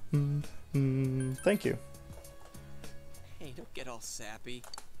 Thank you. Hey, don't get all sappy.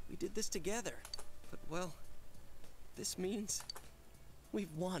 We did this together. But, well, this means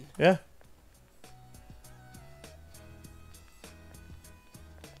we've won. Yeah.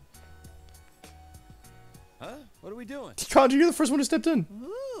 Huh? What are we doing? Conjure, you're the first one who stepped in.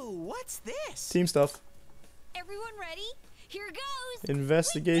 Ooh, what's this? Team stuff. Everyone ready? Here goes.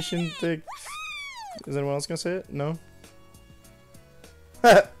 Investigation thick. Is anyone else gonna say it? No?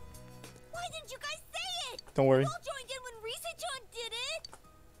 Why didn't you guys say it? Don't worry. You all joined in when Risa-chan did it.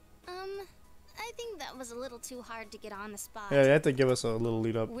 I think that was a little too hard to get on the spot. Yeah, you have to give us a little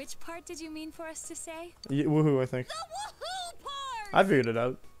lead up. Which part did you mean for us to say? Woohoo, I think. The woohoo part! I figured it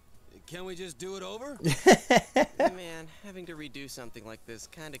out. Can we just do it over? Man, having to redo something like this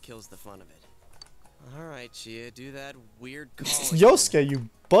kind of kills the fun of it. Alright, Chia, do that weird call. Yosuke, you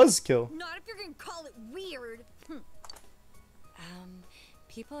buzzkill. Not if you're gonna call it weird.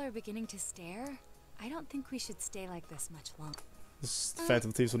 People are beginning to stare. I don't think we should stay like this much longer. This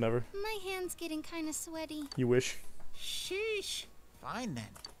Phantom Thieves will never. My hand's getting kind of sweaty. You wish. Sheesh. Fine then.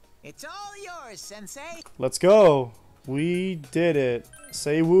 It's all yours, Sensei. Let's go. We did it.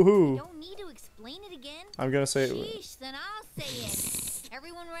 Say woohoo. Don't need to explain it again. I'm gonna say it. Sheesh, then I'll say it.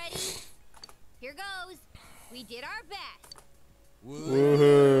 Everyone ready? Here goes. We did our best.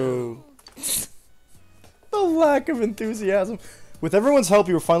 Woohoo. The lack of enthusiasm. With everyone's help,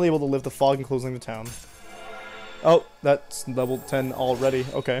 you were finally able to lift the fog enclosing the town. Oh, that's level 10 already.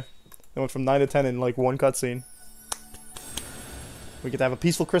 Okay. It went from 9 to 10 in like one cutscene. We get to have a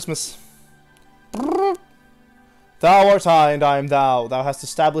peaceful Christmas. Thou art I, and I am thou. Thou hast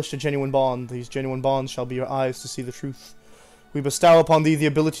established a genuine bond. These genuine bonds shall be your eyes to see the truth. We bestow upon thee the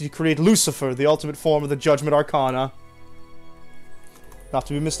ability to create Lucifer, the ultimate form of the Judgment Arcana. Not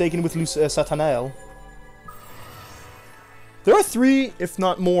to be mistaken with Satanael. There are 3, if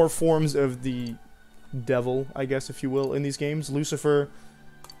not more, forms of the devil, I guess, if you will, in these games. Lucifer,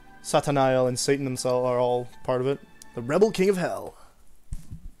 Satanael, and Satan himself are all part of it. The Rebel King of Hell.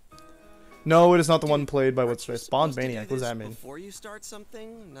 No, it is not the one played by what's face. Bond Maniac. What does that mean? Before you start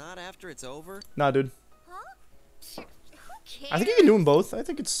something, not after it's over. Nah, dude. Huh? Who cares? I think you can do them both. I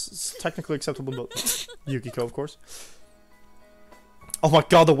think it's technically acceptable in both. Yukiko, of course. Oh my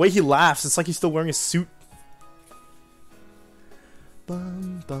god, the way he laughs, it's like he's still wearing a suit.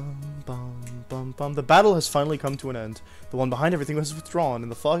 Bum, bum, bum, bum, bum. The battle has finally come to an end. The one behind everything has withdrawn,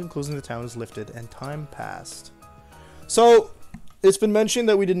 and the fog enclosing the town is lifted, and time passed. So, it's been mentioned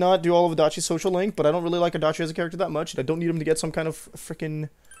that we did not do all of Adachi's social link, but I don't really like Adachi as a character that much. I don't need him to get some kind of freaking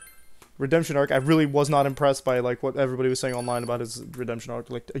redemption arc. I really was not impressed by like what everybody was saying online about his redemption arc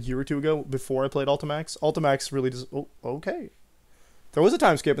like a year or two ago before I played Ultimax. Ultimax really just... Oh, okay. There was a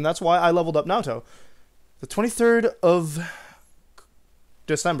time skip, and that's why I leveled up Naoto. The 23rd of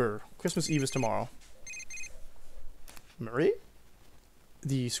December. Christmas Eve is tomorrow. Marie?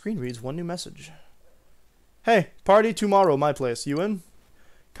 The screen reads one new message. Hey, party tomorrow, my place. You in?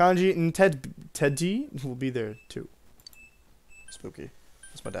 Kanji and Teddy will be there, too. Spooky.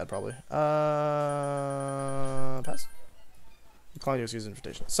 That's my dad, probably. Pass? Decline Yoshi's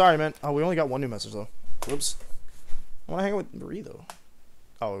invitation. Sorry, man. Oh, we only got one new message, though. Whoops. I want to hang out with Marie, though.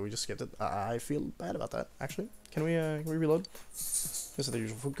 Oh, we just skipped it. I feel bad about that, actually. Can we reload? This is the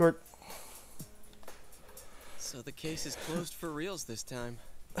usual food court. So the case is closed for reals this time.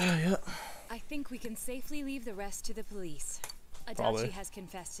 Yeah. I think we can safely leave the rest to the police. Probably. Adachi has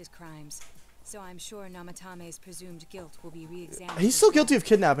confessed his crimes, so I'm sure Namatame's presumed guilt will be re-examined. He's still guilty of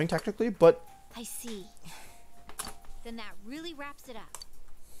kidnapping, technically, but... I see. Then that really wraps it up.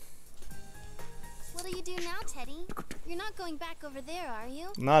 What'll you do now, Teddy? You're not going back over there, are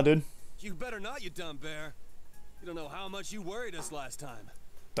you? Nah, dude. You better not, you dumb bear. You don't know how much you worried us last time.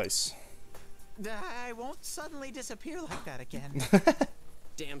 Dice. I won't suddenly disappear like that again.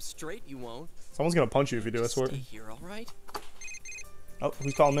 Damn straight you won't. Someone's gonna punch you if you do, I swear. Stay here, all right? Oh,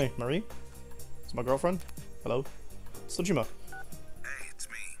 who's calling me? Marie? It's my girlfriend? Hello? It's Dojima. Hey, it's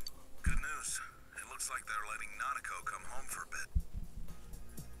me. Good news. It looks like they're letting Nanako come home for a bit.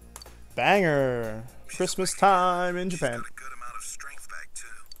 Banger! Christmas time in Japan. She's got a good amount of strength back, too.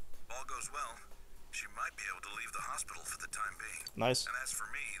 All goes well, she might be able to leave the hospital for the time being. Nice. And as for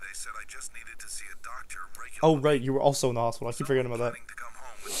me, they said I just needed to see a doctor regularly. Oh, right, you were also in the hospital. I keep forgetting about that. To come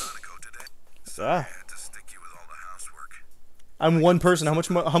home with Nanako today. So Yeah. I had to stick you with all the housework. I'm one person. How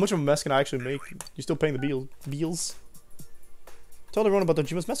much of a mess can I actually make? You still paying the bills? Tell everyone about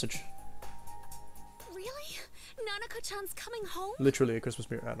Dojima's message. Really? Nanako-chan's coming home? Literally a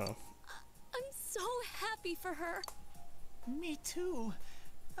Christmas mirror. I don't know. I'm so happy for her. Me too.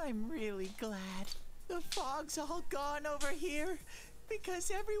 I'm really glad. The fog's all gone over here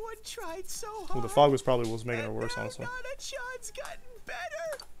because everyone tried so hard. Well, the fog was probably what was making it worse, honestly. Nana-chan's gotten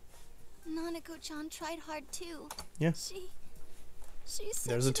better. Nanako-chan tried hard too. Yeah. She's such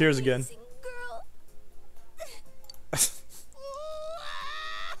There's the an tears again. amazing girl.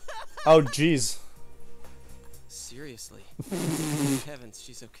 Oh, jeez. Seriously. Heavens,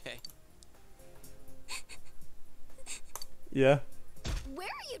 she's okay. Yeah. Where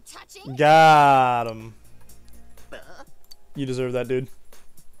are you touching? Got him. You deserve that, dude.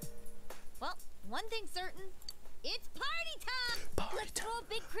 Well, one thing's certain. It's party time! Let's throw a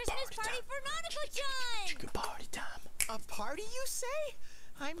big Christmas party for Nanako-chan! Party time. A party, you say?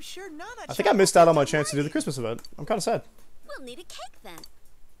 I'm sure Nana. I think I missed out on my chance to do the Christmas event. I'm kind of sad. We'll need a cake then.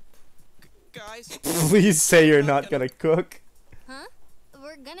 Guys. Please say you're not gonna cook. Huh?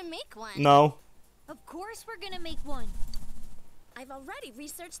 We're gonna make one. No. Of course we're gonna make one. I've already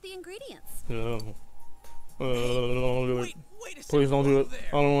researched the ingredients. No. Don't do it. Wait a second. Please don't do it. There.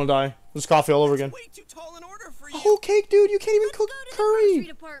 I don't want to die. There's coffee all over again. Way too tall an order for A you. whole cake, dude. You can't even Let's cook go to the curry. grocery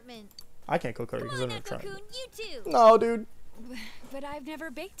department. I can't cook curry Come because on, I've never tried. Neko-kun, you too. No, dude. But I've never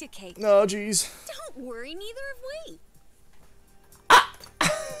baked a cake. No, jeez. Don't worry, neither have we.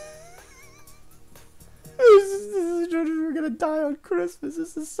 We're gonna die on Christmas.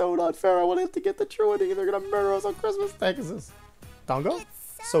 This is so not fair. I want him to get the true ending, and they're gonna murder us on Christmas. Thank you, sis. Dango?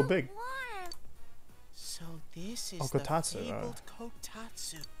 It's So big. warm. So this is Kotatsu, the fabled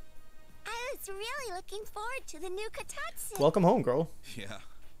Kotatsu. I was really looking forward to the new Kotatsu. Welcome home, girl. Yeah.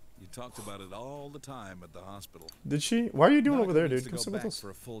 You talked about it all the time at the hospital. Did she? Why are you doing over there, needs dude? to Come go sit with back us. for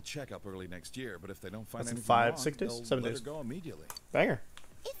a full checkup early next year, but if they don't find That's in anything 5, wrong, 6 days? they'll 7 let days. her go immediately. Banger.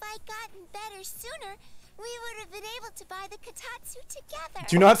 If I'd gotten better sooner, we would have been able to buy the Kotatsu together.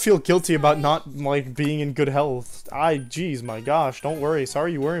 Do not feel guilty about not, like, being in good health. Jeez, my gosh, don't worry.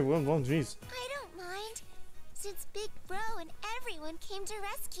 Sorry you worry. Well, jeez. I don't mind, since Big Bro and everyone came to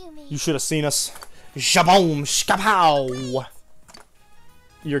rescue me. You should have seen us. Shaboom, shkapow.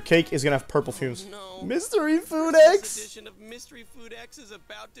 Your cake is gonna have purple fumes. No. Mystery Food This X. edition of Mystery Food X is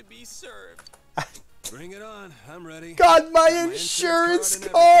about to be served. Bring it on. I'm ready. Got my insurance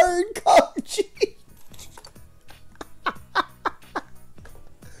card. Koji.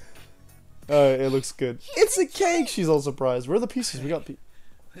 It looks good. It's a cake. She's all surprised. Where are the pieces? We got.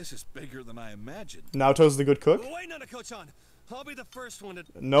 This is bigger than I imagined. Naoto's the good cook. Wait, Nanako-chan. I'll be the first one to.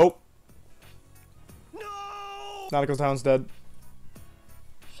 Nope. No. Nanako-town's dead.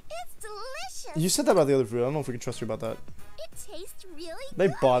 It's delicious. You said that about the other food. I don't know if we can trust you about that. It tastes really They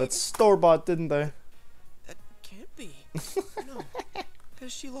good. bought it store-bought, didn't they? That can't be. No.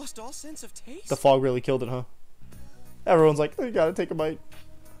 Has she lost all sense of taste? The fog really killed it, huh? Everyone's like, oh, you gotta take a bite.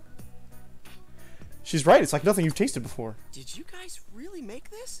 She's right. It's like nothing you've tasted before. Did you guys really make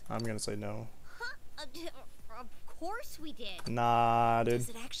this? I'm gonna say no. Huh? Of course we did. Nah, dude. Does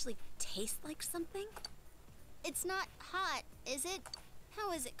it actually taste like something? It's not hot, is it?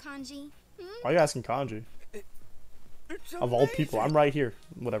 How is it, Kanji? Why are you asking Kanji? Of all people, I'm right here.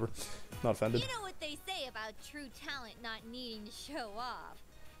 Whatever. Not offended. You know what they say about true talent not needing to show off.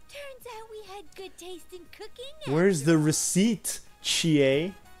 Turns out we had good taste in cooking. Where's the receipt,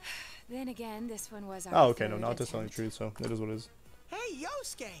 Chie? Then again, this one was our Oh, okay, no, third not just telling attempt. the truth, so it is what it is. Hey,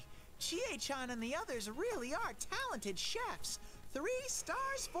 Yosuke! Chie-chan and the others really are talented chefs. 3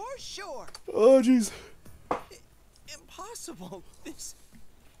 stars for sure. Oh, jeez. Impossible. This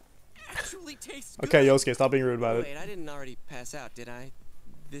actually tastes Okay, good. Yosuke, stop being rude about it. Wait, I didn't already pass out, did I?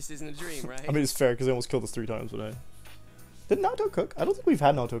 This isn't a dream, right? I mean, it's fair, because they almost killed us 3 times today. Did Naoto cook? I don't think we've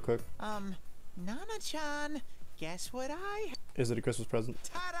had Naoto cook. Nana-chan, guess what I... Is it a Christmas present?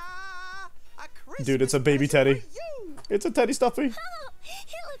 Ta-da! A Christmas Dude, it's a baby present teddy. for you. It's a teddy stuffy. It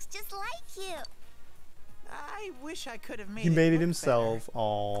looks just like you. I wish I could have made He it made it look himself. better,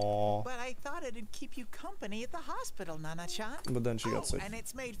 Aww. but I thought it'd keep you company at the hospital, Nana-chan. But then she got sick. And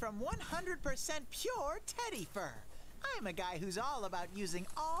it's made from 100% pure teddy fur. I'm a guy who's all about using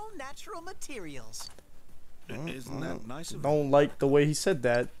all natural materials. Isn't that nice of him? Don't like the way he said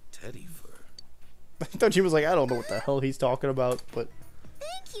that. Teddy fur. Dojima was like, I don't know what the hell he's talking about, but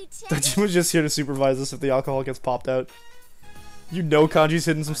Thank you, Teddy. Dojima's just here to supervise us if the alcohol gets popped out. You know Kanji's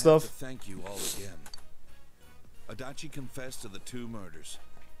hidden some I have stuff. to thank you all again. Adachi confessed to the 2 murders.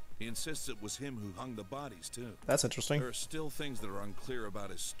 He insists it was him who hung the bodies, too. That's interesting. There are still things that are unclear about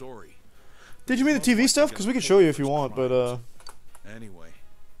his story. Did you mean the TV stuff? Because we could show you if you want, but Anyway,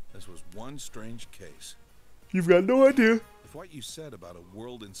 this was one strange case. you've got no idea. If what you said about a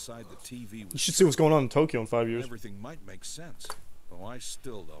world inside the TV was You should see what's going on in Tokyo in 5 years. everything might make sense. Though I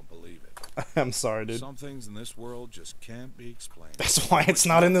still don't believe it. I'm sorry, dude. Some things in this world just can't be explained. That's why it's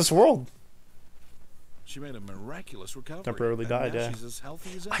not in this world. She made a miraculous recovery. Temporarily and died, now yeah. She's as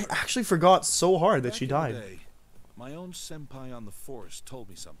healthy as I ever. actually forgot so hard that Back she in the died. day, my own senpai on the force told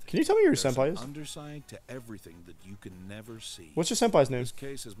me something. Can you tell me who your There's senpai an is? underside to everything that you can never see. What's your senpai's name? This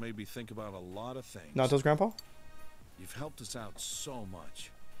case has made me think about a lot of things. Naoto's grandpa? You've helped us out so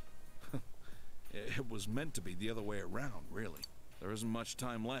much. It was meant to be the other way around, really. There isn't much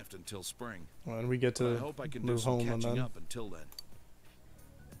time left until spring. Well, and we get But I to hope I can do move some home and catching then. up until then.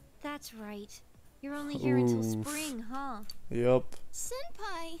 That's right. You're only here until Oof. spring, huh? Yep.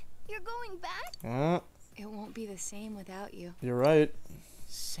 Senpai, you're going back? It won't be the same without you. You're right.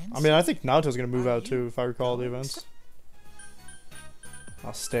 I mean, I think Naoto's gonna move out too, if I recall the events.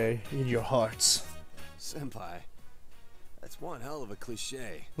 I'll stay in your hearts. Senpai, that's one hell of a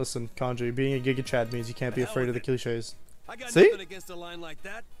cliche. Listen, Kanji, being a Giga Chad means you can't be The hell afraid of with the cliches. I got See? nothing against a line like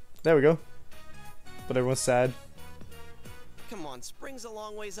that. There we go. But everyone's sad. Come on, spring's a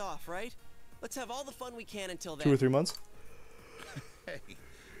long ways off, right? Let's have all the fun we can until then. 2 or 3 months. Hey,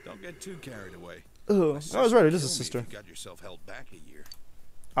 don't get too carried away. Oh, My I was right. It kill is a me if sister. You got yourself held back a year.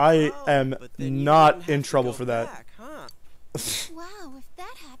 I Oh, am but then you not wouldn't have in to trouble go for that. back, huh? Wow, if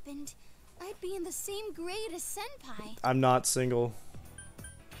that happened, I'd be in the same grade as Senpai. I'm not single.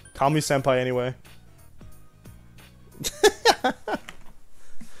 Call me senpai anyway. You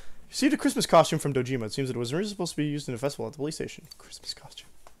received a Christmas costume from Dojima. It seems that it was originally supposed to be used in a festival at the police station. Christmas costume.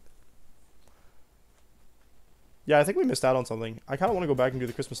 Yeah, I think we missed out on something. I kind of want to go back and do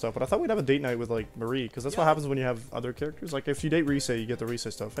the Christmas stuff, but I thought we'd have a date night with, like, Marie, because that's what happens when you have other characters. Like, if you date Rise, you get the Rise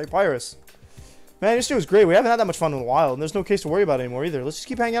stuff. Hey, Pyrus. Man, this year was great. We haven't had that much fun in a while, and there's no case to worry about anymore either. Let's just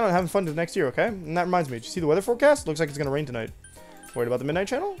keep hanging out and having fun to the next year, okay? And that reminds me, did you see the weather forecast? Looks like it's going to rain tonight. Worried about the Midnight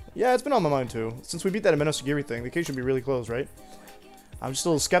Channel? Yeah, it's been on my mind too. Since we beat that Ameno Sagiri thing, the case should be really close, right? I'm just a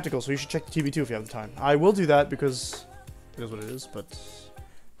little skeptical, so you should check the TV too if you have the time. I will do that because it is what it is, but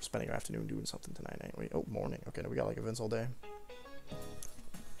we're spending our afternoon doing something tonight, ain't we? Oh, morning. Okay, no, we got like events all day.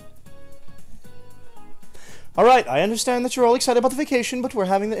 Alright, I understand that you're all excited about the vacation, but we're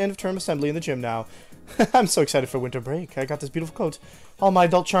having the end of term assembly in the gym now. I'm so excited for winter break. I got this beautiful coat. All my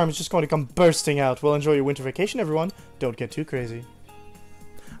adult charm is just going to come bursting out. Well, enjoy your winter vacation, everyone. Don't get too crazy.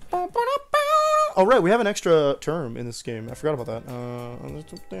 Oh, right, we have an extra term in this game. I forgot about that.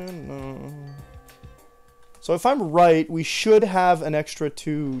 So if I'm right, we should have an extra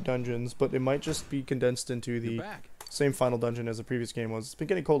 2 dungeons, but it might just be condensed into the same final dungeon as the previous game was. It's been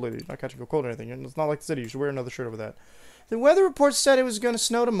getting cold lately. You're not catching a cold or anything. It's not like the city. You should wear another shirt over that. The weather report said it was going to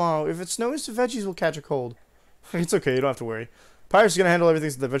snow tomorrow. If it snows, the veggies will catch a cold. It's okay. You don't have to worry. Pirates is going to handle everything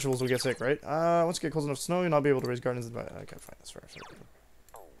so the vegetables will get sick, right? Once you get close enough to snow, you'll not be able to raise gardens. Okay, fine. That's fair.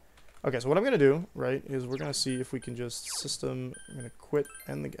 Okay, so what I'm going to do, right, is we're going to see if we can just system... I'm going to quit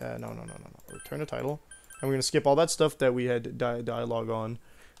and the... No. Return to title. And we're going to skip all that stuff that we had dialogue on.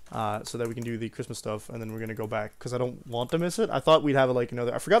 So that we can do the Christmas stuff, and then we're gonna go back because I don't want to miss it. I thought we'd have like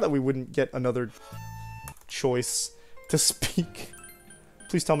another. I forgot that we wouldn't get another choice to speak.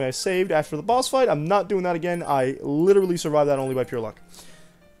 Please tell me I saved after the boss fight. I'm not doing that again. I literally survived that only by pure luck.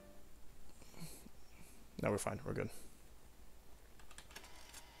 No, we're fine. We're good.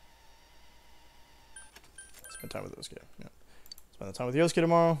 Spend time with Yosuke. Yeah. Spend the time with Yosuke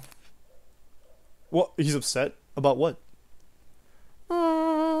tomorrow. What? He's upset about what?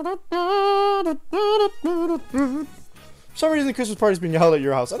 For some reason, the Christmas party's been yelled at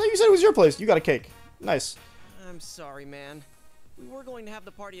your house. I thought you said it was your place. You got a cake. Nice. I'm sorry, man. We were going to have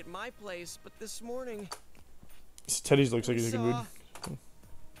the party at my place, but this morning... Teddy looks like he's in a good mood.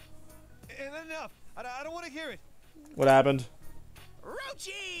 Enough. I don't want to hear it. What happened?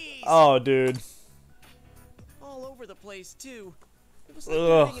 Roachies! Oh, dude. All over the place, too. It was like we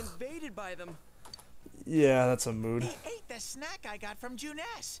were being invaded by them. Yeah, that's a mood. They ate the snack I got from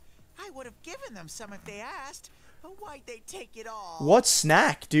Juness. I would have given them some if they asked. But why'd they take it all? What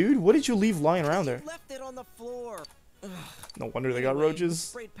snack, dude? What did you leave lying around there? Left it on the floor. No wonder they got roaches.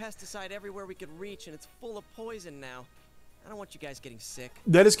 Sprayed pesticide everywhere we could reach, and it's full of poison now. I don't want you guys getting sick.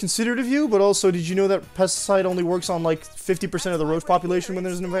 That is considerate of you, but also, did you know that pesticide only works on like 50% of the roach population when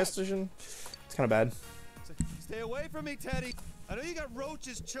there's an infestation? It's kind of bad. Stay away from me, Teddy. I know you got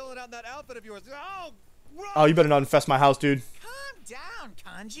roaches chilling out in that outfit of yours. Oh, you better not infest my house, dude. Calm down,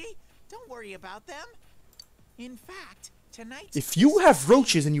 Kanji. Don't worry about them. In fact, tonight... If you have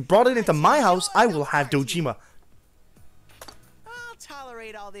roaches and you brought it into my house, I will have Dojima. I'll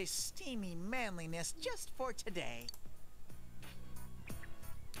tolerate all this steamy manliness just for today.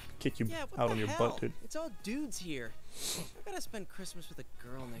 Kick you Yeah, out on your butt, dude. It's all dudes here. I gotta spend Christmas with a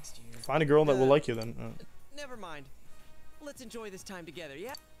girl next year. Find a girl that will like you then. Never mind. Let's enjoy this time together,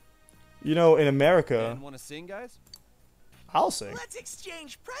 yeah? You know, in America... Want to sing, guys? I'll sing. Let's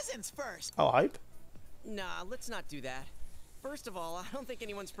exchange presents first. Oh, hype? Nah, let's not do that. First of all, I don't think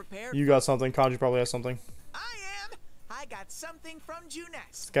anyone's prepared. You got something. Kanji probably has something. I am. I got something from Juness.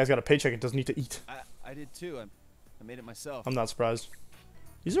 This guy's got a paycheck and doesn't need to eat. I did too. I made it myself. I'm not surprised.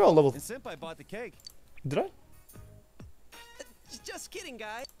 These are all level... And Senpai bought the cake. Did I? Just kidding,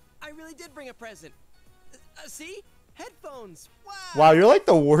 guy. I really did bring a present. See? Headphones. Wow, you're like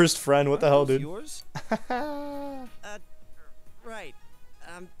the worst friend. What the hell, dude? Yours? Right.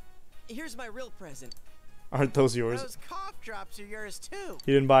 Here's my real present. Aren't those yours? Those cough drops are yours too.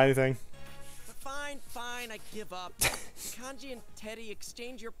 You didn't buy anything? Fine, I give up. Kanji and Teddy,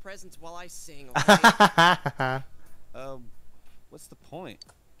 exchange your presents while I sing, okay? What's the point?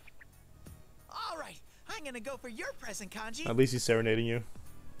 All right, I'm gonna go for your present, Kanji. At least he's serenading you.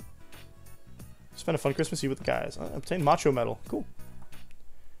 Spend a fun Christmas Eve with the guys. Obtain Macho Medal. Cool.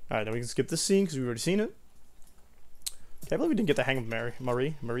 Alright, then we can skip this scene because we've already seen it. Can't believe we didn't get the hang of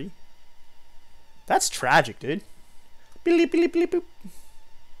Marie. That's tragic, dude. Beep, beep, beep, boop.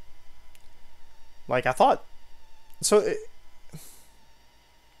 Like, I thought... So...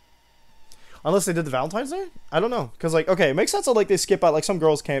 Unless they did the Valentine's Day? I don't know. Because, like, okay, it makes sense that, like, they skip out. Like, some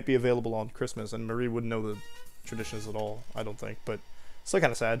girls can't be available on Christmas, and Marie wouldn't know the traditions at all, I don't think. But, still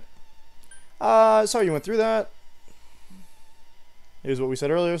kind of sad. Sorry you went through that. Here's what we said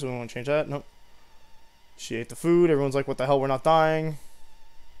earlier, so we don't want to change that. Nope. She ate the food. Everyone's like, what the hell, we're not dying.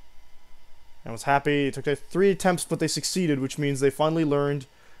 Everyone's happy. It took 3 attempts, but they succeeded, which means they finally learned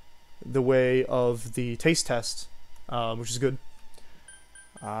the way of the taste test, which is good.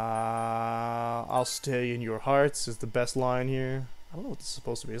 I'll stay in your hearts is the best line here. I don't know what this is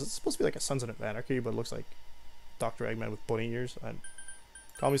supposed to be. Is it supposed to be like a Sons of Anarchy, but it looks like Dr. Eggman with bunny ears.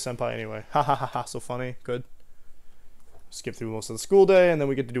 Call me senpai anyway. Ha ha ha ha. So funny. Good. Skip through most of the school day, and then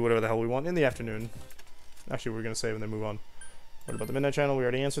we get to do whatever the hell we want in the afternoon. Actually, we're gonna save and then move on. What about the midnight channel? We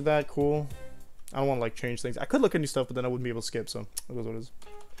already answered that. Cool. I don't want to like change things. I could look at new stuff, but then I wouldn't be able to skip. So that is what it is.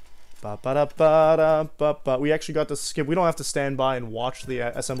 Ba ba da ba da ba ba. We actually got to skip. We don't have to stand by and watch the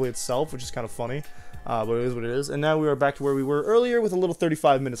assembly itself, which is kind of funny. But it is what it is. And now we are back to where we were earlier, with a little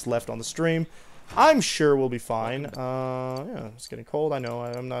 35 minutes left on the stream. I'm sure we'll be fine. Yeah, it's getting cold. I know.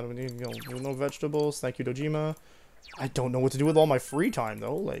 I'm not no vegetables. Thank you, Dojima. I don't know what to do with all my free time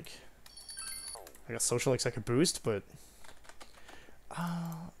though. Like, I got social links I could boost, but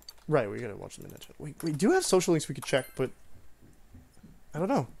right, we gotta watch the midnight channel. We do have social links we could check, but I don't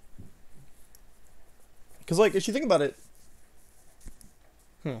know. Cause like, if you think about it,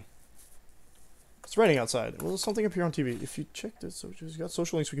 it's raining outside. Will something appear on TV? If you check this, so you got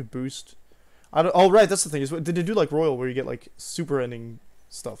social links we could boost. I don't. Oh right, that's the thing. Is did they do like Royal where you get like super ending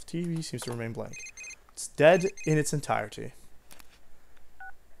stuff? TV seems to remain blank. It's dead in its entirety.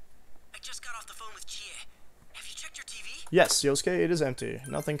 I just got off the phone with Chie. Have you checked your TV? Yes, Yosuke, it is empty.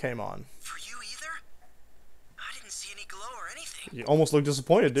 Nothing came on. For you either? I didn't see any glow or anything. You almost look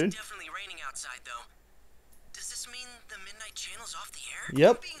disappointed, dude. It's definitely raining outside, though. Does this mean the midnight channel's off the air?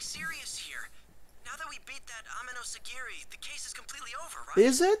 Yep. I'm being serious here. Now that we beat that Amino Sagiri, the case is completely over, right?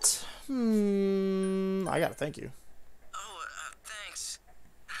 Is it? I gotta thank you. Thanks.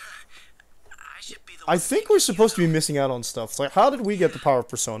 I should be the I think we're supposed to be missing out on stuff. It's like, how did we get the power of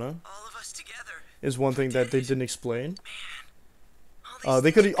Persona? all of us together. Is one thing that they didn't explain.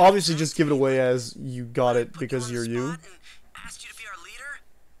 They could obviously just give it away as you got it because you're you.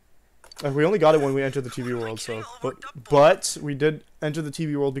 And we only got it when we entered the TV world, so but we did enter the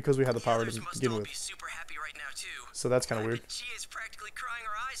TV world because we had the power to begin with. So that's kind of weird.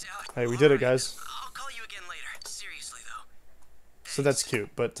 Hey, we did it, guys. I'll call you again later. Seriously though. So that's cute,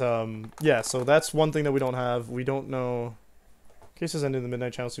 but yeah. So that's one thing that we don't have. We don't know. Cases ended. The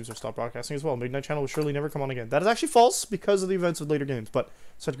Midnight Channel seems to have stopped broadcasting as well. Midnight Channel will surely never come on again. That is actually false because of the events of later games. But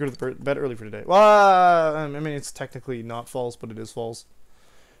so I had to go to the bed early for today. Well, I mean, it's technically not false, but it is false.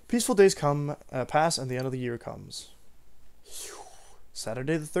 Peaceful days pass, and the end of the year comes.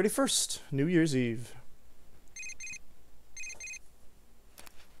 Saturday the 31st, New Year's Eve.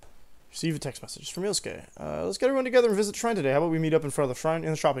 Receive a text message from Yosuke. Let's get everyone together and visit the shrine today. How about we meet up in front of the shrine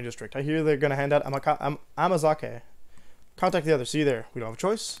in the shopping district? I hear they're gonna hand out Amazake. Contact the others. See you there. We don't have a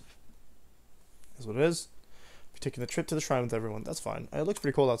choice. That's what it is. Be taking the trip to the shrine with everyone. That's fine. It looks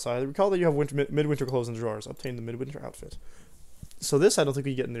pretty cold outside. Recall that you have midwinter clothes in the drawers. Obtain the midwinter outfit. So this, I don't think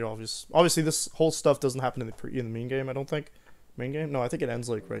we get in the obvious. Obviously, this whole stuff doesn't happen in the main game. I don't think. Main game? No, I think it ends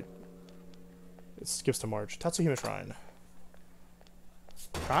like right. It skips to March. Tatsuhima Shrine.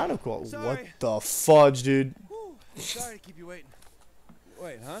 Kind of cool. Sorry. What the fudge, dude? Whew. Sorry to keep you waiting.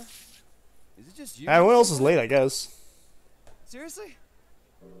 Wait, huh? Is it just you? Everyone else is late, I guess. Seriously?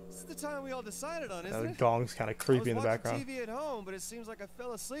 This is the time we all decided on, isn't That it? gong's kind of creepy in the I was background. watching TV at home, but it seems like I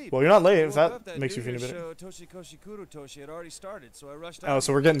fell asleep. Well, you're not late, if I woke that up, makes you New feel any Year's better. show, Toshi Koshikuro Toshi had already started, so I rushed Oh, out.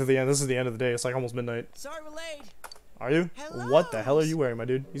 so we're getting to the end. This is the end of the day. It's like almost midnight. Sorry we're late. Are you? Hello. What the hell are you wearing, my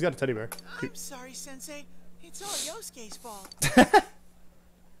dude? He's got a teddy bear. I'm sorry, Sensei. It's all Yosuke's fault.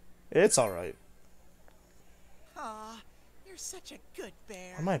 It's alright. Aw, you're such a good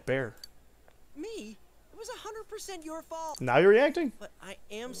bear. I'm my bear. Me? It was 100% your fault. Now you're reacting? But I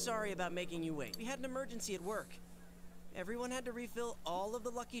am sorry about making you wait. We had an emergency at work. Everyone had to refill all of the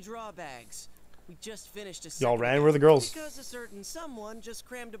lucky draw bags. We just finished a Y'all second ran batch where the girls. because a certain someone just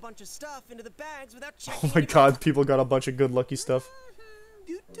crammed a bunch of stuff into the bags without checking. Oh my god, people got a bunch of good lucky stuff.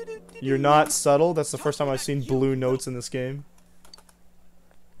 You're not subtle. That's the first time I've seen blue notes in this game.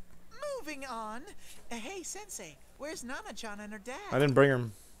 Moving on. Hey, Sensei, where's Nana-chan and her dad? I didn't bring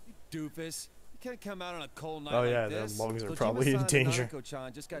him. Doofus. You can't come out on a cold night Oh, like yeah, their this. lungs are Kojima-san probably in and danger.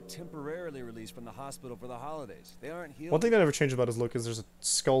 Nanako-chan just got temporarily released from the hospital for the holidays. They aren't healed. One thing that never changed about his look is there's a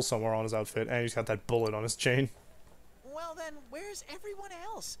skull somewhere on his outfit, and he's got that bullet on his chain. Well then, where's everyone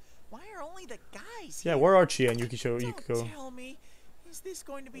else? Why are only the guys Yeah, here? where are Chie and Yukiko? Don't tell me. Is this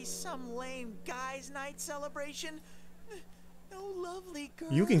going to be some lame guys' night celebration? No lovely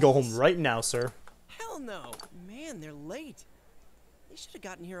girls. You can go home right now, sir. Hell no. Man, they're late. They should have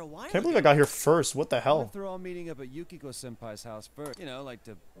gotten here a while Can't believe I got here first. What the What hell? if they're all meeting up at Yukiko-senpai's house first? You know, like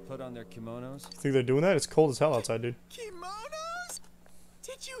to put on their kimonos? Think they're doing that? It's cold as hell outside, dude. Kimonos?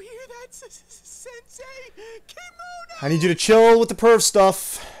 Did you hear that, Sensei? Kimonos! I need you to chill with the perv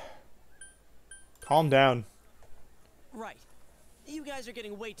stuff. Calm down. Right. You guys are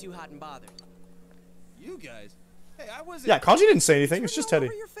getting way too hot and bothered. You guys? Hey, I wasn't. Yeah, Kanji didn't say anything. It's just Teddy.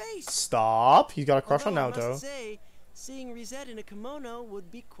 Over your face. Stop. He's got a crush on Although, I Naoto. must say, seeing Rosette in a kimono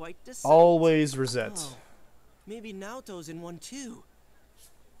would be quite deceptive. Always Rosette. Oh, maybe Naoto's in one too.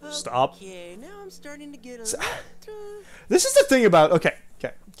 Stop. Okay, now I'm starting to get a This is the thing about... Okay,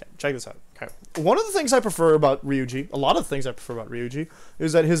 check this out. Okay. One of the things I prefer about Ryuji, a lot of the things I prefer about Ryuji,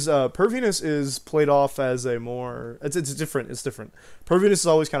 is that his perviness is played off as a more... It's different. It's different. Perviness is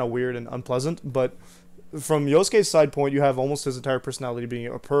always kind of weird and unpleasant, but from Yosuke's side point, you have almost his entire personality being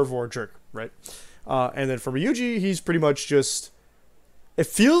a perv or a jerk, right? And then for Ryuji, he's pretty much just... It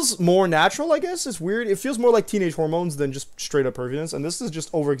feels more natural, I guess. It's weird. It feels more like teenage hormones than just straight up perviness, and this is just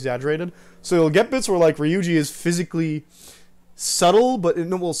over-exaggerated. So you'll get bits where, like, Ryuji is physically subtle, but...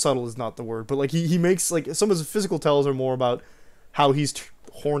 No, well, subtle is not the word, but, like, he makes, like, some of his physical tells are more about how he's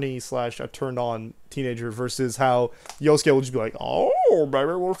horny / a turned-on teenager versus how Yosuke will just be like, oh,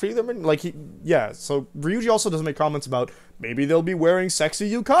 baby, we'll feed them in. Like, yeah, so Ryuji also doesn't make comments about maybe they'll be wearing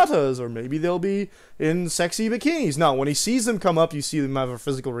sexy yukatas or maybe they'll be in sexy bikinis. No, when he sees them come up, you see them have a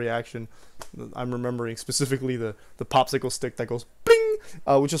physical reaction. I'm remembering specifically the popsicle stick that goes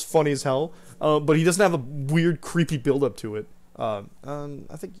bling, which is funny as hell, but he doesn't have a weird, creepy build-up to it. I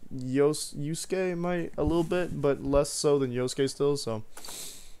think Yusuke might a little bit, but less so than Yosuke still, so...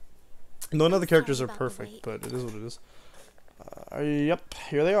 None of the characters are perfect, but it is what it is. Yep,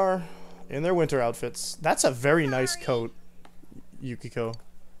 here they are, in their winter outfits. That's a very nice coat, Yukiko.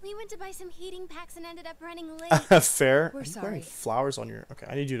 We went to buy some heating packs and ended up running late. Fair. We're Are you sorry. wearing flowers on your... Okay,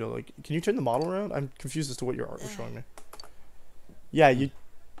 I need you to, like... Can you turn the model around? I'm confused as to what your art was showing me. Yeah, you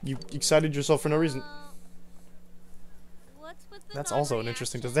excited yourself for no reason. What's with the That's also an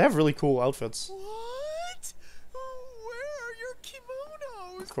interesting... They have really cool outfits. What? Where are your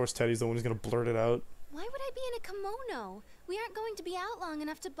kimonos? Of course, Teddy's the one who's gonna blurt it out. Why would I be in a kimono? We aren't going to be out long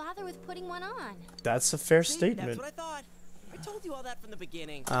enough to bother with putting one on. That's a fair See, statement. That's what I thought. I told you all that from the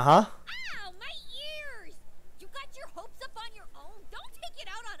beginning. Uh-huh. Ow, my ears! You got your hopes up on your own. Don't take it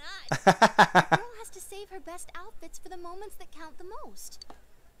out on us. A girl has to save her best outfits for the moments that count the most.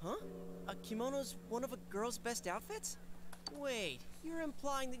 Huh? A kimono's one of a girl's best outfits? Wait, you're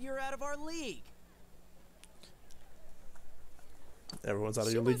implying that you're out of our league. Everyone's out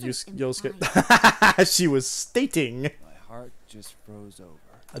of your league, Yosuke. She was stating. My heart just froze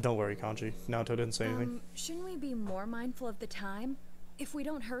over. Don't worry, Kanji. Naoto didn't say anything. Shouldn't we be more mindful of the time? If we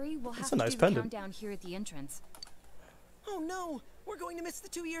don't hurry, we'll have That's to a nice do the pendant. countdown here at the entrance. Oh no, we're going to miss the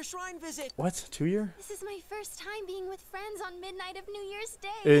 2-year shrine visit. What? 2 year? This is my first time being with friends on midnight of New Year's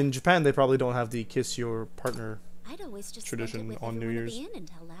Day. In Japan, they probably don't have the kiss your partner I'd always just tradition on New Year's.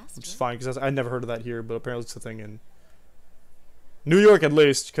 Until last Which is fine, because I never heard of that here, but apparently it's a thing in New York at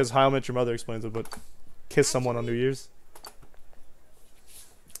least, because How I Met Your Mother explains it, but kiss someone on New Year's?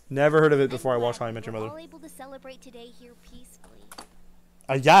 Never heard of it before I watched How I Met Your Mother. All able to celebrate today here peacefully.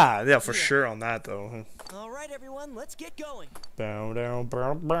 Yeah, for sure on that, though. All right, everyone, let's get going. Bow, down,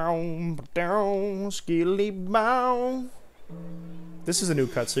 bow, bow, down, skilly, bow. This is a new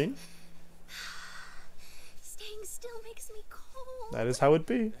cutscene. Staying still makes me cold. That is how it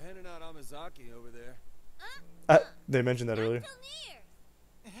be. Handing out Amazaki over there. They mentioned that earlier.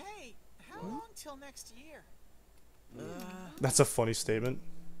 Hey, how long till next year? That's a funny statement.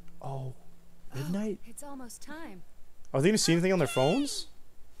 Oh, midnight? It's almost time. Are they gonna see anything on their phones?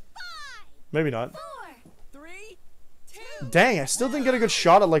 Maybe not. 3, 2. Dang, I still didn't get a good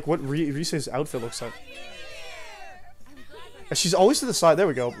shot at like what Rise's outfit looks like. And she's always to the side. There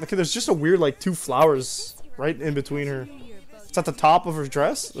we go. Okay, there's just a weird like 2 flowers right in between her. It's at the top of her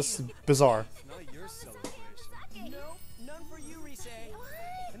dress. That's bizarre. Not your celebration. No, none for you, Rise.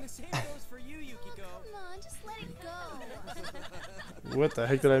 And the same goes for you, Yukiko. Come on, just let it go. What the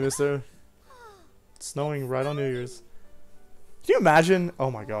heck did I miss there? It's snowing right on New Year's. Can you imagine?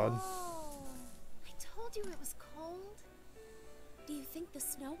 Oh my god. I told you it was cold. Do you think the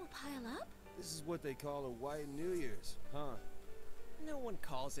snow will pile up? This is what they call a white New Year's, huh? No one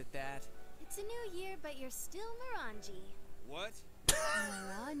calls it that. It's a new year, but you're still Morangi. What?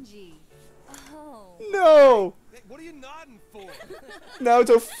 Morangi. Oh. No! Hey, what are you nodding for?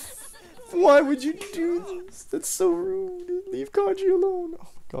 Naruto, why would you do this? That's so rude. Leave Kanji alone. Oh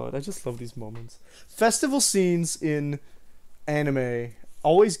my god, I just love these moments. Festival scenes in anime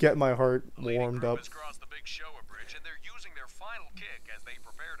always get my heart warmed up.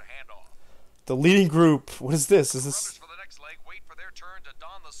 The leading group. What is this? Is this? For the next leg, wait for their turn to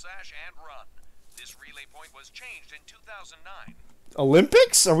don the sash and run. This relay point was changed in 2009.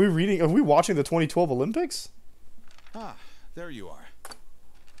 Olympics? Are we reading? Are we watching the 2012 Olympics? Ah, there you are.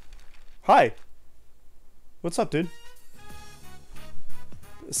 Hi. What's up, dude?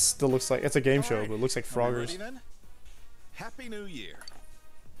 It still looks like it's a game show, but it looks like Froggers. Happy New Year.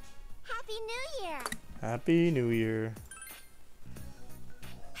 Happy New Year! Happy New Year.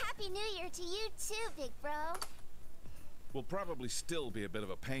 Happy New Year to you too, big bro. Will probably still be a bit of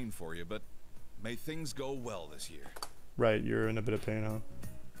a pain for you, but may things go well this year. Right, you're in a bit of pain, huh?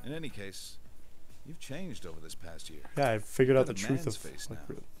 In any case, you've changed over this past year. Yeah, I figured out the Got a truth man's of face like,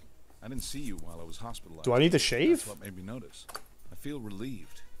 now. I didn't see you while I was hospitalized. Do I need to shave? That's what made me notice. I feel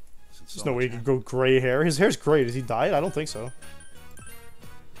relieved. Since There's so no way he much could go gray hair. His hair's great. Is he dyed? I don't think so.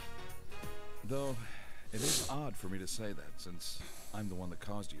 Though, it is odd for me to say that, since I'm the one that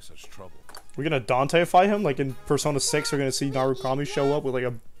caused you such trouble. We're gonna Danteify him? Like in Persona 6, we're gonna see Narukami show up with like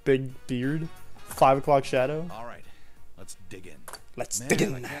a big beard. 5 o'clock shadow. Alright, let's dig in. Let's Man, dig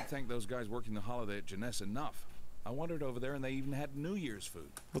in. I can't thank those guys working the holiday at Jeunesse enough. I wandered over there and they even had New Year's food.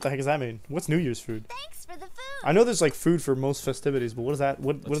 What the heck does that mean? What's New Year's food? Thanks for the food. I know there's like food for most festivities, but what is that?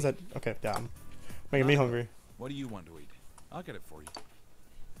 What is that? Okay, yeah, I'm making me hungry. What do you want to eat? I'll get it for you.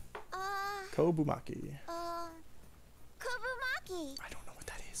 Kobumaki. Kobumaki. I don't know what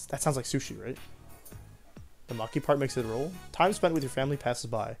that is. That sounds like sushi, right? The maki part makes it roll. Time spent with your family passes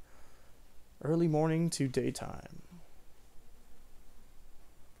by. Early morning to daytime.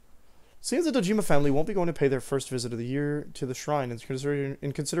 Seems the Dojima family won't be going to pay their first visit of the year to the shrine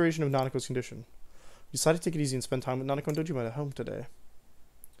in consideration of Nanako's condition. You decided to take it easy and spend time with Nanako and Dojima at home today.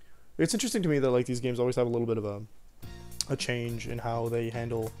 It's interesting to me that like these games always have a little bit of a change in how they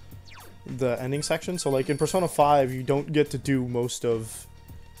handle the ending section. So like in Persona 5, you don't get to do most of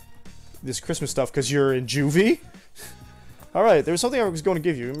this Christmas stuff because you're in juvie. Alright, there was something I was going to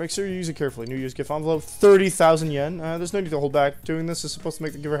give you. Make sure you use it carefully. New Year's gift envelope, 30,000 yen. There's no need to hold back. Doing this is supposed to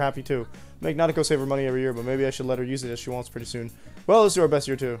make the giver happy too. Make Nanako save her money every year, but maybe I should let her use it as she wants pretty soon. Well, let's do our best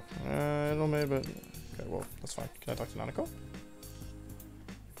here too. I don't know, maybe, but... Okay, well, that's fine. Can I talk to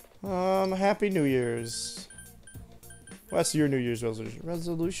Nanako? Happy New Year's. Well, that's your New Year's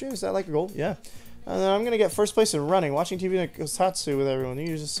resolution? Is that like a goal? Yeah. And then I'm gonna get first place in running. Watching TV in Kosatsu with everyone. New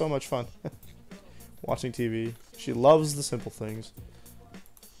Year's is so much fun. Watching TV. She loves the simple things.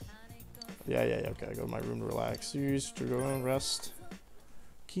 Yeah, okay. I go to my room to relax. Used to go and rest.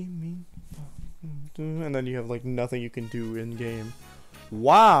 And then you have like nothing you can do in game.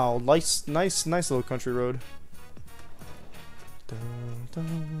 Wow, nice little country road.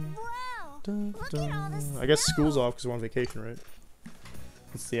 I guess school's off because we're on vacation, right?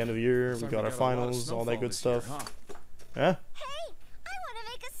 It's the end of the year. We got our finals, all that good stuff. Yeah.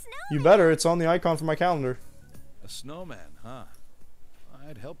 You better. It's on the icon for my calendar. A snowman, huh?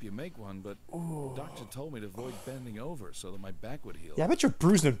 I'd help you make one, but doctor told me to avoid bending over so that my back would heal. Yeah, I bet you're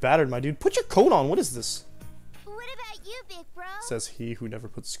bruised and battered, my dude. Put your coat on. What is this? What about you, big bro? Says he who never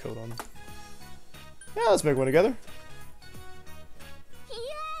puts his coat on. Yeah, let's make one together. Yay!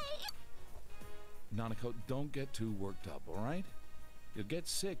 Nanako, don't get too worked up, alright? You'll get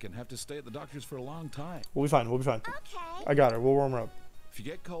sick and have to stay at the doctor's for a long time. We'll be fine. We'll be fine. Okay. I got her. We'll warm her up. If you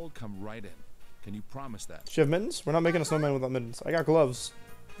get cold, come right in. Can you promise that? Does she have mittens? We're not making a snowman without mittens. I got gloves.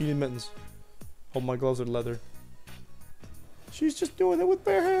 You need mittens. Hold my gloves are leather. She's just doing it with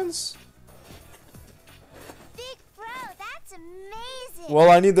bare hands. Big bro, that's amazing.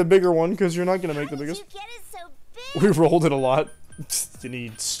 Well, I need the bigger one because you're not gonna make the How did biggest. you get it so big? We rolled it a lot. You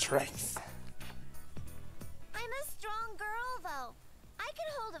need strength. I'm a strong girl, though. I can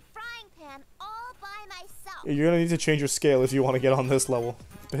hold a frying pan all by myself. You're gonna need to change your scale if you want to get on this level.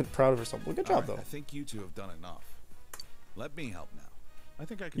 Bit proud of yourself. Well, good job, though. I think you two have done enough. Let me help now. I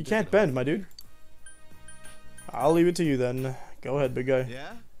think I can. You can't bend, my dude. I'll leave it to you then. Go ahead, big guy.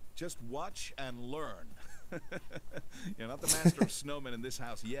 Yeah? Just watch and learn. You're not the master of snowmen in this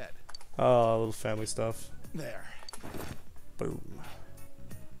house yet. Oh, little family stuff. There. Boom.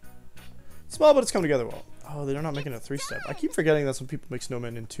 Small, but it's coming together well. Oh, they're not making a 3-step. I keep forgetting that some people make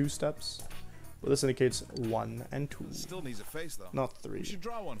snowmen in 2 steps. But this indicates 1 and 2. Still needs a face, though. Not 3. We should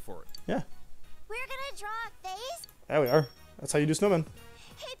draw one for it. Yeah. We're gonna draw a face? There we are. That's how you do snowmen.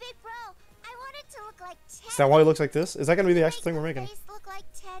 Hey, big bro, I want it to look like Teddy. Is that why it looks like this? Is that going to be the actual thing we're making? Face look like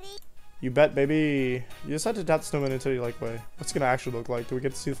Teddy? You bet, baby. You just had to adapt the snowman in a Teddy-like way. What's it going to actually look like? Do we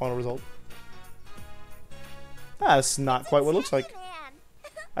get to see the final result? That's not quite what it looks like.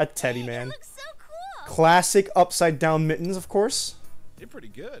 A teddy man. Looks so cool. Classic upside-down mittens, of course. You're pretty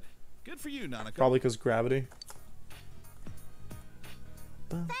good. Good for you, Nanako. Probably because gravity.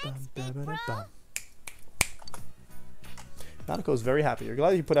 Thanks, big bro. Nanako's very happy. You're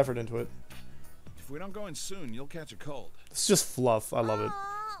glad you put effort into it. If we don't go in soon, you'll catch a cold. It's just fluff. I love it.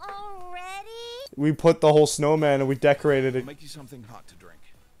 Already? We put the whole snowman and we decorated I'll it. make you something hot to drink.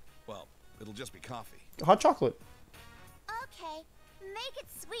 Well, it'll just be coffee. Hot chocolate. Okay, make it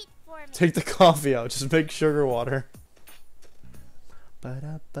sweet for me. Take the coffee out. Just make sugar water. Hey,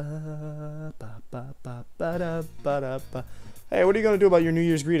 what are you gonna do about your New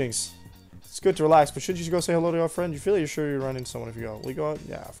Year's greetings? It's good to relax, but should you go say hello to your friend? You feel you're sure you run into someone if you go. Will you go out?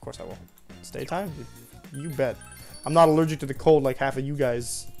 Yeah, of course I will. It's daytime? You bet. I'm not allergic to the cold like half of you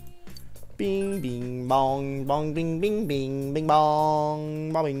guys. Bing, bing, bong, bong, bing, bing, bing, bing,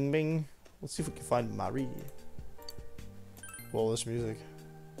 bong, bong, bing, bing. Let's see if we can find Marie. Whoa, this music.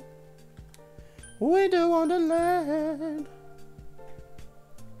 Winter Wonderland.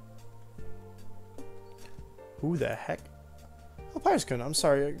 Who the heck? Oh, Pirates Kun, I'm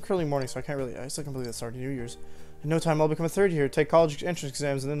sorry. Curly morning, so I still can't believe that started New Year's. In no time, I'll become a third year, take college entrance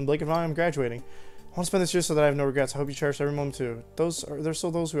exams, and then in the blink of an eye, I'm graduating. I want to spend this year so that I have no regrets. I hope you cherish every moment too. There's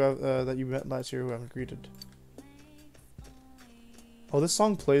still those who have that you met last year who haven't greeted. Oh, this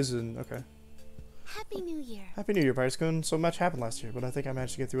song plays in. Okay. Happy New Year. Happy New Year, Pirates Kun. So much happened last year, but I think I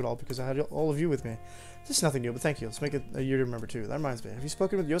managed to get through it all because I had all of you with me. This is nothing new, but thank you. Let's make it a year to remember too. That reminds me. Have you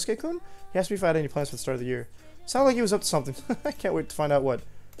spoken with Yosuke-kun? He asked me if I had any plans for the start of the year. Sounded like he was up to something. I can't wait to find out what.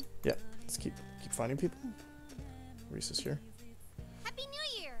 Yeah, let's keep finding people. Reese is here. Happy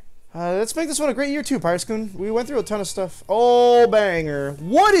New Year! Let's make this one a great year too, Pirates Kun. We went through a ton of stuff. Oh, banger.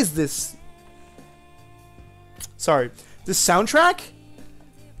 What is this? Sorry. This soundtrack?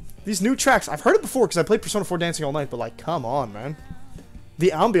 These new tracks. I've heard it before because I played Persona 4 Dancing all night, but like, come on, man. The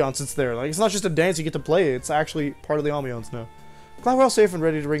ambiance that's there. Like, it's not just a dance you get to play. It's actually part of the ambiance now. Glad we're all safe and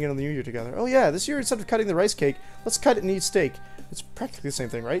ready to ring in on the new year together. Oh yeah, this year instead of cutting the rice cake, let's cut it and eat steak. It's practically the same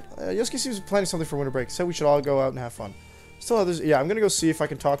thing, right? Yosuke seems to be planning something for winter break. Said we should all go out and have fun. Still others. Yeah, I'm gonna go see if I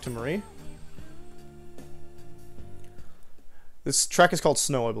can talk to Marie. This track is called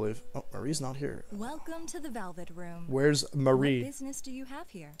Snow, I believe. Oh, Marie's not here. Welcome to the Velvet Room. Where's Marie? What business do you have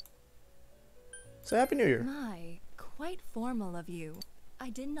here? Say Happy New Year. My, quite formal of you. I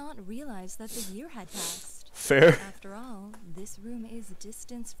did not realize that the year had passed. Fair. After all, this room is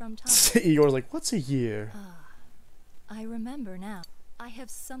distance from time. Igor's like, what's a year? I remember now. I have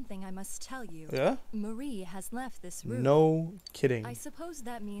something I must tell you. Yeah? Marie has left this room. No kidding. I suppose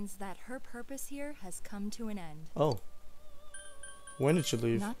that means that her purpose here has come to an end. Oh. When did she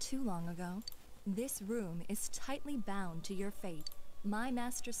leave? Not too long ago. This room is tightly bound to your fate. My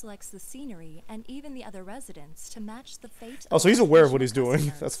master selects the scenery and even the other residents to match the fate. Oh, so he's aware of what he's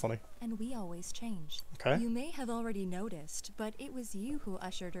doing. That's funny. And we always change. Okay. You may have already noticed, but it was you who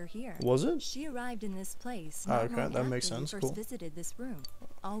ushered her here. Was it? She arrived in this place. Not Okay, long that makes after you sense. first Cool. visited this room.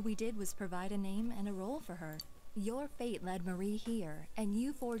 All we did was provide a name and a role for her. Your fate led Marie here, and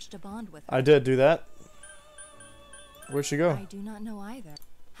you forged a bond with her. I did do that. Where'd she go? I do not know either.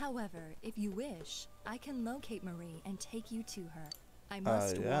 However, if you wish, I can locate Marie and take you to her. I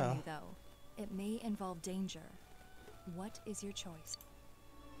must yeah. warn you, though. It may involve danger. What is your choice?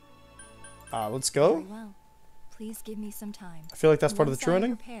 Let's go. Very well. Please give me some time. I feel like that's part of the Once true I'm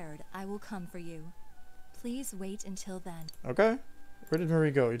ending. prepared, I will come for you. Please wait until then. Okay. Where did Marie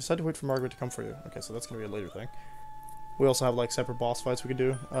go? You decided to wait for Margaret to come for you. Okay, so that's gonna be a later thing. We also have like separate boss fights we could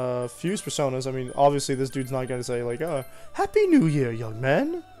do. Fuse personas. I mean, obviously this dude's not gonna say like, Happy New Year, young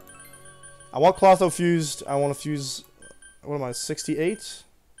man. I want Clotho fused. I want to fuse. What am I? 68.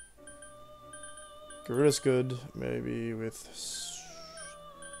 Garuda's good. Maybe with.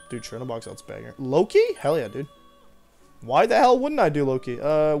 Dude, Chernobyl that's banger. Loki? Hell yeah, dude. Why the hell wouldn't I do Loki?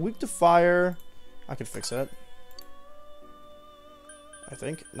 Weak to fire. I can fix that. I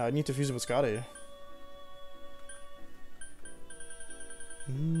think. No, I need to fuse it with Scotty.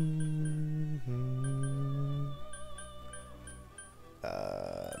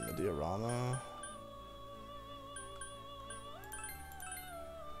 Mediarama.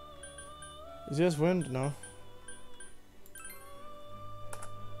 Is he has wind? No.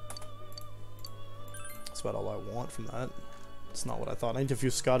 That's about all I want from that. It's not what I thought. I need to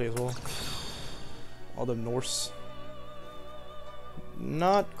fuse Scotty as well. All the Norse.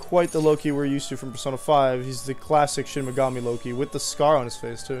 Not quite the Loki we're used to from Persona 5. He's the classic Shin Megami Loki with the scar on his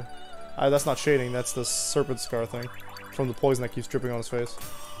face too. That's not shading, that's the serpent scar thing from the poison that keeps dripping on his face.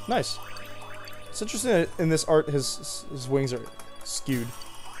 Nice. It's interesting that in this art his wings are skewed.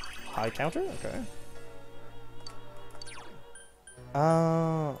 High counter? Okay.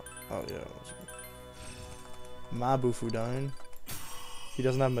 Oh yeah. Mabufu dying. He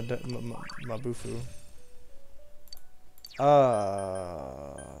doesn't have Mabufu.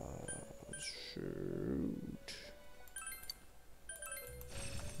 Shoot.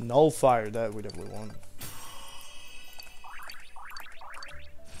 Null fire, that we definitely want.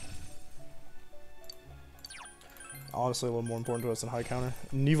 Honestly, a little more important to us than high counter.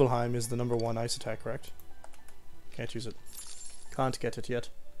 Nibelheim is the #1 ice attack, correct? Can't use it. Can't get it yet.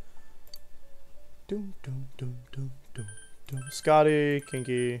 Doom, doom, doom, doom, doom, Scotty,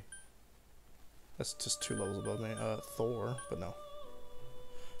 Kinky. That's just 2 levels above me. Thor, but no.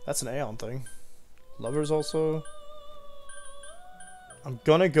 That's an Aeon thing. Lovers also. I'm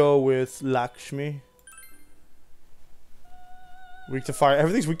gonna go with Lakshmi. Weak to fire.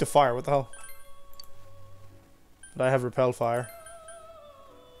 Everything's weak to fire. What the hell? But I have repel fire.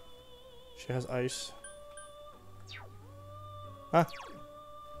 She has ice. Huh?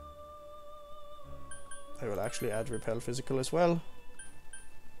 I will actually add repel physical as well.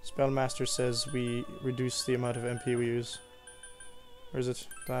 Spellmaster says we reduce the amount of MP we use. Where is it?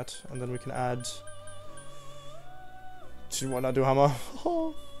 That. And then we can add... Why not do hammer?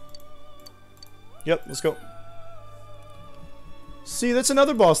 Oh. Yep, let's go. See, that's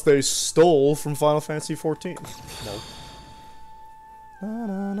another boss they stole from Final Fantasy XIV. No. Na,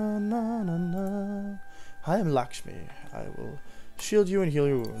 na, na, na, na, na. I am Lakshmi. I will shield you and heal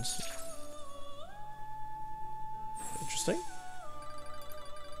your wounds. Interesting.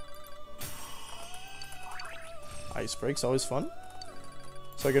 Ice break's always fun.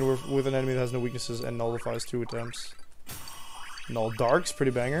 So again, we're with an enemy that has no weaknesses and nullifies 2 attempts. Null Dark's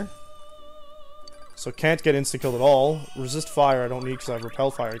pretty banger. So can't get insta-killed at all. Resist fire I don't need because I have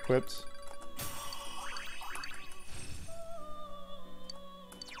repel fire equipped.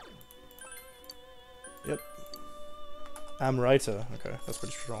 Yep. Amrita. Okay, that's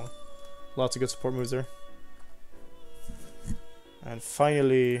pretty strong. Lots of good support moves there. And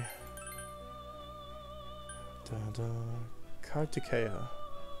finally... Kartikeya.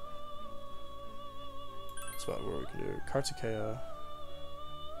 That's about what we can do. Kartikeya.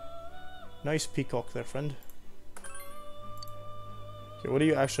 Nice peacock there, friend. Okay, what do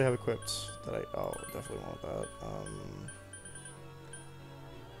you actually have equipped? That I... Oh, definitely want that.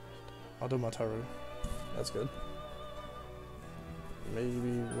 Adomataru. That's good.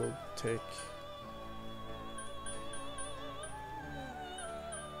 Maybe we'll take...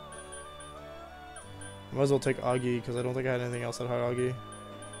 I might as well take Agi, because I don't think I had anything else that had Agi.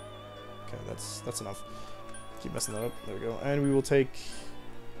 Okay, that's enough. Keep messing that up. There we go. And we will take...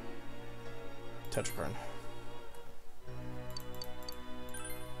 Tetrakarn.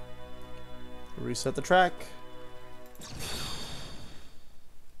 Reset the track.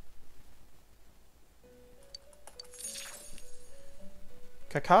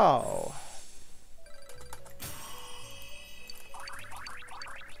 Cacao.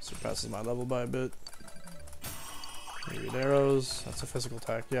 Surpasses my level by a bit. Maybe arrows. That's a physical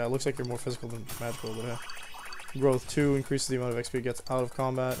attack. Yeah, it looks like you're more physical than magical, but Growth 2 increases the amount of XP it gets out of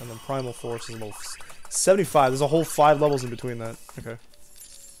combat, and then Primal Force is level 75. There's a whole 5 levels in between that. Okay.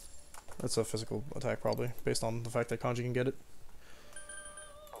 That's a physical attack, probably, based on the fact that Kanji can get it.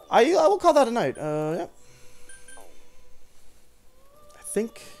 I will call that a night. Yeah. I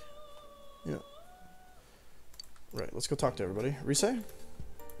think... Yeah. Right, let's go talk to everybody. Rise? Happy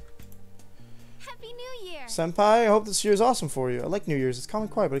New Year! Senpai, I hope this year is awesome for you. I like New Year's. It's calm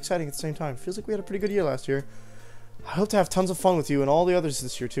and quiet, but exciting at the same time. Feels like we had a pretty good year last year. I hope to have tons of fun with you and all the others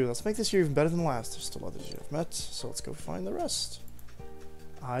this year, too. Let's make this year even better than last. There's still others you've met, so let's go find the rest.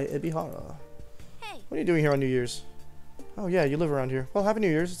 Hi, Ebihara. Hey. What are you doing here on New Year's? Oh, yeah, you live around here. Well, Happy New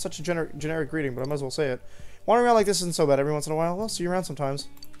Year's. It's such a generic greeting, but I might as well say it. Wandering around like this isn't so bad every once in a while. Well, see you around sometimes.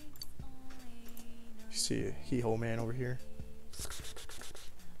 You see a hee-ho man over here.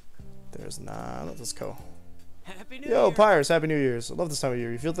 There's nah. Let's go. Happy New Yo, Year. Pyres, Happy New Year's. I love this time of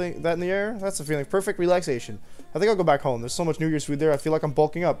year. You feel that in the air? That's the feeling. Perfect relaxation. I think I'll go back home. There's so much New Year's food there. I feel like I'm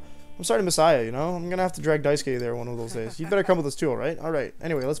bulking up. I'm starting Messiah, you know? I'm gonna have to drag Daisuke there one of those days. You better come with us too, alright? Alright.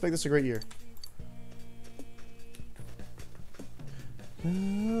 Anyway, let's make this a great year.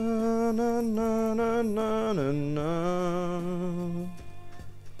 Na, na, na, na, na, na, na.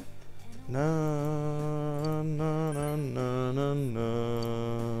 Na, na, na, na, na, na.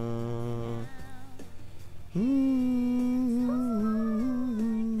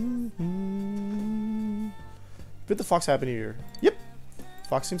 Bid the Fox Happy New Year. Yep.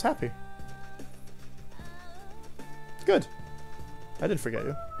 Fox seems happy. Good. I didn't forget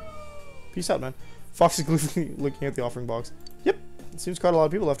you. Peace out, man. Fox is gleefully looking at the offering box. Yep. It seems quite a lot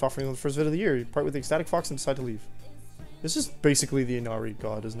of people left offerings on the first vid of the year. You part with the ecstatic Fox and decide to leave. This is basically the Inari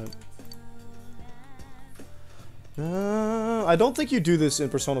god, isn't it? I don't think you do this in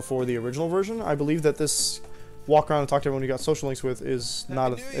Persona 4, the original version. I believe that this walk around and talk to everyone you got social links with is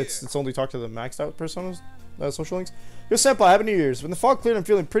not it's only talk to the maxed out Personas social links. Yo, Senpai, Happy New Year's. When the fog cleared, I'm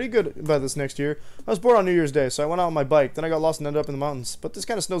feeling pretty good about this next year. I was bored on New Year's Day, so I went out on my bike. Then I got lost and ended up in the mountains. But this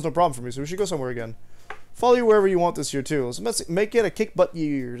kind of snow's no problem for me, so we should go somewhere again. Follow you wherever you want this year, too. Let's make it a kick butt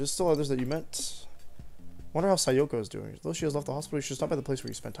year. There's still others that you met. Wonder how Sayoko is doing. Though she has left the hospital, you should stop by the place where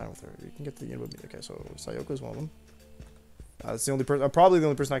you spent time with her. You can get to the inn with me. Okay, so Sayoko's one of them. It's the only person, probably the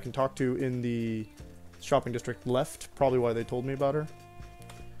only person I can talk to in the shopping district left. Probably why they told me about her.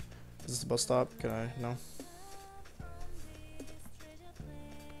 Is this the bus stop? Can I? No.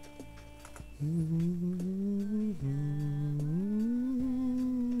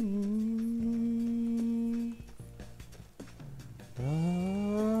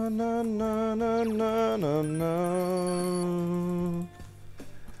 Na na na na na na.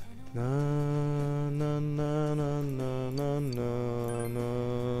 Na na na na na na na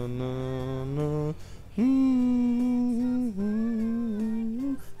na na.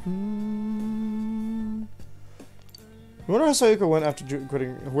 I wonder how Sayoko went after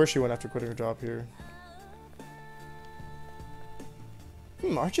quitting. Where she went after quitting her job here.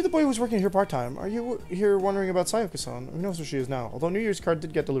 Aren't you the boy who was working here part-time? Are you here wondering about Sayoko-san? Who knows where she is now? Although New Year's card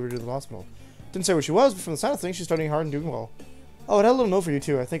did get delivered to the hospital. Didn't say where she was, but from the sound of things, she's studying hard and doing well. Oh, and I had a little note for you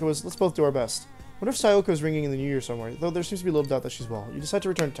too. I think it was, let's both do our best. Wonder if Sayoko is ringing in the New Year somewhere, though there seems to be a little doubt that she's well. You decide to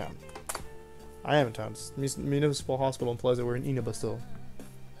return to town. I am in town. It's Municipal Hospital implies that we're in Inaba still.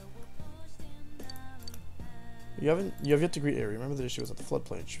 You have yet to greet Eri. Remember that she was at the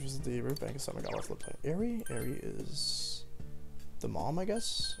floodplain. She was at the riverbank of Samagawa floodplain. Eri is the mom, I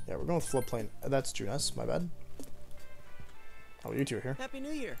guess? Yeah, we're going with floodplain. That's Junas, my bad. Oh, you two are here. Happy New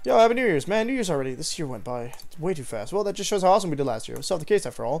Year. Yo, Happy New Year's. Man, New Year's already. This year went by way too fast. Well, that just shows how awesome we did last year. It was the case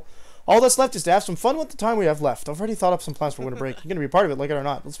after all. All that's left is to have some fun with the time we have left. I've already thought up some plans for winter break. You're going to be a part of it, like it or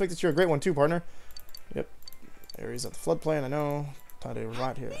not. Let's make this year a great one too, partner. Yep. Eri's at the floodplain, I know. Tade was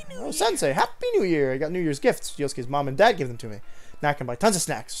right here. Oh, Sensei, Happy New Year! I got New Year's gifts. Yosuke's mom and dad gave them to me. Now I can buy tons of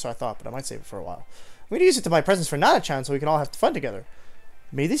snacks, so I thought, but I might save it for a while. I'm going to use it to buy presents for Nana-chan so we can all have fun together.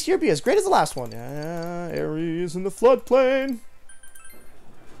 May this year be as great as the last one. Yeah, Eri is in the floodplain.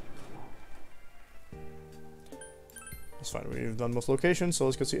 That's fine. We've done most locations, so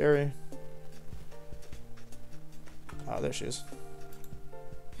let's go see Eri. Ah, there she is.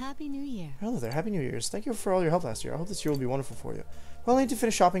 Happy New Year. Hello there. Happy New Year's. Thank you for all your help last year. I hope this year will be wonderful for you. Well, I need to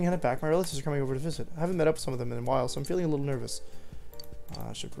finish shopping and head back. My relatives are coming over to visit. I haven't met up with some of them in a while, so I'm feeling a little nervous.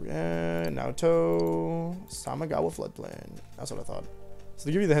 Shukurian, Naoto, Samagawa floodplain. That's what I thought. So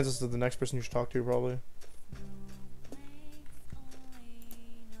they give you the hints as to the next person you should talk to, probably.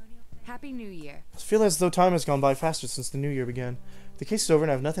 Happy New Year. I feel as though time has gone by faster since the new year began. The case is over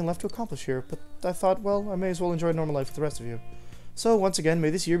and I have nothing left to accomplish here, but I thought, well, I may as well enjoy normal life with the rest of you. So, once again, may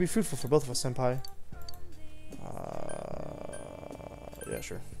this year be fruitful for both of us, Senpai. Yeah,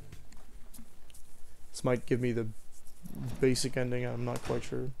 sure. This might give me the basic ending, I'm not quite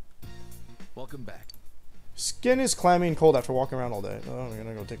sure. Welcome back. Skin is clammy and cold after walking around all day. Oh, I'm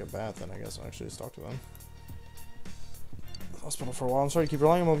gonna go take a bath then, I guess. I'll actually just talk to them. Hospital for a while. I'm sorry to keep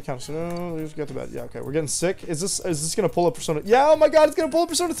relying on my counter. So no, let's get to bed. Yeah, okay. We're getting sick. Is this gonna pull up Persona? Yeah, oh my god, it's gonna pull up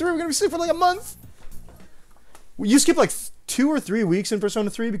Persona 3. We're gonna be sick for like a month. You skip like 2 or 3 weeks in Persona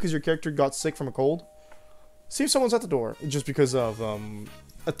 3 because your character got sick from a cold. See if someone's at the door just because of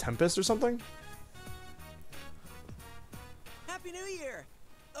a tempest or something. Happy New Year.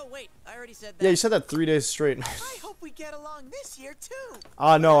 Oh wait, I already said that. Yeah, you said that 3 days straight. I hope we get along this year too.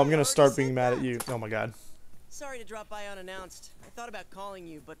 No, I'm gonna start being mad at you. Oh my god. Sorry to drop by unannounced. I thought about calling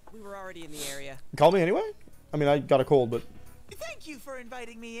you, but we were already in the area. Call me anyway? I mean, I got a cold, but Thank you for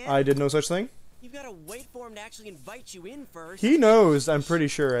inviting me in. I did no such thing. You've got to wait for him to actually invite you in first. He knows, I'm pretty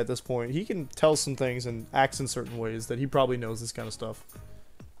sure at this point. He can tell some things and acts in certain ways that he probably knows this kind of stuff.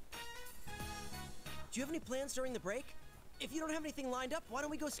 Do you have any plans during the break? If you don't have anything lined up, why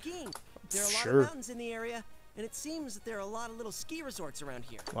don't we go skiing? There are a lot Sure. of mountains in the area, and it seems that there are a lot of little ski resorts around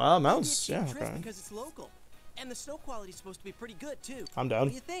here. Wow, mountains, Maybe a yeah, cheap trip okay. because it's local. And the snow quality is supposed to be pretty good, too. I'm down. What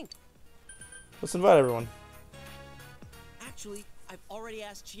do you think? Let's invite everyone. Actually, I've already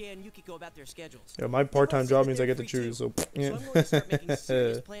asked Chie and Yukiko about their schedules. Yeah, my part-time job means I get to choose, so yeah. So I'm going to start making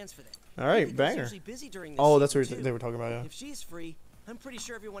serious plans for them. Alright, Yukiko's banger. usually busy during this Oh, that's season, what too. they were talking about, yeah. If she's free, I'm pretty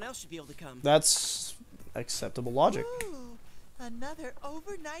sure everyone else should be able to come. That's acceptable logic. Ooh, another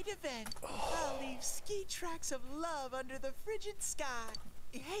overnight event. I'll leave ski tracks of love under the frigid sky.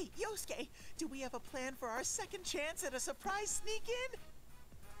 Hey, Yosuke, do we have a plan for our second chance at a surprise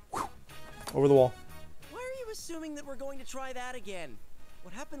sneak-in? Over the wall. Why are you assuming that we're going to try that again?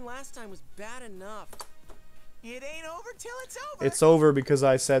 What happened last time was bad enough. It ain't over till it's over. It's over because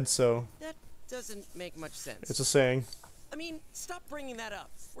I said so. That doesn't make much sense. It's a saying. I mean, stop bringing that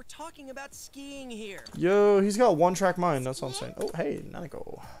up. We're talking about skiing here. Yo, he's got one-track mind, that's what I'm saying. Oh, hey,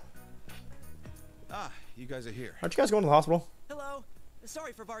 Nanako. Ah, you guys are here. Aren't you guys going to the hospital? Hello.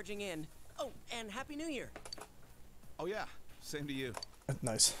 Sorry for barging in. Oh, and Happy New Year. Oh yeah, same to you.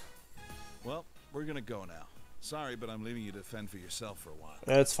 Nice. Well, we're gonna go now. Sorry, but I'm leaving you to fend for yourself for a while.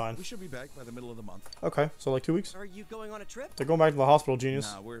 That's fine. We should be back by the middle of the month. Okay, so like 2 weeks? Are you going on a trip? They're going back to the hospital,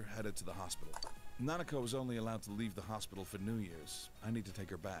 genius. Nah, we're headed to the hospital. Nanako was only allowed to leave the hospital for New Year's. I need to take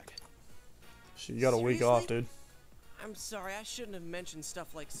her back. You got a week off, dude. I'm sorry, I shouldn't have mentioned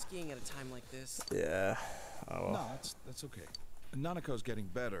stuff like skiing at a time like this. Yeah. Oh well. No, that's okay. Nanako's getting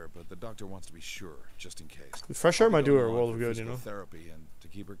better, but the doctor wants to be sure, just in case. Fresh air might do her a world of for good, you know. Therapy and to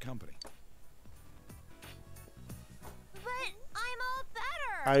keep her company. But I'm all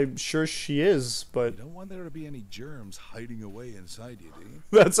better. I'm sure she is, but You don't want there to be any germs hiding away inside you, do you?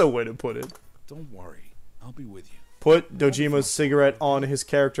 that's a way to put it. Don't worry, I'll be with you. Put Dojima's cigarette on his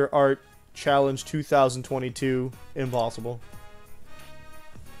character art. Challenge 2022. Impossible.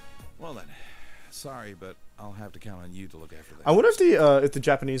 Well then, sorry, but I'll have to count on you to look after that. I wonder if the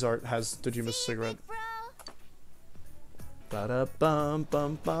Japanese art has Dojima's cigarette. Ba-da-bum,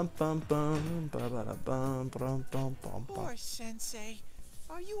 bum, bum, bum, bum, ba-ba-da-bum, bum, bum, bum, bum. Poor Sensei.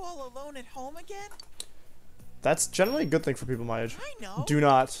 Are you all alone at home again? That's generally a good thing for people my age. I know. Do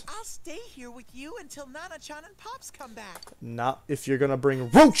not. I'll stay here with you until Nana-chan and Pops come back. Not if you're gonna bring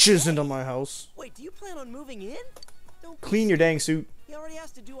roaches into my house. Wait, do you plan on moving in? Don't Clean your dang suit. He already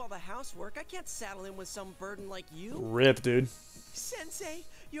has to do all the housework. I can't saddle him with some burden like you. Rip, dude. Sensei,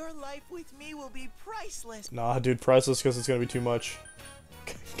 your life with me will be priceless. Nah, dude, priceless because it's gonna be too much.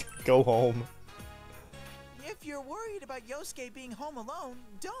 Go home. If you're worried about Yosuke being home alone,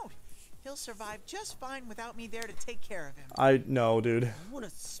 don't. He'll survive just fine without me there to take care of him. I know, dude. I want to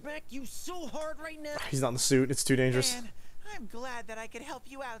smack you so hard right now. He's not in the suit. It's too dangerous. Man, I'm glad that I could help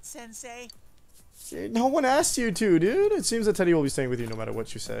you out, Sensei. No one asked you to, dude. It seems that Teddy will be staying with you no matter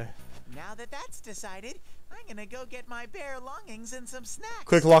what you say. Now that that's decided, I'm gonna go get my bare longings and some snacks.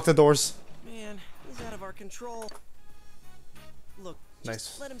 Quick, lock the doors. Man, he's out of our control. Look,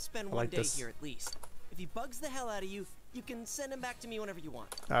 just let him spend I one like day this. here at least. If he bugs the hell out of you, you can send him back to me whenever you want.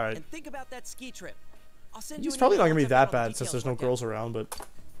 All right. And think about that ski trip. I'll send you It's an probably not email gonna be once I've got that all the bad since details there's no worked girls out. around, but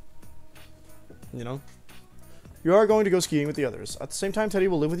you know. You are going to go skiing with the others. At the same time, Teddy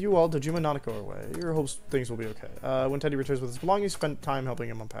will live with you while Dojima and Nanako are away. Your hopes things will be okay. When Teddy returns with his belongings, spend time helping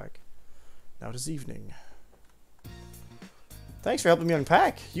him unpack. Now it is evening. Thanks for helping me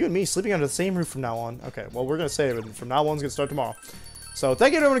unpack. You and me sleeping under the same roof from now on. Okay, well, we're going to save it. From now on, it's going to start tomorrow. So,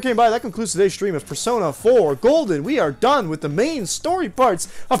 thank you everyone who came by. That concludes today's stream of Persona 4 Golden. We are done with the main story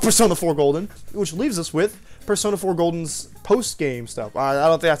parts of Persona 4 Golden, which leaves us with Persona 4 Golden's post-game stuff. I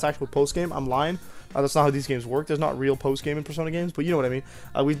don't think that's actual post-game. I'm lying. That's not how these games work. There's not real post-game in Persona games, but you know what I mean.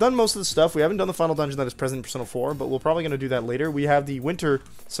 We've done most of the stuff. We haven't done the final dungeon that is present in Persona 4, but we're probably going to do that later. We have the winter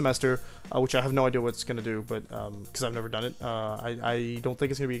semester, which I have no idea what it's going to do, but because I've never done it. I don't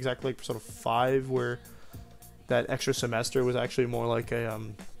think it's going to be exactly like Persona 5, where that extra semester was actually more like a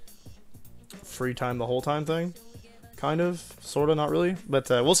free time the whole time thing. Kind of, sort of, not really, but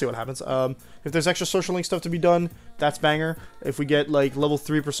we'll see what happens. If there's extra social link stuff to be done, that's banger. If we get like level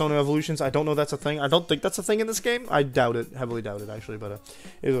 3 Persona evolutions, I don't know if that's a thing. I don't think that's a thing in this game. I doubt it, heavily doubt it actually, but it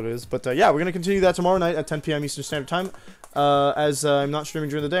is what it is. But yeah, we're gonna continue that tomorrow night at 10 p.m. Eastern Standard Time. As I'm not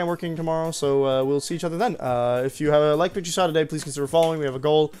streaming during the day, I'm working tomorrow, so we'll see each other then. If you have liked what you saw today, please consider following. We have a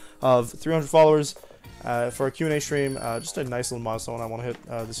goal of 300 followers for a Q&A stream. Just a nice little milestone I want to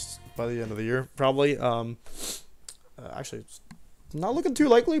hit this by the end of the year, probably. Actually, it's not looking too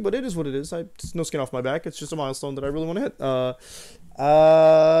likely, but it is what it is. It's no skin off my back. It's just a milestone that I really want to hit.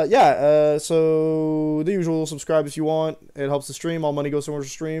 So the usual, subscribe if you want. It helps the stream. All money goes towards the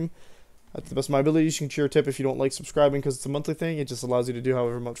stream. At the best of my abilities, you can share a tip if you don't like subscribing because it's a monthly thing. It just allows you to do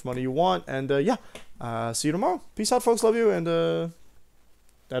however much money you want. And see you tomorrow. Peace out, folks. Love you. And I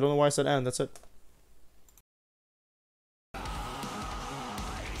don't know why I said and. That's it.